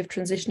possibility of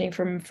transitioning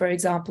from, for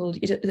example,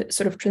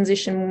 sort of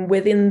transition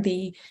within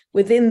the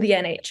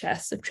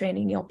NHS of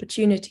training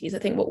opportunities. I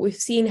think what we've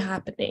seen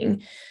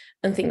happening,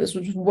 and I think this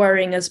was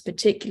worrying us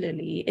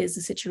particularly, is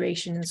the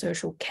situation in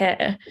social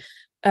care,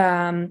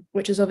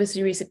 which has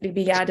obviously recently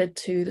been added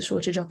to the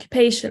shortage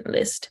occupation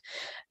list.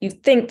 You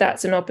think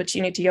that's an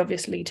opportunity,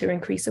 obviously, to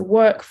increase a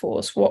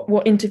workforce.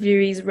 What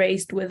interviewees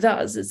raised with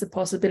us is the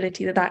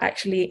possibility that that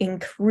actually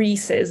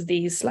increases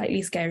these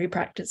slightly scary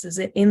practices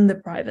in the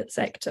private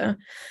sector.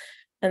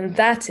 And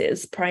that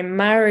is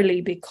primarily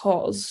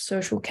because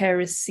social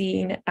care is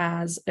seen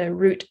as a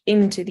route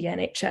into the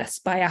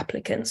NHS by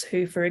applicants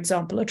who, for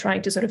example, are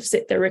trying to sort of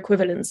sit their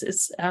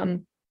equivalences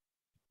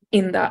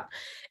in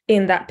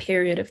that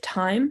period of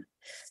time.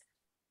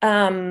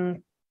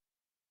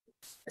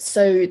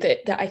 So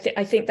that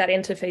I think that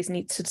interface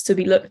needs to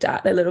be looked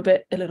at a little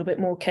bit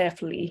more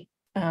carefully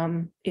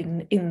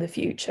in the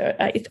future.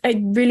 I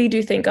really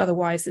do think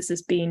otherwise this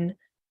has been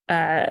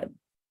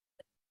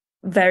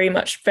very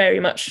much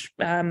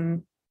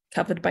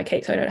covered by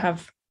Kate, so I don't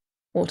have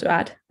more to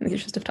add in the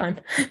interest of time.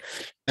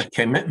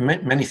 Okay,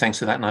 many thanks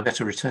for that, and I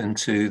better return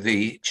to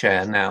the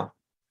chair now.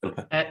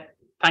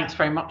 Thanks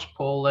very much,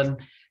 Paul. And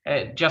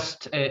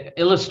just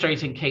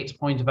illustrating Kate's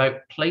point about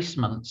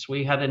placements,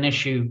 we had an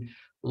issue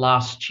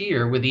last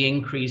year with the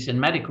increase in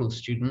medical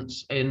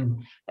students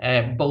in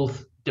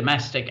both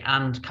domestic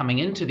and coming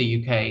into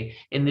the UK,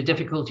 in the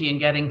difficulty in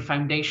getting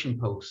foundation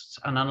posts.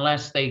 And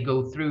unless they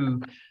go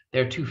through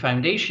their 2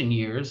 foundation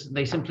years,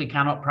 they simply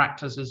cannot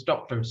practice as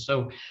doctors.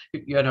 So,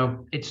 you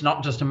know, it's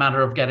not just a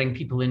matter of getting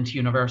people into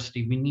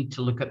university. We need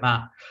to look at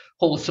that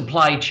whole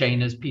supply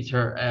chain, as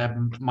Peter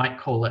might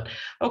call it.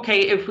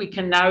 Okay, if we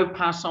can now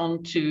pass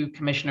on to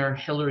Commissioner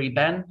Hilary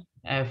Benn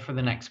for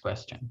the next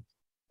question.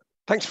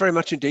 Thanks very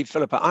much indeed,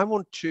 Philippa. I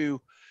want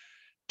to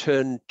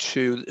turn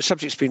to the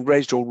subject's been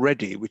raised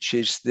already, which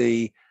is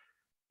the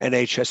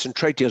NHS and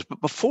trade deals.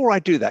 But before I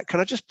do that, can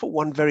I just put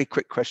one very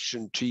quick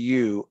question to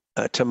you,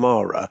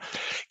 Tamara?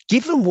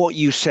 Given what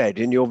you said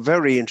in your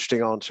very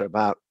interesting answer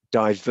about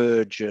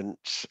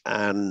divergence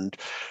and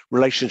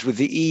relations with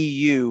the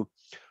EU,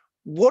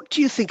 what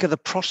do you think are the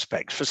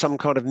prospects for some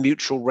kind of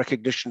mutual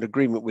recognition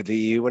agreement with the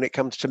EU when it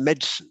comes to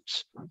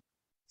medicines?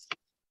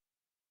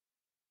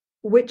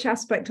 Which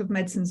aspect of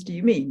medicines do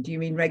you mean? Do you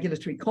mean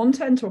regulatory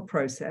content or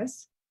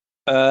process?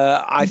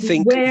 I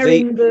think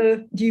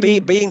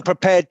being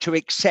prepared to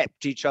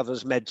accept each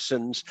other's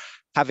medicines,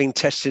 having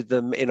tested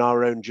them in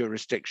our own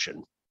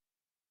jurisdiction.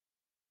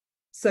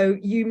 So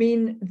you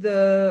mean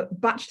the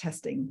batch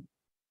testing?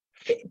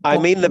 I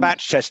mean the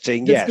batch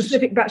testing, yes.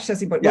 Specific batch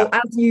testing point. Yeah.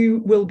 Well, as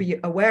you will be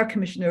aware,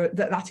 Commissioner,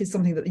 that is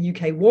something that the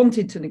UK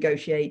wanted to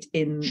negotiate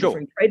in the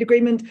Free Trade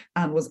Agreement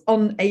and was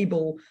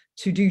unable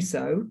to do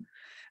so.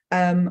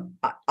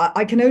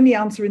 I can only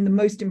answer in the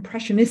most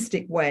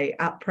impressionistic way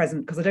at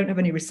present, because I don't have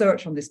any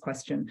research on this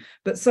question.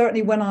 But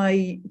certainly when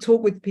I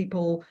talk with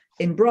people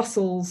in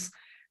Brussels,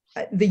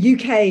 the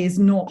UK is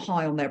not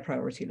high on their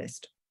priority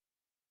list.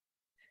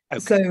 Okay.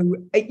 So,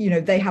 you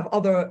know, they have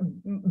other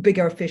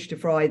bigger fish to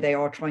fry. They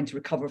are trying to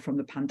recover from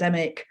the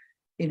pandemic.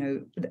 You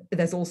know,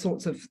 there's all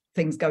sorts of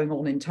things going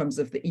on in terms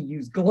of the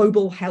EU's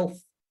global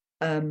health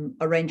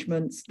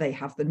arrangements. They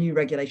have the new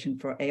regulation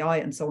for AI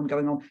and so on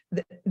going on.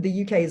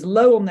 The UK is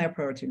low on their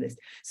priority list.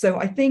 So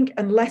I think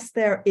unless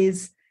there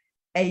is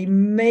a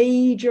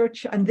major,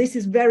 and this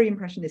is very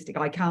impressionistic,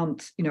 I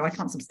can't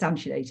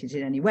substantiate it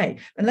in any way,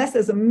 unless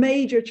there's a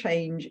major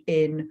change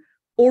in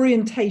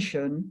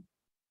orientation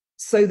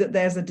so that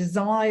there's a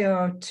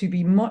desire to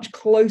be much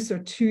closer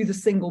to the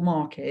single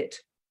market,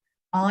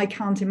 I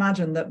can't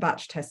imagine that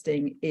batch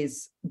testing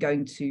is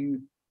going to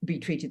be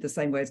treated the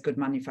same way as good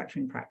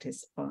manufacturing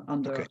practice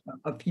under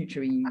a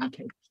future EU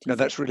UK. No,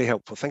 that's really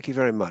helpful. Thank you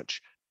very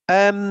much.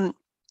 Can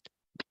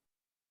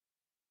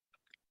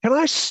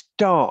I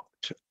start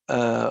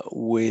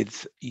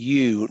with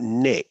you,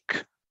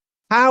 Nick?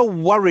 How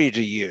worried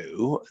are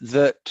you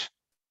that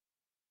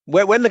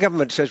when the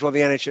government says, well,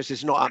 the NHS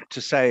is not up to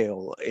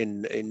sale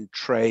in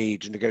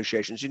trade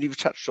negotiations, and you've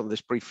touched on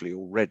this briefly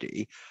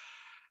already,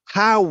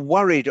 how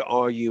worried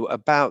are you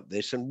about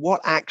this, and what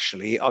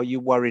actually are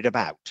you worried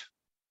about?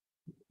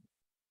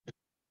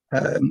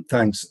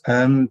 Thanks.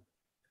 I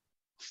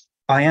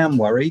am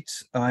worried.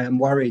 I am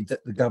worried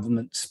that the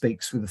government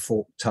speaks with a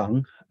forked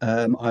tongue.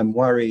 I'm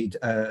worried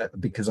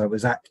because I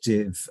was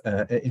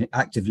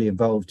actively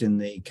involved in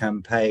the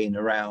campaign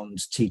around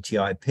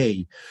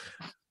TTIP.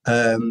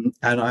 And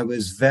I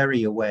was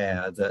very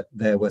aware that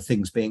there were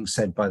things being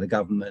said by the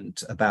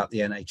government about the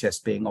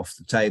NHS being off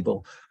the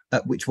table,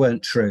 which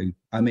weren't true.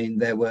 I mean,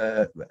 there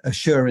were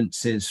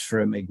assurances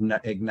from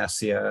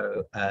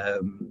Ignacio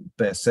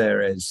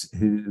Berceres,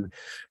 who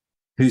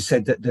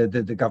said that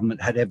the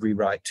government had every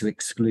right to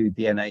exclude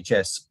the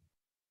NHS.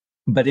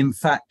 But in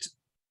fact,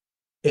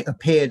 it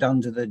appeared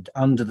under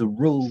the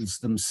rules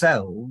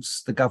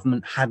themselves, the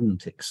government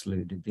hadn't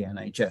excluded the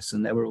NHS,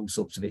 and there were all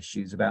sorts of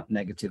issues about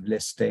negative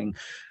listing.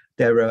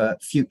 There are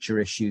future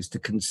issues to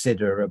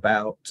consider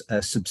about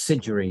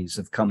subsidiaries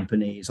of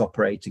companies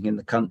operating in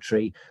the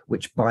country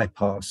which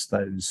bypass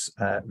those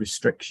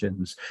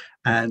restrictions.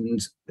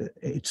 And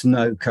it's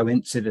no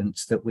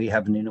coincidence that we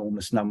have an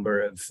enormous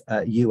number of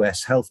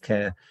US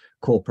healthcare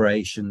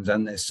corporations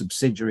and their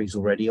subsidiaries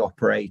already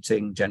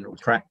operating general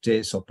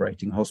practice,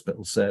 operating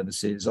hospital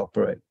services,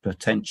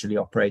 potentially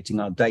operating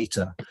our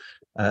data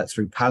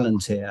through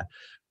Palantir.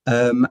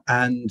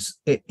 And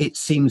it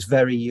seems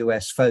very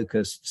US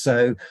focused.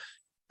 So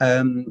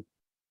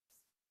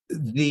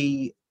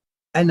the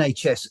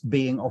NHS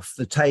being off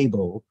the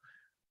table,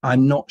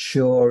 I'm not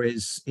sure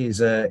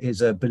is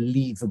a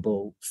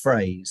believable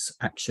phrase.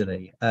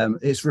 Actually,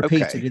 it's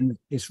repeated in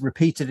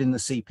the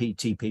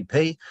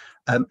CPTPP,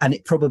 and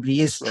it probably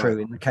is true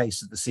in the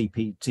case of the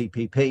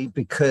CPTPP,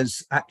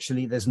 because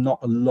actually there's not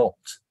a lot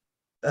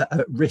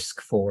at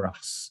risk for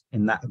us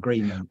in that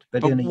agreement.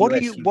 But in what are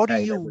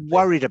you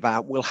worried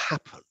about will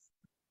happen?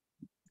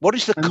 What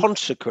is the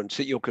consequence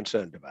that you're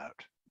concerned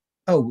about?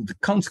 Oh, the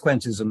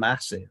consequences are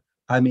massive.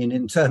 I mean,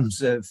 in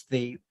terms of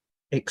the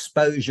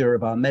exposure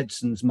of our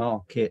medicines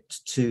market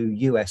to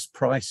US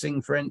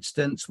pricing, for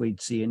instance, we'd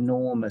see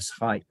enormous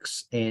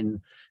hikes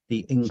in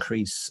the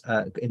increase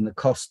in the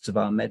costs of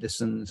our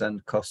medicines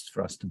and costs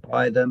for us to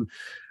buy them.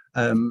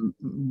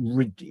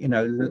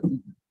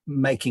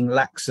 Making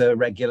laxer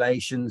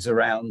regulations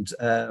around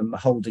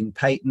holding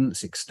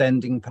patents,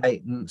 extending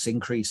patents,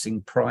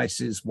 increasing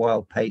prices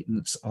while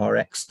patents are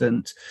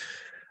extant.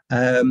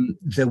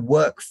 The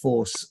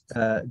workforce,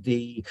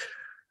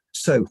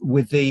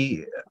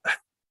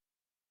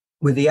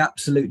 with the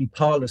absolutely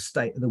parlous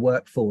state of the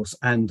workforce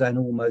and an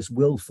almost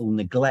willful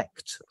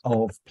neglect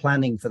of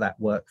planning for that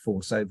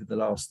workforce over the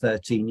last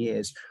 13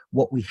 years,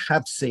 what we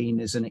have seen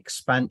is an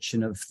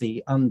expansion of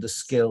the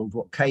underskilled,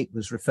 what Kate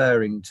was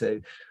referring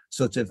to,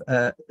 sort of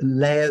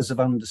layers of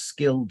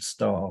underskilled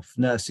staff,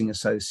 nursing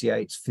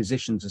associates,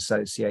 physicians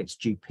associates,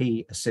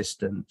 GP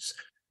assistants,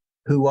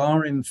 who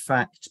are in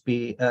fact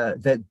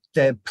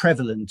they're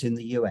prevalent in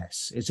the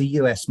US. It's a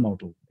US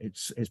model.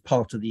 It's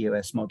part of the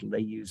US model.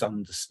 They use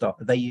kind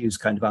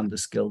of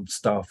underskilled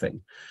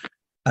staffing,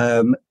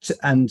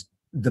 and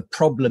the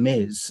problem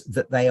is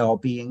that they are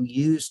being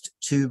used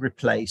to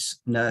replace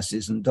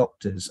nurses and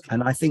doctors.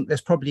 And I think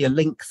there's probably a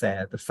link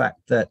there. The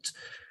fact that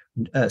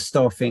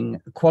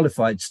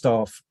qualified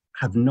staff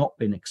have not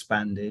been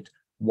expanded,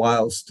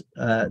 whilst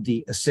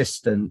the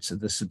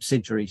the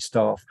subsidiary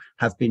staff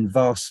have been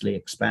vastly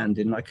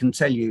expanded. And I can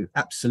tell you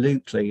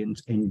absolutely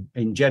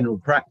in general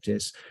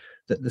practice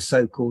that the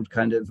so-called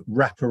kind of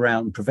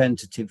wraparound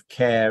preventative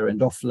care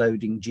and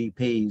offloading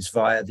GPs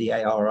via the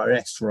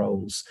ARRS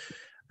roles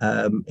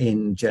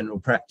in general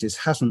practice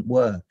hasn't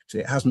worked.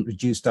 It hasn't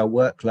reduced our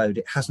workload.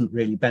 It hasn't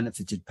really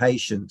benefited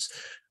patients.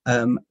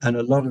 And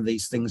a lot of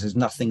these things, there's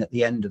nothing at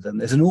the end of them.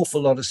 There's an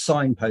awful lot of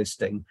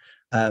signposting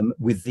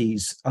with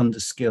these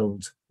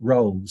underskilled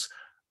roles,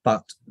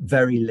 but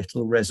very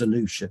little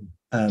resolution.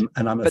 And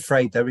I'm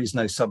afraid there is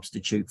no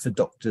substitute for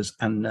doctors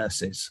and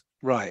nurses.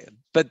 Right,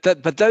 but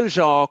those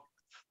are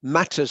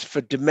matters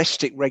for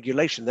domestic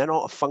regulation. They're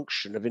not a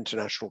function of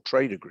international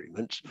trade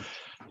agreements.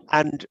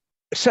 And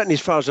certainly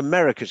as far as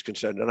America is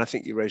concerned, and I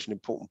think you raised an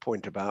important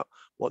point about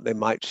what they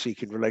might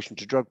seek in relation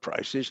to drug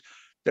prices,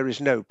 there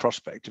is no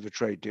prospect of a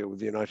trade deal with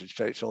the United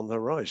States on the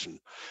horizon,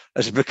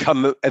 as has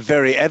become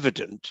very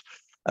evident,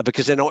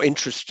 because they're not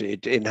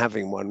interested in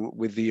having one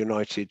with the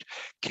United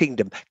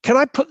Kingdom. Can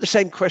I put the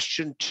same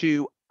question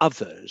to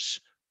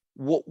others?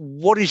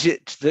 What is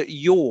it that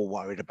you're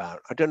worried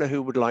about? I don't know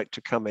who would like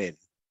to come in.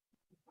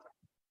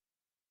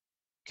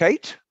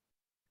 Kate?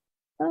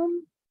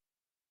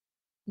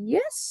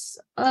 Yes,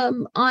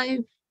 I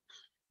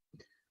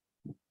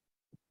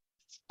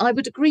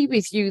would agree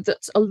with you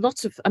that a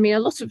lot of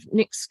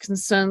Nick's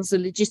concerns are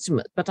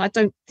legitimate, but I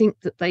don't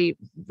think that they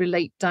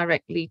relate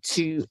directly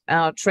to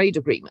our trade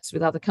agreements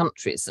with other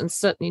countries, and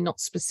certainly not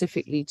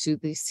specifically to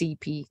the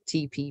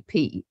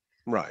CPTPP.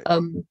 Right.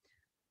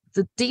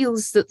 The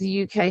deals that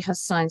the UK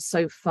has signed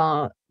so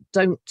far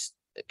don't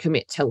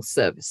commit health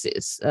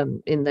services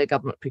in their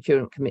government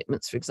procurement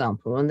commitments, for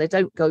example, and they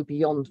don't go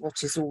beyond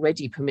what is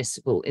already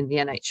permissible in the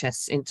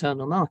NHS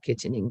internal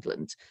market in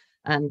England.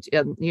 And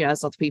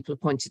as other people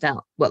have pointed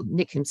out, well,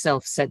 Nick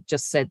himself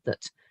just said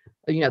that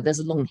there's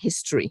a long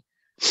history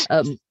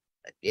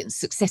in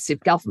successive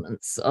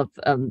governments of,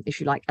 if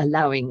you like,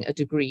 allowing a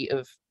degree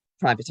of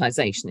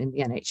privatization in the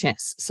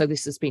NHS. So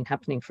this has been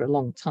happening for a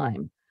long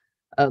time.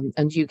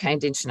 And UK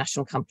and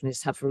international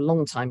companies have for a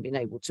long time been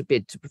able to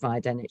bid to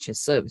provide NHS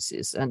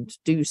services and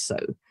do so.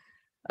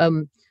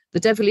 The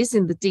devil is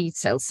in the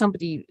details.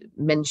 Somebody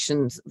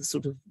mentioned the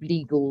sort of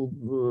legal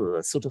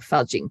sort of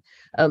fudging.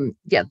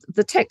 Yeah,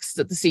 the text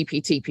of the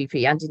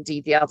CPTPP and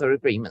indeed the other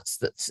agreements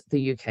that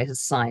the UK has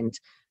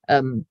signed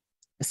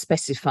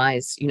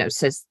specifies,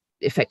 says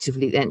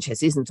effectively the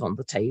NHS isn't on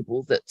the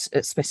table,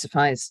 that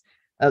specifies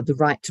the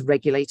right to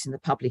regulate in the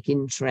public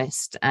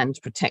interest and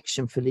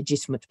protection for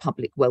legitimate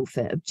public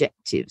welfare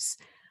objectives.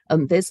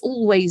 There's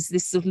always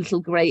this sort of little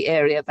grey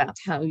area about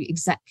how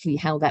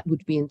that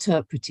would be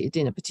interpreted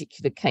in a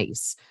particular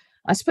case.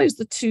 I suppose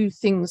the two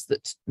things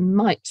that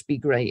might be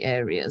grey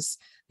areas,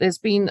 there's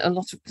been a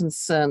lot of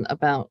concern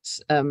about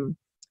the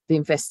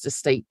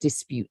investor-state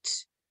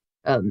dispute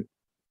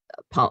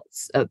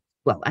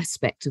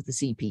aspect of the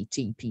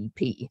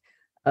CPTPP.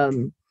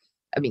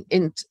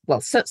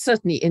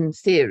 Certainly in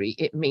theory,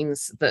 it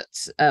means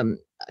that a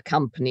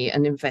company,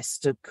 an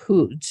investor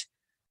could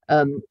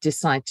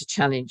decide to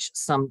challenge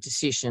some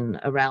decision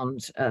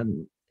around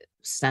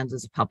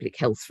standards of public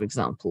health, for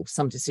example,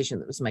 some decision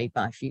that was made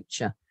by a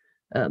future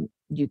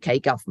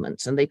UK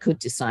government, and they could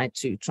decide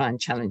to try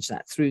and challenge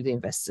that through the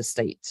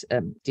investor-state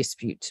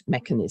dispute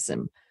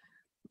mechanism.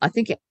 I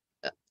think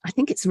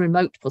it's a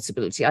remote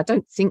possibility. I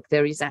don't think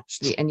there is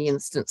actually any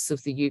instance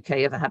of the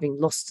UK ever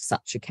having lost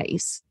such a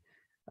case.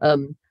 I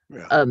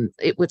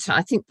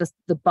think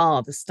the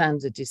bar, the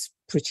standard is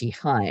pretty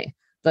high,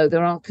 though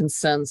there are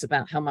concerns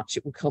about how much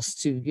it will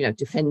cost to,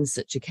 defend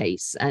such a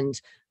case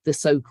and the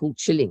so-called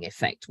chilling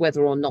effect,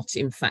 whether or not,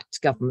 in fact,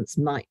 governments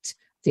might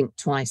think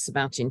twice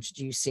about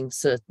introducing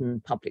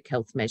certain public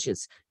health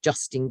measures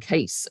just in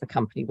case a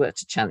company were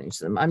to challenge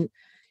them.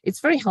 It's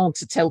very hard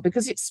to tell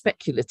because it's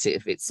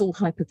speculative. It's all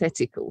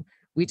hypothetical.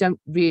 We don't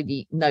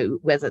really know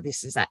whether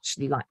this is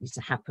actually likely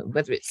to happen,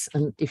 whether it's,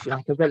 if you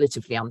like, a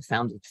relatively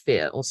unfounded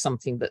fear or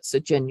something that's a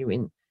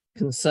genuine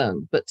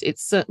concern. But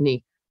it's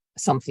certainly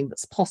something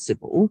that's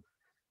possible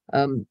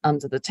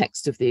under the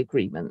text of the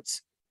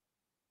agreement.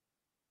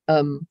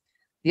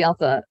 The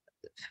other,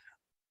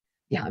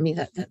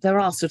 there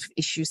are sort of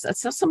issues.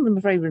 Some of them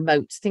are very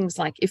remote. Things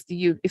like if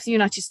the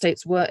United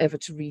States were ever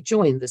to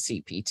rejoin the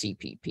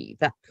CPTPP,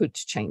 that could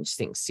change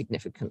things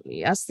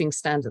significantly as things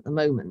stand at the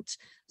moment.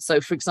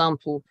 So, for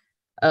example,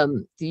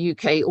 the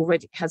UK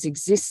already has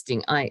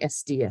existing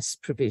ISDS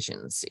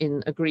provisions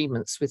in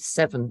agreements with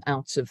 7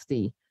 out of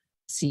the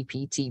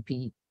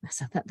CPTPP.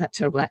 That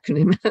terrible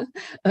acronym,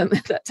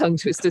 that tongue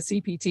twister,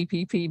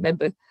 CPTPP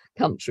member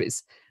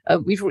countries.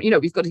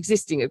 We've got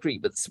existing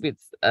agreements with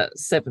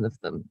 7 of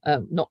them,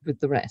 not with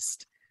the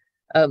rest.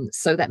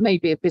 So that may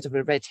be a bit of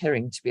a red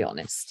herring, to be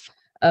honest.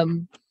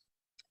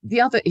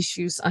 The other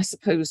issues, I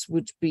suppose,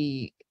 would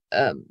be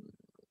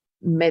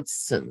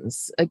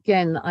medicines.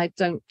 Again, I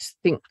don't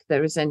think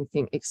there is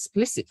anything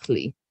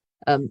explicitly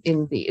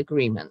in the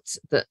agreement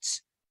that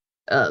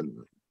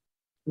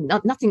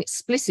nothing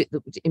explicit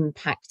that would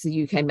impact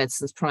the UK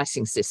medicines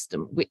pricing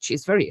system, which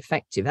is very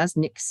effective, as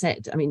Nick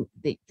said. I mean,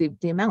 the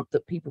amount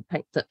that people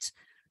pay, that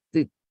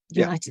the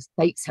United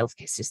States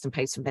healthcare system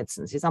pays for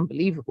medicines is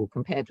unbelievable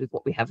compared with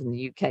what we have in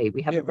the UK.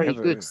 We have a very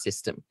good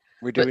system.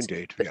 We do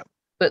indeed,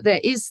 But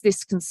there is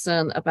this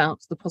concern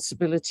about the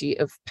possibility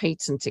of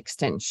patent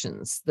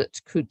extensions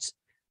that could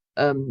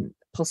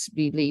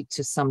possibly lead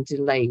to some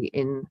delay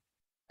in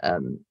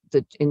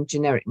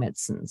generic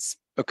medicines.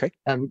 Okay.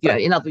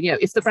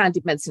 If the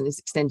branded medicine is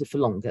extended for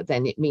longer,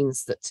 then it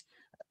means that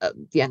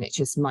the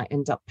NHS might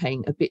end up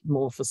paying a bit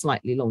more for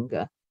slightly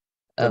longer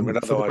for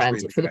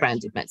the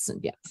branded medicine.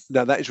 Yeah.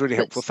 No, that is really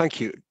helpful.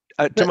 Thank you,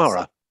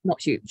 Tamara.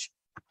 Not huge.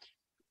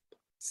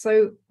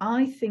 So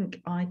I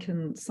think I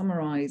can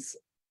summarise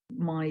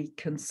my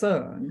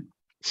concern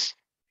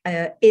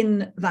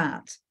in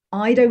that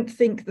I don't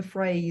think the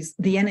phrase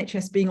 "the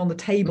NHS being on the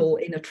table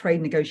in a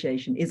trade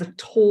negotiation" is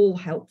at all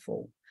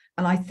helpful.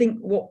 And I think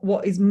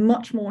what is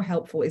much more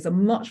helpful is a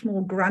much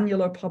more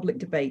granular public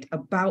debate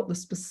about the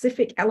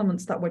specific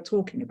elements that we're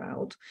talking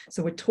about.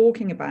 So we're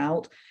talking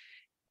about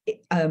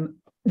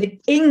the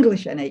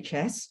English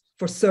NHS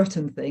for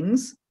certain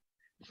things.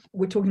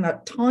 We're talking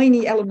about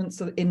tiny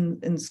elements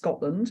in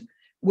Scotland.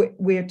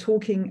 We're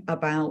talking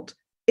about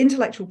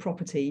intellectual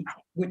property.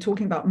 We're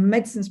talking about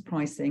medicines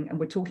pricing, and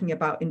we're talking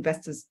about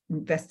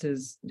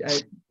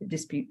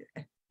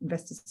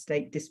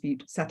investor-state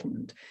dispute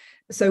settlement.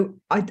 So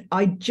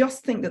I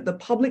just think that the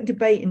public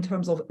debate in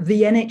terms of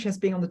the NHS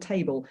being on the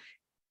table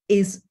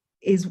is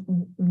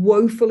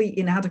woefully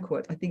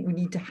inadequate. I think we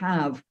need to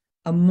have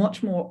a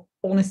much more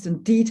honest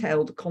and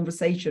detailed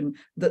conversation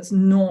that's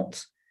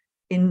not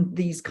in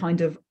these kind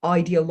of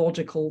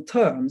ideological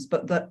terms,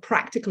 but that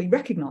practically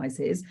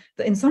recognizes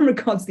that in some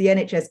regards the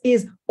NHS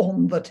is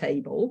on the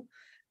table,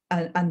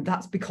 and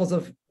that's because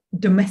of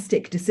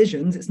domestic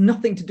decisions. It's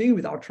nothing to do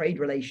with our trade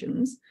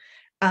relations.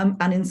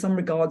 And in some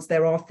regards,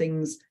 there are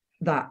things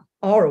that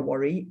are a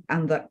worry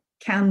and that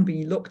can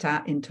be looked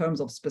at in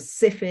terms of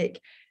specific,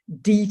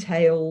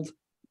 detailed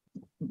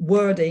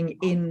wording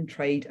in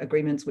trade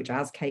agreements, which,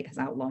 as Kate has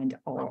outlined,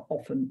 are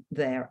often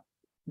there.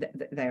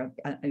 They are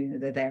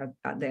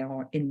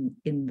in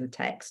the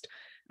text.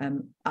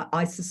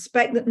 I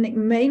suspect that Nick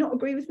may not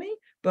agree with me,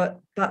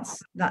 But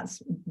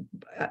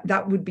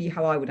that would be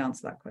how I would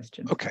answer that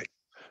question. Okay.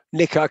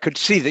 Nick, I could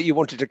see that you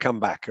wanted to come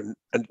back, and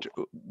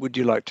would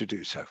you like to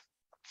do so?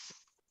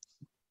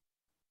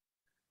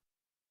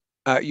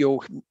 You're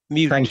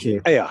muted. Thank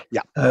you. Yeah.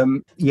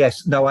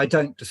 Yes, no, I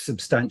don't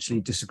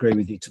substantially disagree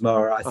with you,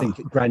 Tamara. I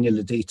think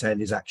granular detail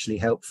is actually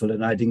helpful,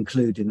 and I'd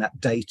include in that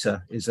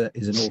data is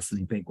an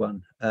awfully big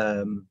one.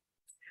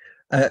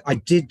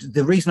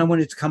 The reason I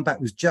wanted to come back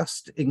was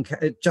just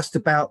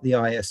about the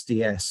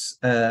ISDS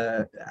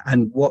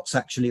and what's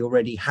actually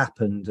already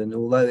happened. And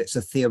although it's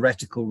a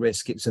theoretical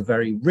risk, it's a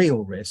very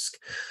real risk.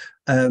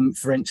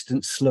 For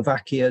instance,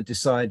 Slovakia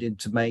decided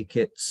to make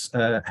its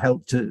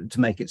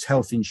make its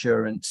health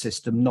insurance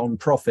system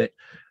non-profit,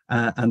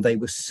 and they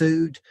were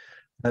sued.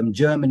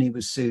 Germany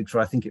was sued for,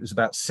 I think it was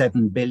about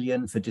 7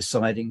 billion for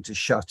deciding to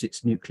shut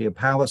its nuclear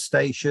power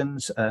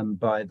stations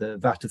by the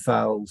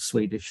Vattenfall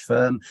Swedish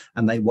firm,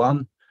 and they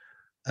won.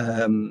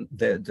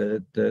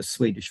 The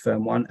Swedish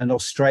firm won. And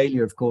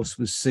Australia, of course,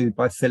 was sued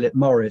by Philip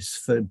Morris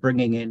for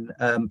bringing in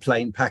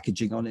plain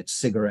packaging on its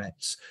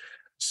cigarettes.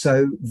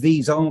 So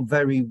these are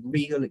very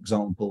real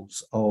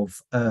examples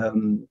of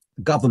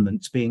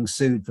governments being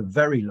sued for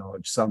very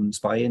large sums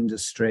by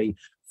industry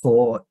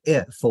for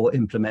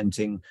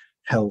implementing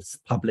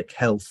public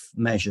health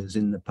measures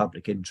in the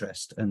public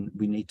interest, and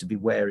we need to be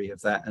wary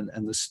of that.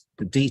 And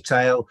the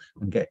detail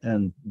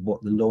and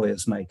what the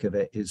lawyers make of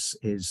it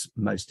is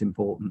most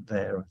important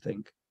there, I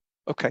think.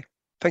 Okay,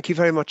 thank you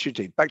very much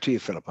indeed. Back to you,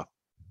 Philippa.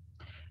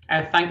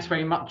 Thanks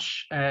very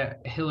much,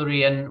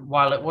 Hilary. And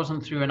while it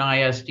wasn't through an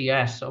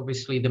ISDS,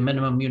 obviously the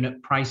minimum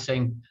unit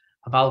pricing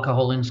of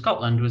alcohol in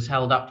Scotland was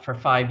held up for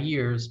 5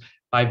 years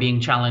by being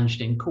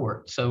challenged in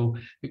court. So,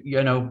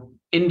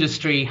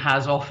 industry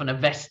has often a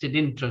vested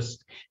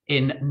interest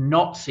in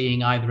not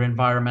seeing either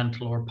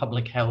environmental or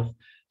public health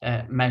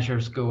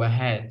measures go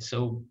ahead.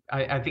 So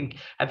I think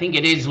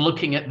it is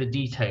looking at the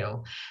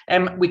detail.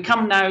 We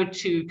come now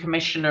to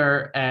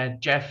Commissioner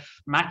Jeff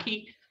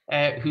Mackie,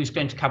 who's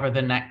going to cover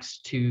the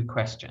next 2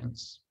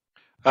 questions.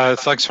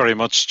 Thanks very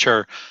much,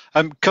 Chair.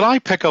 Can I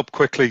pick up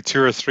quickly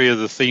 2 or 3 of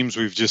the themes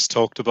we've just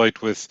talked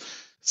about with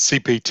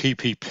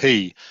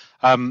CPTPP?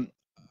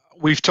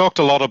 We've talked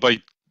a lot about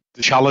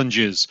the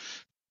challenges.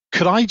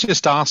 Could I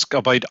just ask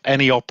about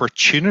any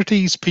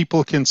opportunities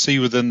people can see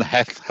within the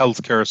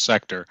healthcare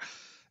sector?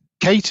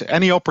 Kate,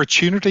 any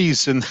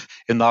opportunities in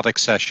that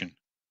accession?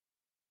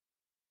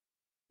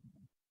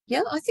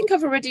 Yeah, I think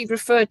I've already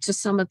referred to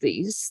some of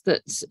these,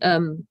 that,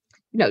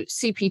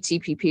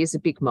 CPTPP is a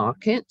big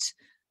market.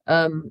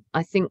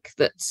 I think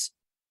that...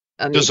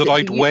 Does it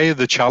outweigh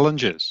the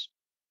challenges?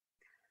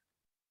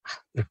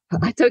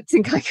 I don't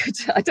think I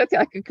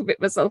could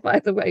commit myself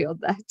either way on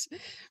that.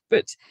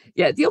 But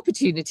yeah, the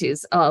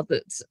opportunities are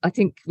that I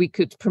think we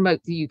could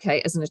promote the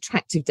UK as an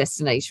attractive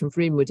destination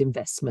for inward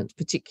investment,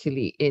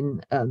 particularly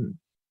in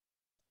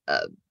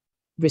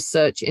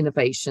research,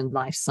 innovation,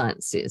 life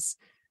sciences,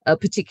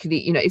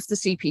 particularly, if the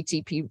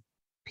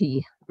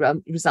CPTPP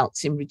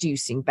results in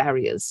reducing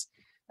barriers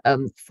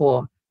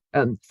for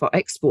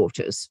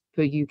exporters,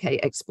 for UK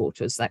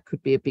exporters, that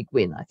could be a big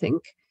win, I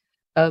think.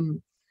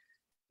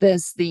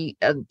 There's the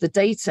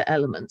data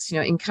elements,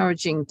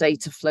 encouraging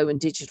data flow and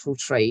digital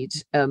trade,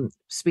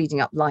 speeding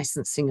up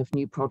licensing of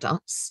new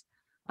products.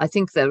 I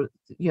think there are,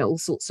 all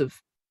sorts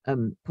of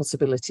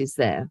possibilities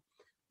there.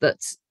 That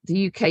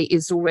the UK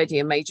is already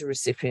a major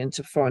recipient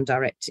of foreign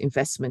direct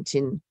investment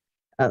in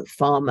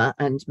pharma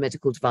and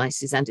medical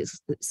devices, and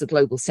it's a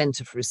global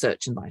centre for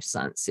research and life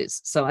sciences.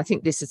 So I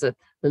think this is the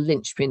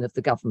linchpin of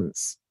the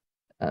government's,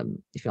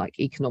 if you like,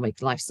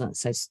 economic life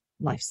sciences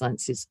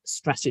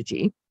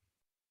strategy.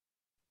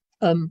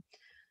 I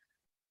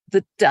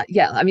think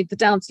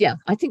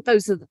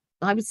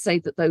I would say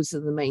that those are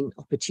the main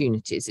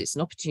opportunities. It's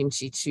an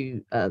opportunity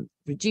to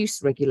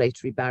reduce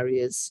regulatory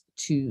barriers,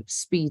 to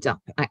speed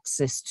up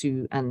access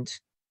to and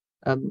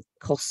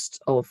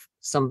cost of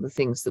some of the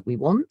things that we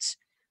want,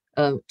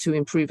 to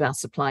improve our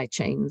supply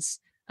chains,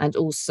 and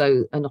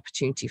also an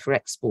opportunity for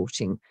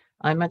exporting.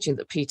 I imagine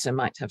that Peter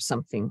might have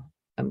something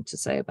to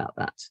say about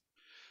that.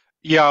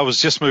 Yeah, I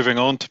was just moving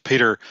on to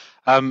Peter.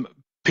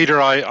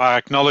 Peter, I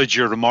acknowledge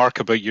your remark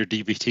about your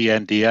DBT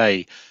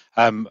NDA.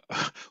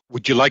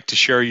 Would you like to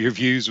share your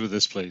views with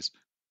us, please?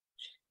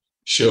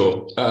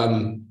 Sure.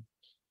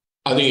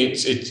 I think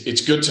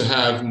it's good to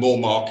have more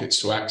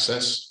markets to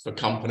access for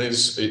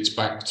companies. It's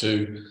back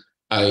to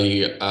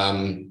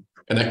an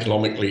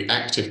economically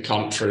active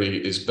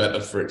country is better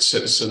for its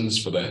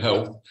citizens, for their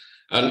health.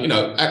 And,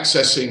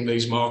 accessing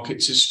these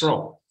markets is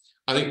strong.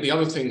 I think the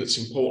other thing that's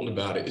important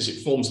about it is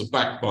it forms the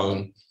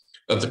backbone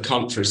of the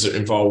countries that are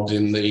involved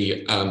in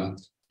the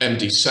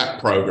MDSAP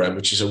program,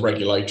 which is a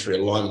regulatory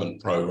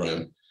alignment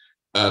program.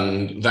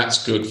 And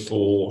that's good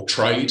for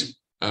trade.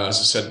 As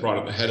I said right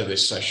at the head of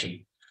this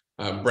session,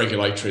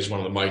 regulatory is one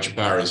of the major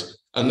barriers.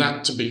 And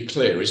that, to be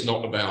clear, is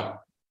not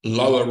about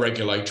lower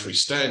regulatory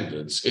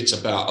standards. It's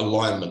about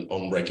alignment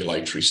on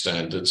regulatory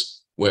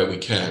standards where we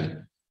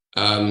can.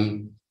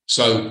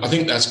 So I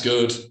think that's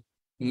good.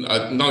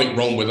 Nothing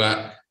wrong with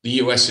that. The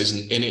US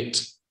isn't in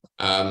it.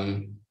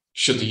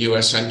 Should the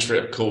US enter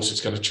it, of course,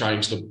 it's going to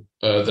change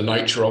the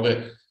nature of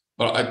it.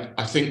 But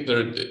I think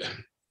that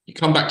you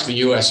come back to the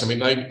US, I mean,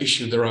 they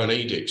issued their own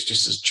edicts,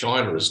 just as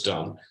China has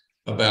done,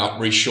 about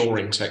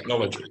reshoring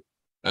technology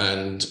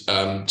and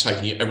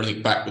taking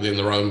everything back within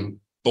their own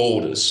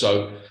borders.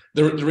 So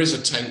there is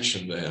a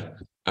tension there.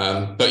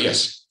 But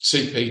yes,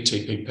 CP,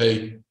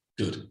 TPP,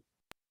 good.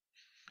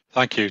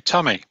 Thank you.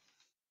 Tammy.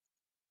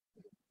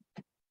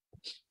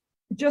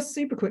 Just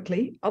super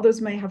quickly,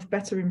 others may have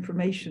better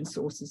information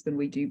sources than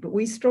we do, but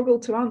we struggle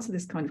to answer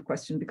this kind of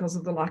question because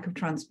of the lack of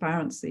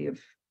transparency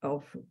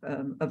of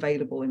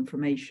available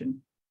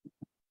information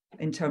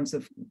in terms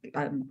of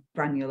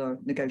granular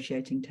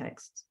negotiating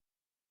texts.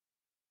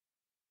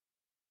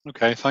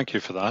 Okay, thank you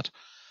for that.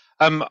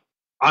 I'm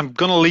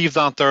going to leave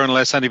that there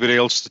unless anybody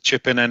else to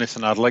chip in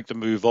anything. I'd like to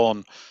move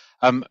on.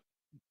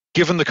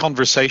 Given the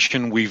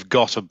conversation we've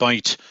got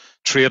about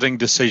trading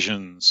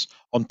decisions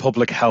on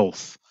public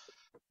health,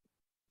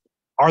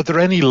 are there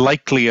any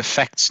likely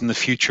effects in the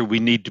future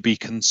we need to be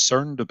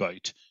concerned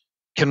about?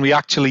 Can we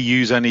actually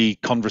use any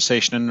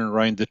conversation in and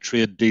around the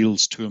trade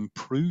deals to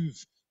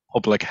improve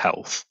public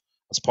health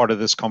as part of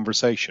this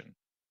conversation?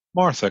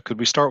 Martha, could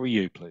we start with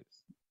you, please?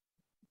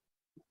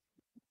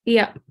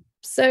 Yeah,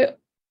 so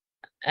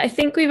I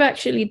think we've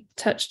actually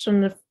touched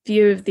on a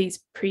few of these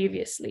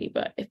previously,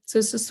 but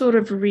to sort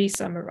of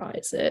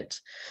re-summarize it.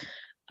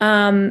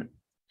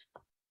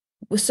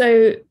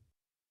 So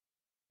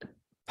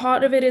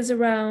part of it is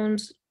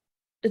around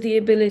the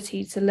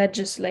ability to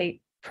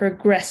legislate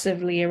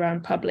progressively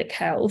around public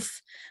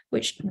health,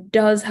 which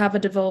does have a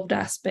devolved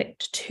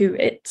aspect to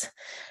it.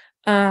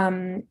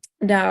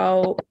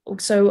 Now,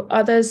 so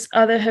others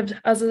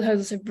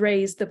have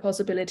raised the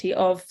possibility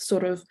of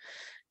sort of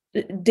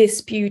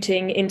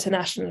disputing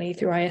internationally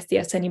through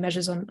ISDS any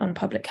measures on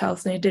public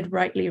health, and it did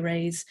rightly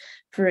raise,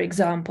 for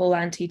example,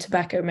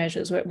 anti-tobacco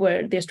measures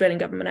where the Australian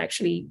government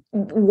actually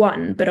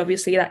won, but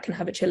obviously that can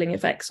have a chilling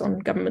effects on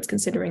governments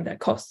considering their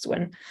costs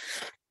when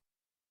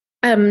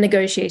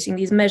negotiating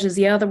these measures.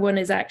 The other one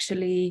is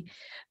actually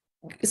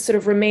sort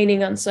of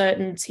remaining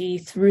uncertainty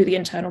through the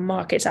Internal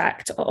Market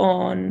Act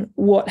on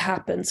what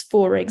happens,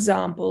 for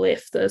example,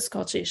 if the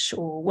Scottish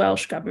or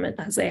Welsh government,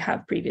 as they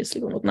have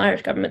previously, or Northern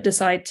Irish government,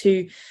 decide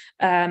to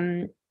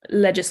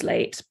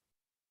legislate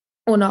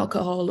on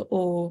alcohol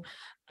or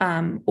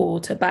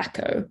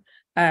tobacco.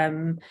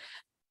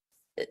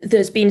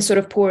 There's been sort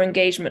of poor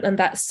engagement, and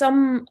that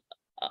some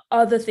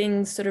other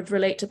things sort of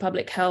relate to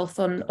public health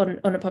on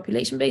a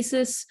population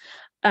basis.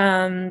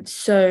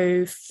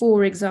 So,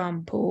 for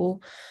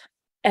example,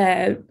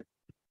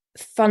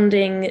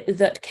 funding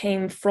that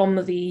came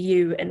from the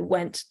EU and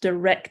went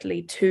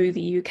directly to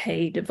the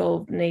UK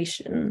devolved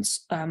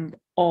nations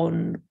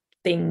on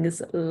things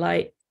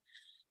like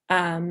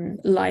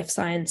life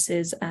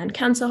sciences and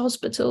cancer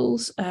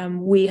hospitals.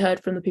 We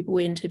heard from the people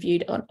we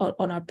interviewed on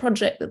our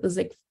project that there's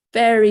like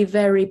very,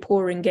 very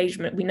poor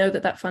engagement. We know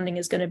that funding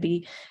is going to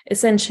be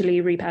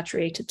essentially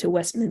repatriated to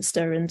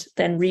Westminster and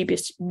then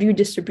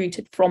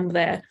redistributed from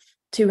there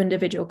to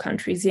individual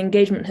countries. The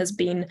engagement has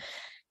been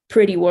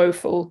pretty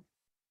woeful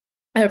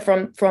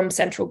from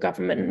central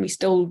government, and we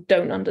still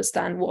don't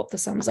understand what the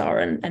sums are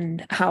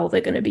and how they're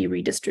going to be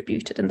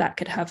redistributed, and that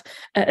could have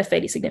a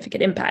fairly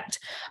significant impact.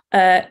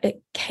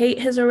 Kate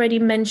has already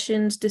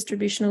mentioned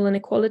distributional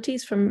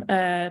inequalities from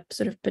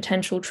sort of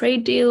potential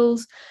trade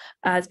deals.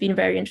 There's been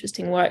very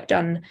interesting work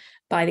done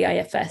by the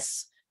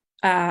IFS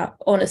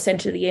on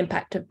essentially the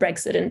impact of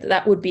Brexit, and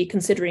that would be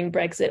considering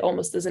Brexit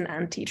almost as an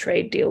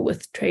anti-trade deal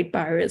with trade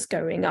barriers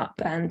going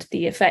up, and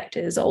the effect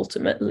is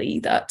ultimately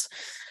that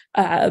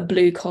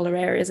blue-collar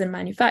areas in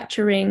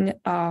manufacturing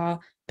are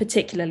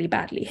particularly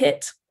badly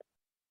hit.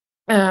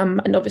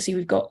 And obviously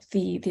we've got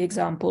the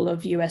example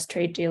of US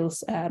trade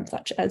deals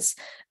such as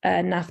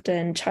NAFTA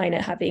and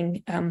China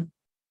having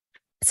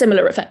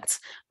similar effects,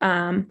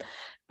 and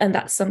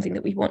that's something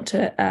that we want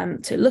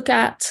to look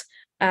at.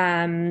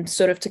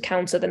 Sort of to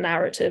counter the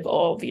narrative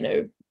of,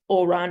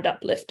 all-round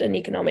uplift and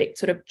economic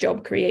sort of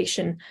job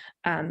creation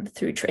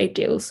through trade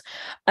deals.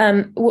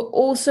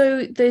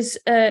 Also, there's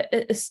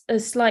a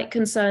slight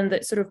concern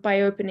that sort of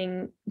by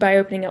opening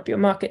up your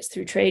markets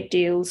through trade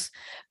deals,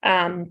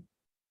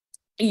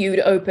 you'd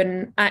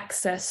open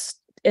access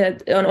on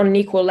an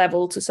equal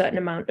level to a certain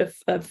amount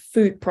of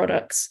food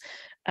products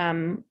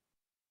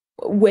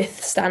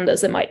with standards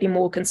that might be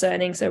more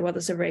concerning. So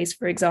others have raised,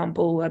 for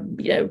example,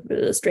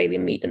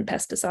 Australian meat and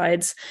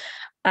pesticides.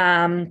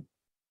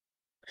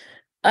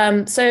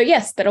 So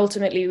yes, that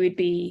ultimately we'd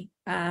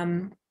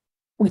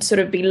sort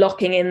of be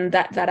locking in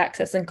that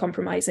access and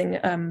compromising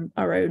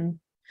our own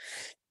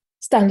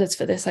standards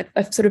for this.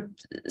 I've sort of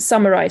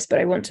summarized, but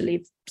I want to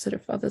leave sort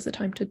of others the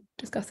time to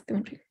discuss if they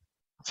want to.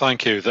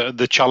 Thank you.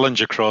 The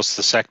challenge across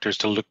the sector is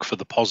to look for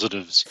the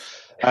positives.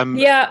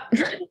 Yeah.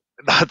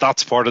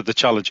 That's part of the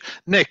challenge.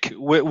 Nick,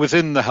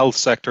 within the health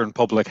sector and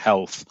public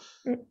health,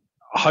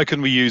 how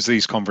can we use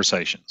these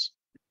conversations?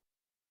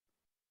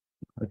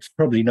 It's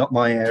probably not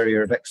my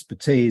area of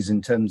expertise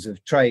in terms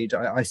of trade.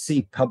 I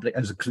see public,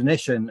 as a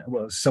clinician,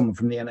 well, as someone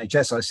from the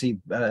NHS, I see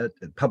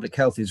public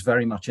health is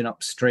very much an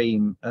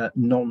upstream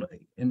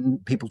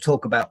people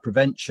talk about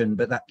prevention,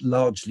 but that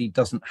largely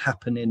doesn't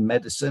happen in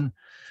medicine.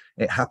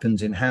 It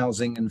happens in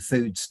housing and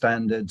food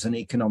standards and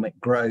economic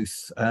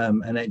growth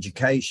and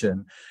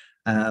education.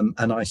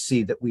 And I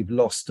see that we've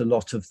lost a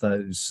lot of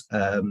those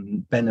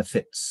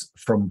benefits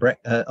from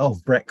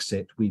of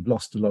Brexit. We've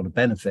lost a lot of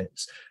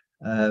benefits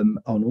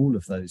on all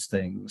of those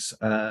things,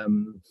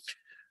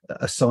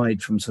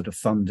 aside from sort of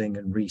funding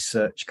and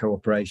research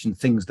cooperation,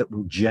 things that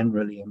will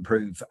generally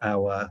improve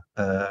our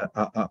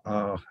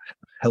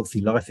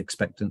healthy life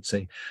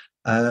expectancy,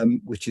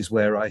 which is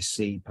where I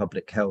see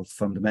public health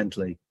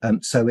fundamentally.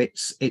 So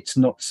it's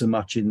not so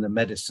much in the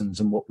medicines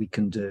and what we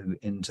can do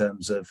in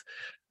terms of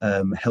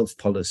health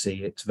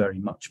policy. It's very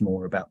much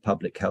more about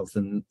public health,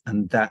 and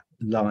that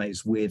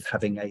lies with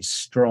having a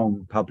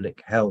strong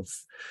public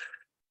health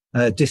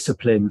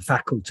discipline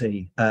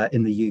faculty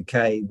in the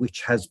UK,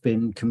 which has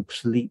been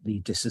completely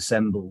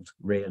disassembled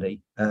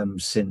really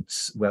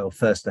since, well,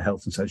 first the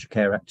Health and Social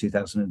Care Act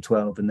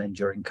 2012, and then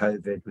during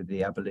COVID with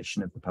the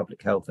abolition of the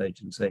Public Health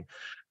Agency.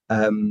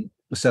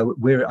 So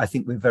I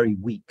think we're very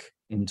weak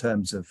in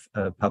terms of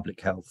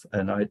public health,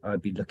 and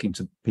I'd be looking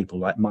to people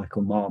like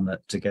Michael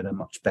Marmot to get a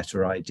much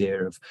better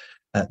idea of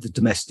the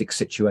domestic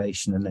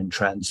situation and then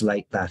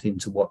translate that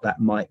into what that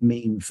might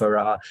mean for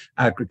our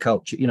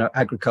agriculture. You know,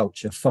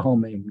 agriculture,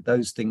 farming,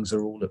 those things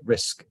are all at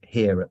risk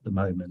here at the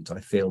moment.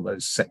 I feel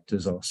those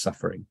sectors are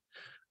suffering,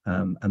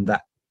 and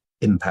that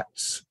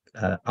impacts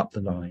up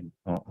the line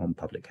on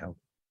public health.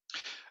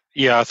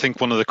 Yeah, I think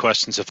one of the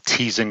questions of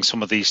teasing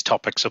some of these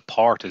topics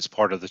apart is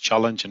part of the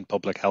challenge in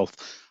public health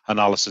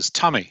analysis.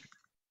 Tammy.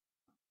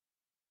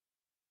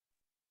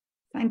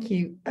 Thank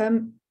you.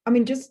 I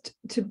mean, just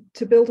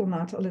to build on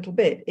that a little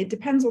bit, it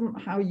depends on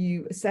how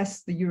you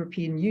assess the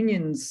European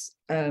Union's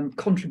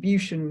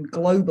contribution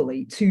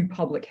globally to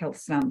public health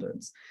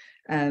standards.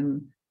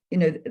 You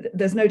know,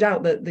 there's no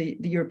doubt that the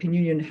European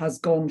Union has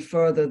gone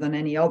further than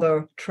any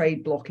other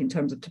trade bloc in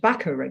terms of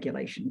tobacco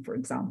regulation, for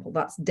example.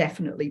 That's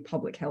definitely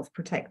public health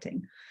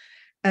protecting.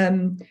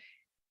 Air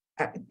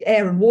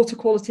and water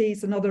quality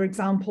is another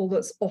example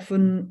that's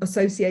often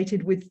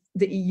associated with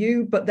the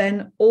EU, but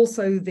then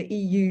also the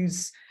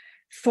EU's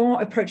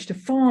approach to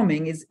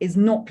farming is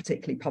not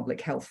particularly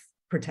public health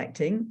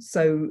protecting.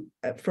 So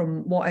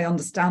from what I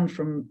understand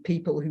from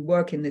people who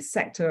work in this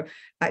sector,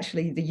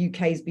 actually the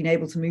UK has been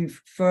able to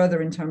move further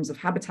in terms of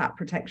habitat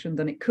protection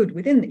than it could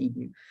within the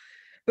EU.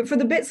 But for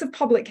the bits of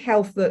public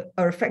health that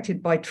are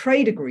affected by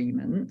trade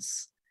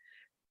agreements,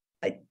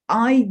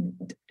 I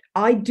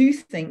do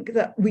think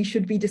that we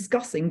should be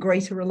discussing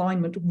greater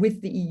alignment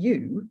with the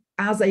EU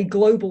as a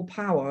global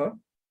power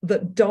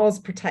that does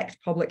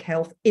protect public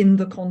health in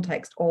the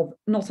context of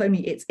not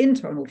only its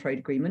internal trade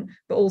agreement,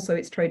 but also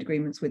its trade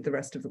agreements with the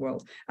rest of the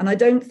world. And I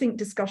don't think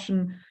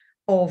discussion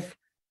of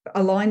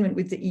alignment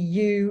with the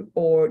EU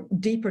or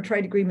deeper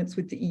trade agreements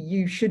with the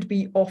EU should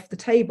be off the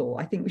table.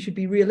 I think we should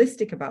be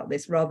realistic about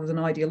this rather than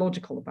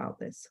ideological about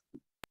this.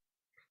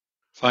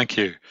 Thank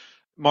you.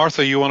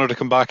 Martha, you wanted to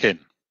come back in.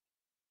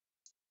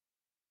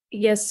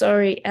 Yes,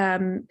 sorry.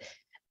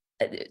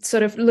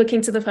 Sort of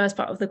looking to the first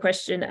part of the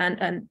question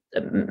and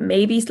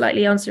maybe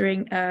slightly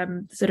answering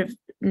sort of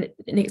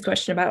Nick's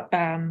question about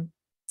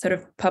sort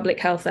of public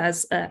health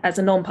as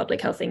a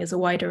non-public health thing, as a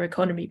wider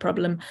economy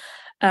problem.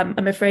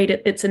 I'm afraid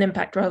it's an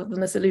impact rather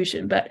than a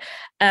solution. But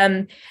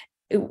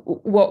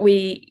what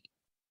we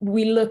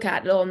look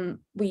at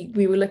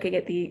we were looking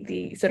at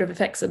the sort of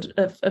effects of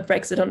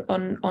Brexit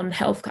on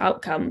health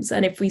outcomes,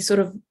 and if we sort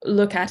of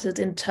look at it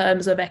in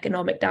terms of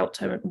economic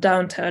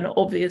downturn,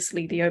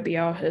 obviously the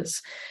OBR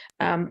has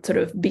sort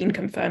of been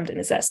confirmed in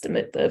its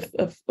estimate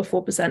of a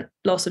 4%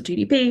 loss of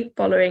GDP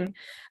following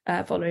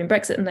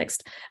Brexit in the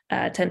next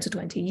 10 to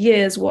 20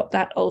 years. What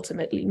that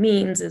ultimately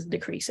means is a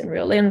decrease in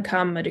real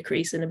income, a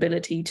decrease in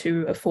ability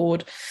to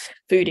afford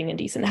fooding and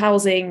decent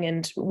housing,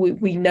 and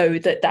we know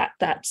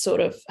that sort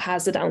of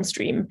has a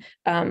downstream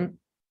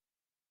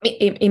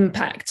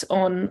impact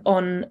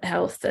on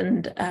health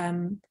and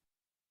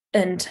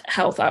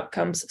health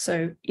outcomes.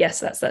 So yes,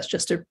 that's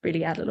just to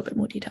really add a little bit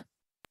more detail.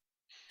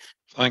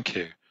 Thank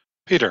you.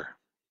 Peter.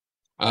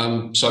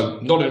 So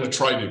not in a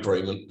trade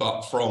agreement,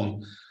 but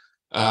from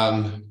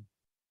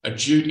a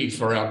duty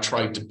for our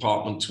trade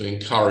department to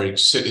encourage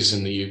cities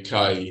in the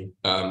UK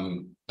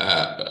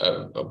at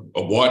a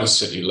wider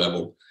city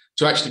level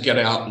to actually get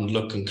out and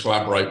look and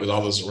collaborate with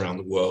others around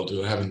the world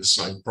who are having the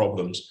same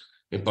problems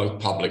in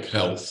both public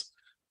health,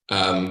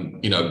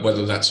 you know,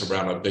 whether that's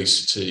around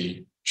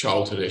obesity,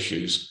 childhood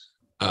issues,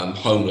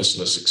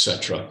 homelessness,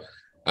 etc.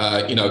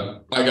 You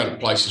know, I go to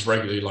places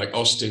regularly like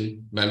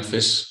Austin,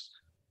 Memphis,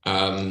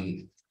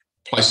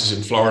 places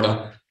in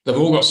Florida. They've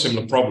all got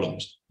similar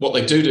problems. What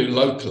they do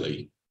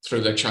locally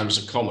through their chambers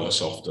of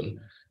commerce often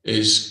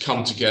is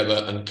come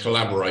together and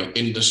collaborate,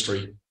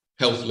 industry,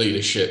 health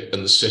leadership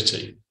and the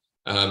city.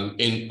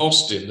 In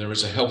Austin, there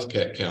is a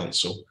healthcare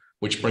council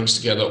which brings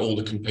together all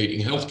the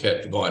competing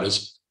healthcare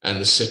providers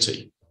and the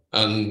city.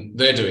 and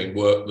they're doing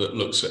work that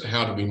looks at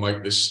how do we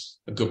make this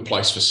a good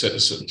place for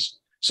citizens.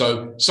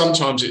 So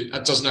sometimes it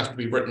doesn't have to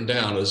be written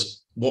down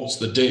as what's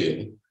the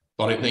deal,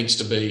 but it needs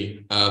to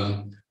be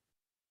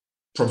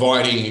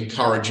providing,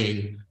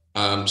 encouraging,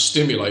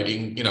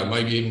 stimulating,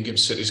 maybe even give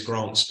cities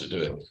grants to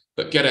do it,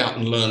 but get out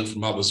and learn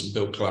from others and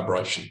build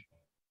collaboration.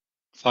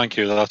 Thank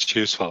you, that's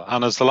useful.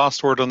 And as the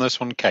last word on this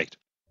one, Kate.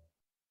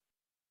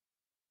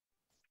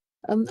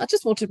 I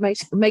just want to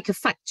make a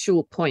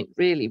factual point,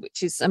 really,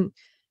 which is,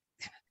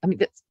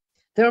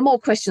 there are more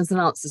questions than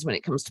answers when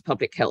it comes to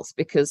public health,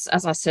 because,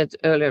 as I said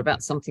earlier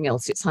about something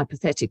else, it's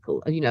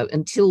hypothetical.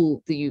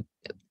 Until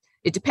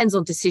it depends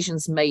on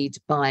decisions made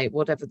by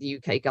whatever the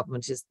UK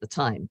government is at the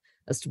time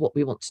as to what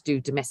we want to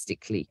do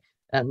domestically,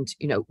 and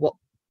what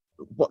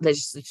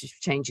legislative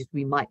changes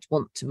we might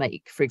want to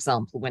make, for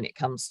example, when it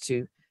comes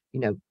to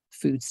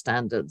food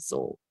standards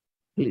or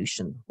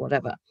pollution,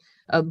 whatever.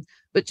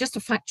 But just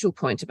a factual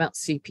point about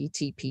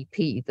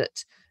CPTPP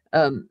that,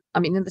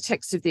 in the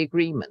text of the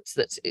agreement,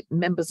 that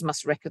members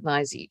must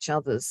recognise each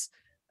other's,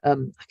 I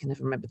can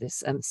never remember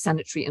this,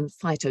 sanitary and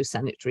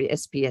phytosanitary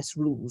SPS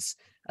rules.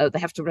 They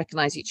have to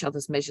recognise each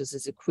other's measures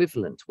as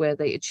equivalent where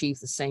they achieve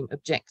the same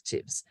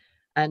objectives.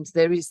 And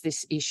there is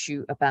this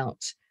issue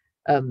about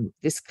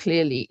this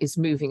clearly is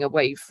moving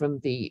away from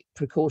the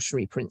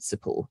precautionary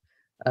principle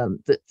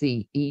that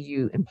the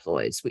EU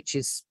employs, which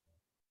is,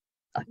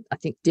 I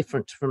think,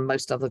 different from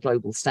most other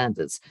global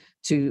standards,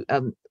 to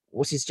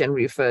what is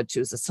generally referred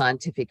to as a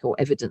scientific or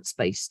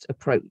evidence-based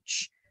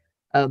approach.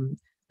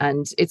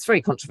 And it's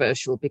very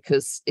controversial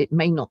because it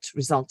may not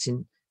result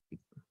in,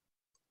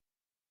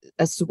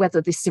 as to whether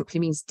this simply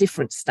means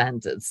different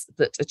standards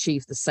that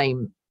achieve the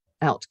same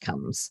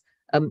outcomes,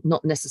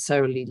 not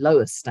necessarily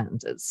lower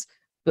standards,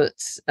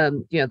 but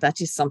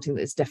that is something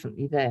that is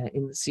definitely there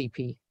in the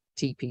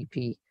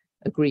CPTPP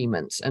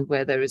agreement, and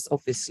where there is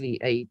obviously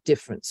a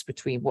difference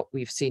between what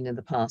we've seen in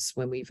the past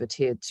when we've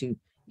adhered to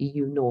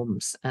EU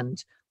norms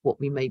and what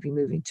we may be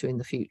moving to in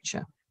the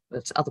future.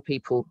 But other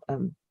people,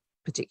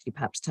 particularly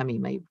perhaps Tammy,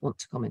 may want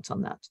to comment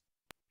on that.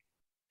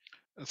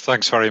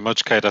 Thanks very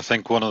much, Kate. I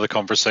think one of the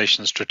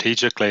conversations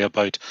strategically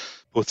about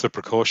both the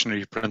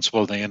precautionary principle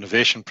and the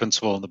innovation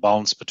principle and the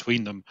balance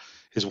between them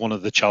is one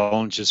of the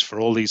challenges for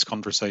all these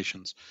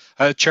conversations.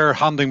 Chair,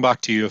 handing back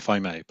to you, if I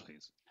may,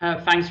 please.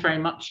 Thanks very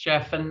much,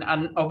 Jeff. And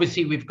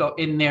obviously we've got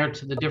in there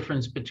to the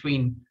difference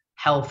between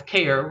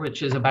healthcare,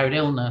 which is about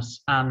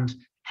illness, and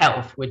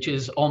health, which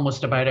is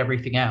almost about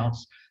everything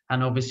else.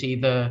 And obviously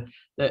the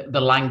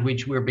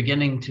language we're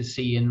beginning to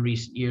see in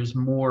recent years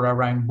more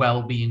around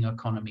well-being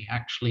economy,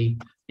 actually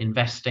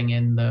investing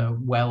in the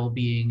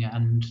well-being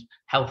and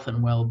health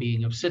and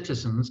well-being of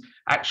citizens,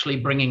 actually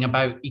bringing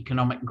about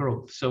economic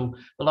growth. So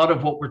a lot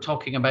of what we're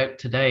talking about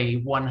today,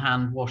 one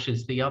hand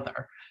washes the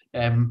other,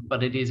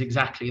 but it is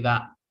exactly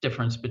that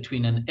difference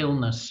between an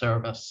illness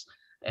service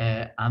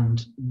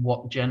and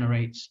what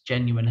generates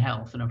genuine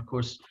health. And of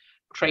course,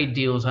 trade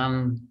deals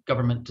and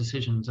government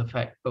decisions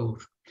affect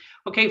both.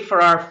 Okay,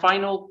 for our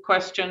final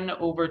question,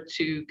 over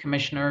to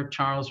Commissioner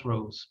Charles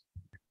Rose.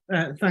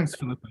 Thanks,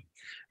 Philippa.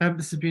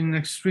 This has been an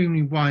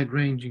extremely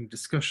wide-ranging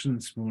discussion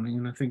this morning,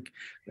 and I think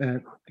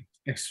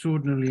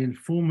extraordinarily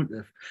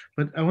informative.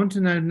 But I want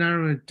to now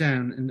narrow it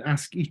down and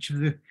ask each of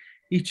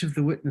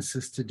the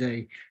witnesses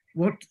today,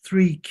 what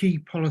 3 key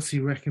policy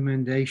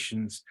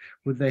recommendations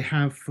would they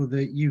have for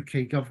the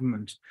UK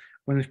government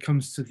when it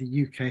comes to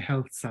the UK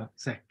health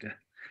sector?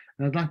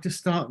 And I'd like to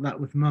start that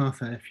with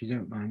Martha, if you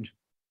don't mind.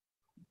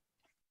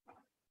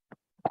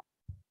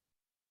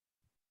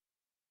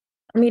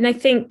 I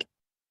think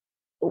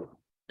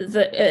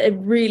that a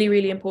really,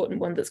 really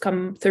important one that's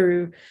come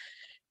through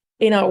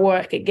in our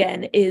work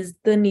again is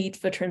the need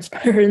for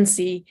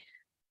transparency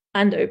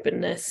and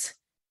openness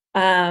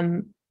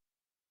and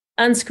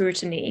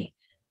scrutiny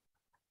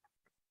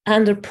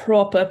and a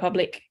proper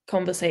public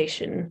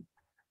conversation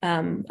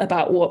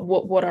about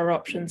what our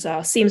options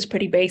are. Seems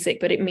pretty basic,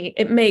 but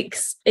it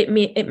makes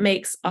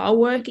our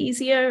work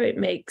easier. It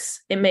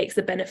makes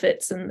the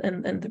benefits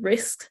and the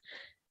risks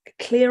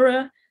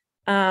clearer.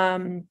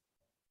 And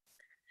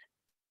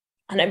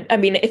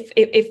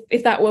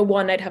if that were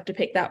one, I'd have to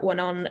pick that one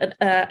on.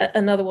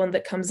 Another one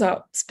that comes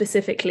up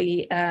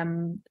specifically,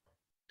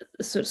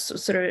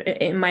 sort of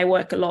in my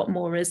work a lot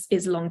more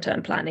is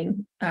long-term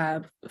planning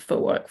for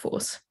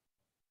workforce.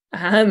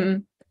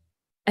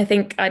 I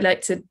think I'd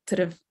like to sort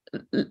of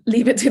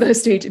leave it to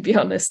those 2, to be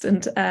honest,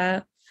 and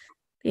but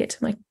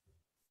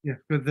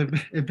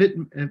a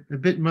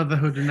bit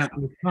motherhood and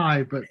apple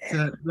pie, but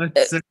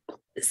let's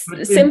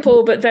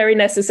simple but very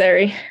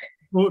necessary.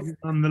 Important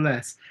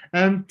nonetheless.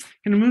 Can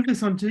I move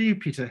this on to you,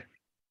 Peter?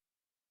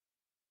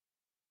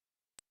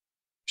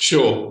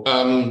 Sure.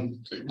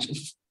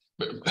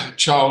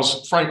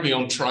 Charles, frankly,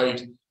 on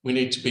trade, we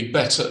need to be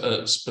better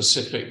at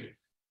specific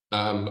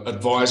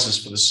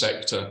advisors for the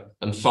sector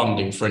and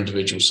funding for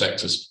individual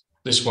sectors,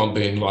 this one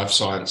being life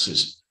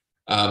sciences.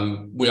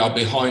 We are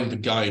behind the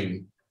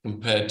game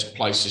compared to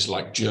places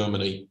like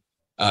Germany,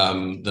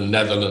 the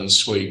Netherlands,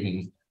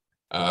 Sweden,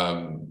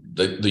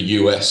 the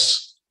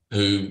US,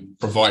 who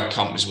provide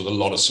companies with a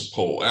lot of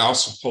support. Our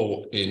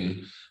support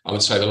in, I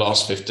would say, the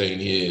last 15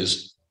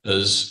 years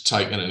has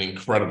taken an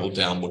incredible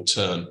downward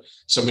turn.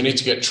 So we need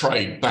to get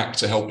trade back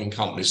to helping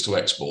companies to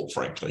export,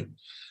 frankly.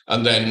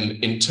 And then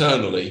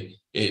internally,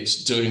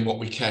 it's doing what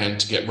we can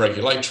to get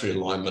regulatory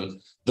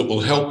alignment that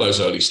will help those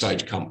early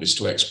stage companies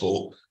to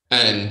export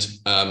and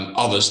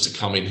others to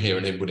come in here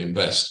and inward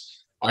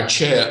invest. I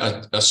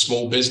chair a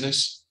small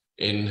business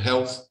in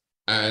health,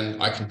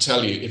 and I can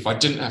tell you, if I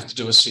didn't have to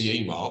do a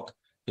CE mark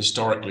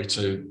historically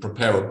to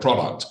prepare a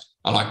product,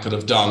 and I could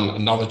have done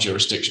another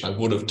jurisdiction, I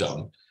would have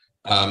done,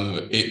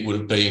 it would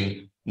have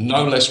been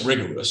no less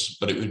rigorous,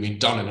 but it would have been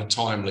done in a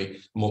timely,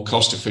 more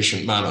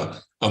cost-efficient manner,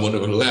 and would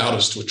have allowed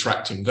us to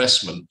attract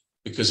investment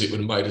because it would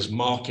have made us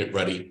market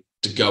ready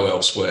to go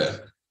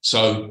elsewhere.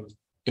 So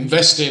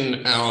invest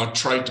in our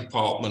trade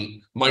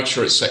department, make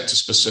sure it's sector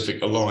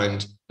specific,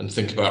 aligned, and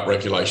think about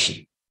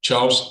regulation.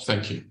 Charles,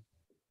 thank you.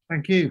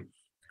 Thank you.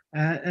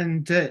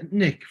 And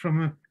Nick,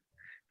 from a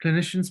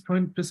clinician's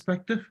point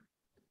perspective?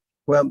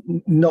 Well,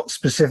 not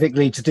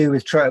specifically to do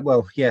with trade.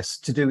 Well, yes,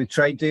 to do with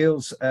trade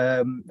deals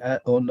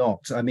or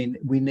not. I mean,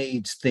 we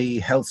need the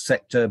health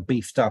sector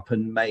beefed up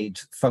and made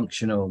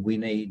functional. We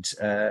need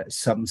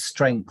some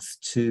strength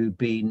to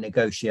be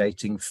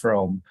negotiating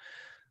from.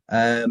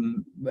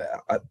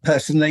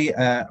 Personally,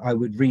 I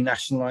would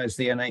renationalise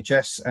the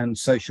NHS and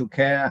social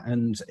care,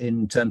 and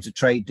in terms of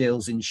trade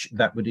deals,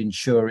 that would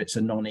ensure it's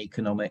a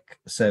non-economic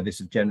service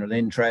of general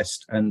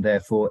interest and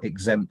therefore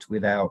exempt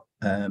without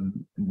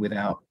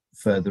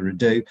further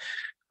ado.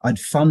 I'd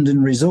fund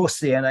and resource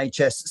the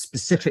NHS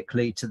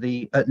specifically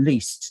to at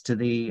least to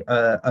the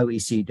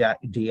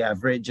OECD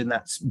average, and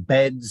that's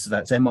beds,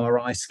 that's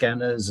MRI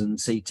scanners and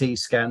CT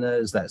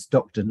scanners, that's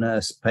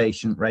doctor-nurse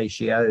patient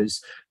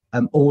ratios,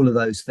 all of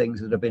those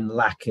things that have been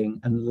lacking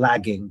and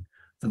lagging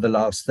for the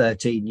last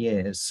 13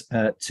 years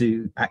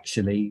to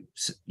actually,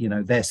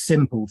 they're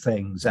simple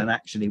things, and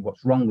actually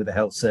what's wrong with the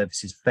health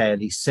service is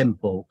fairly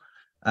simple.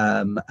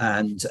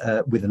 And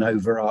with an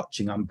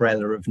overarching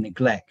umbrella of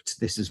neglect,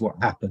 this is what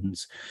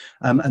happens.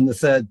 And the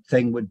third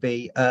thing would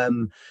be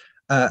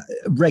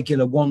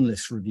regular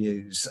Wanless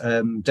reviews.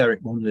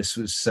 Derek Wanless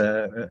was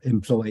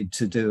employed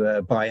to do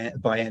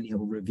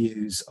biannual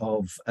reviews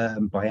of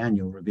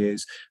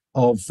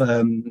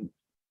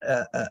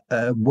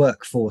a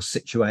workforce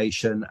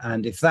situation,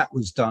 and if that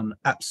was done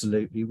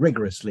absolutely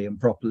rigorously and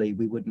properly,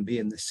 we wouldn't be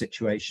in this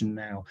situation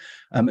now.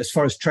 As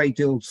far as trade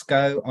deals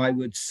go, I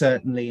would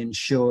certainly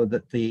ensure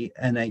that the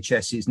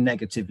NHS is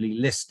negatively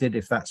listed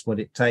if that's what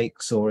it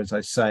takes, or as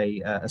I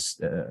say,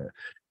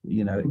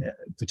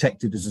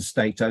 protected as a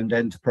state-owned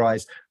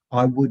enterprise.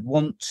 I would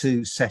want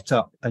to set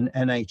up an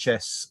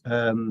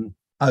NHS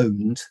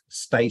owned,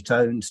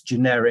 state-owned,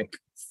 generic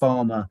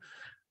pharma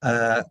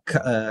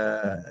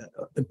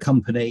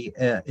company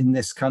in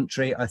this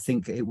country. I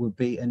think it would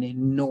be an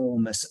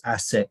enormous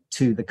asset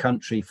to the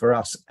country for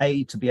us,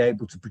 A, to be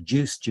able to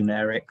produce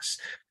generics,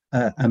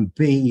 and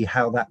B,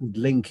 how that would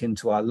link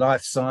into our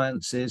life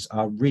sciences,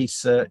 our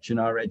research and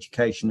our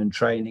education and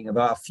training of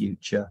our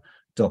future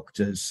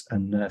doctors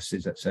and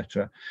nurses,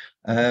 etc.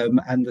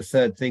 And the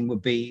third thing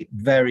would be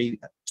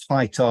very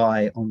tight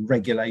eye on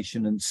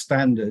regulation and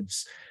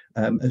standards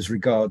as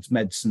regards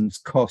medicines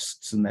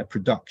costs and their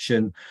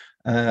production.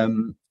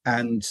 And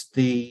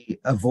it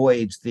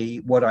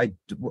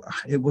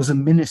was a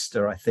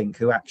minister, I think,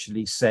 who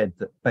actually said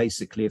that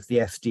basically if the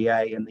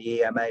FDA and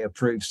the EMA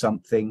approve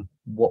something,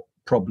 what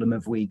problem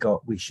have we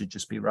got? We should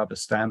just be rubber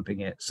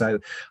stamping it. So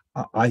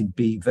I'd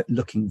be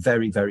looking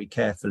very, very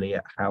carefully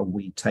at how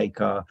we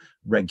take our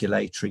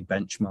regulatory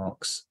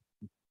benchmarks.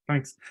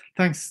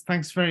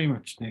 Thanks very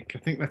much, Nick. I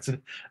think that's a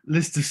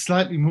list of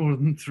slightly more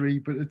than 3,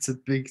 but it's a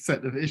big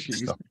set of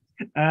issues.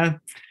 Can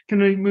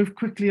we move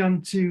quickly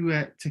on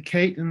to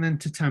Kate and then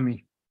to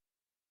Tammy?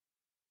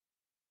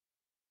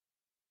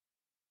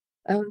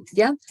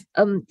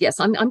 Yes,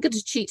 I'm going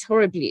to cheat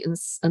horribly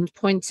and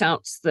point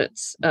out that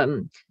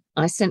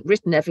I sent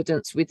written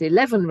evidence with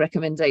 11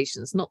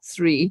 recommendations, not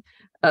 3,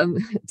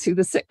 to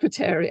the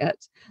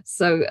Secretariat.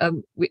 So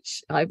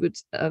which I would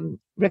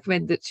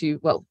recommend that you,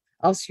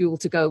 ask you all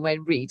to go away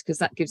and read, because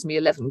that gives me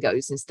 11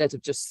 goes instead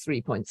of just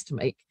 3 points to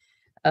make.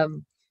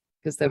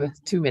 Because there were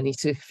too many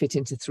to fit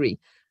into 3.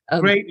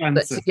 Great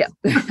answer. But, yeah.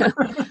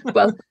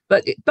 Well,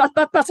 but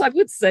I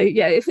would say,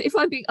 yeah, if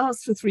I'm being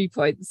asked for 3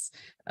 points,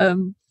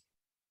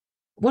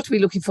 what are we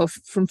looking for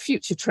from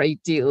future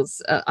trade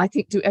deals? I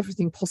think do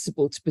everything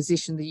possible to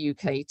position the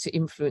UK to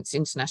influence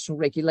international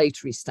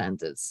regulatory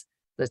standards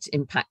that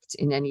impact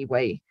in any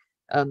way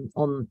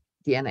on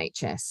the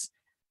NHS.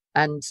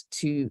 And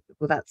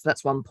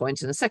that's one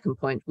point. And the second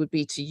point would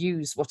be to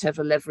use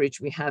whatever leverage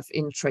we have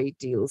in trade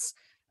deals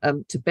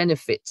to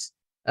benefit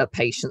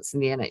patients in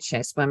the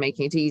NHS by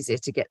making it easier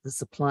to get the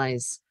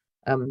supplies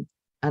and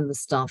the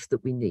staff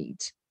that we need.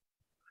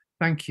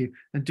 Thank you.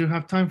 And do you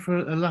have time for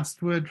a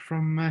last word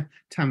from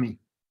Tammy?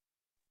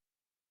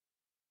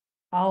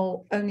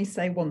 I'll only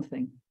say one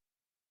thing,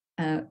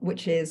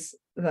 which is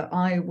that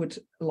I would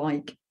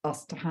like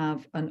us to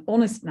have an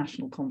honest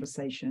national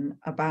conversation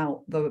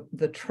about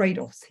the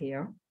trade-offs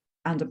here,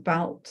 and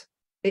about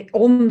it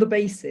on the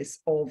basis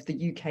of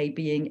the UK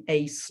being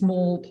a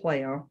small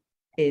player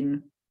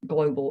in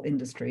global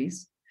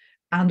industries,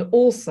 and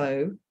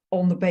also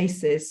on the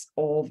basis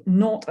of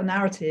not a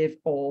narrative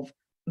of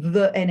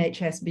the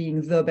NHS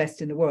being the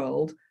best in the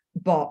world,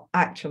 but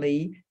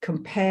actually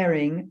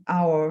comparing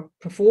our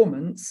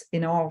performance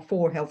in our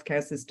 4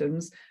 healthcare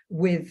systems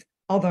with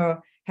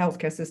other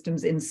healthcare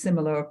systems in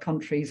similar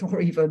countries,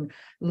 or even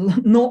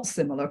not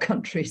similar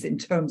countries in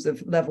terms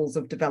of levels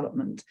of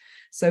development.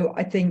 So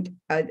I think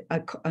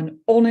an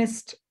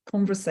honest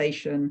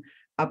conversation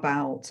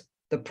about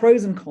the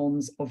pros and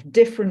cons of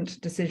different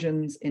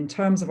decisions in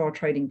terms of our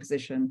trading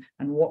position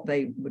and what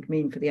they would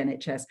mean for the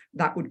NHS,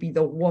 that would be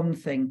the one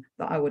thing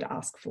that I would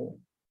ask for.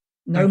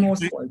 No more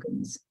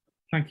slogans.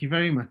 Thank you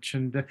very much.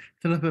 And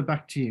Philippa,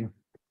 back to you.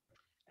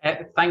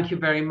 Thank you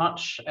very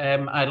much.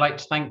 I'd like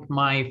to thank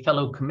my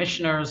fellow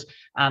commissioners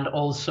and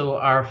also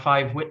our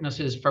 5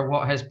 witnesses for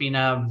what has been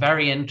a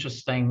very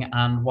interesting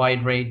and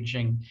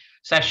wide-ranging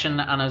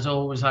session. And as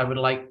always, I would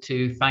like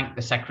to thank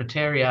the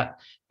Secretariat,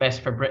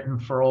 Best for Britain,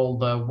 for all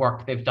the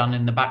work they've done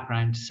in the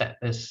background to set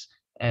this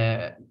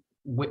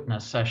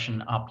witness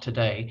session up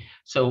today.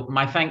 So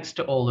my thanks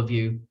to all of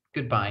you.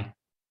 Goodbye.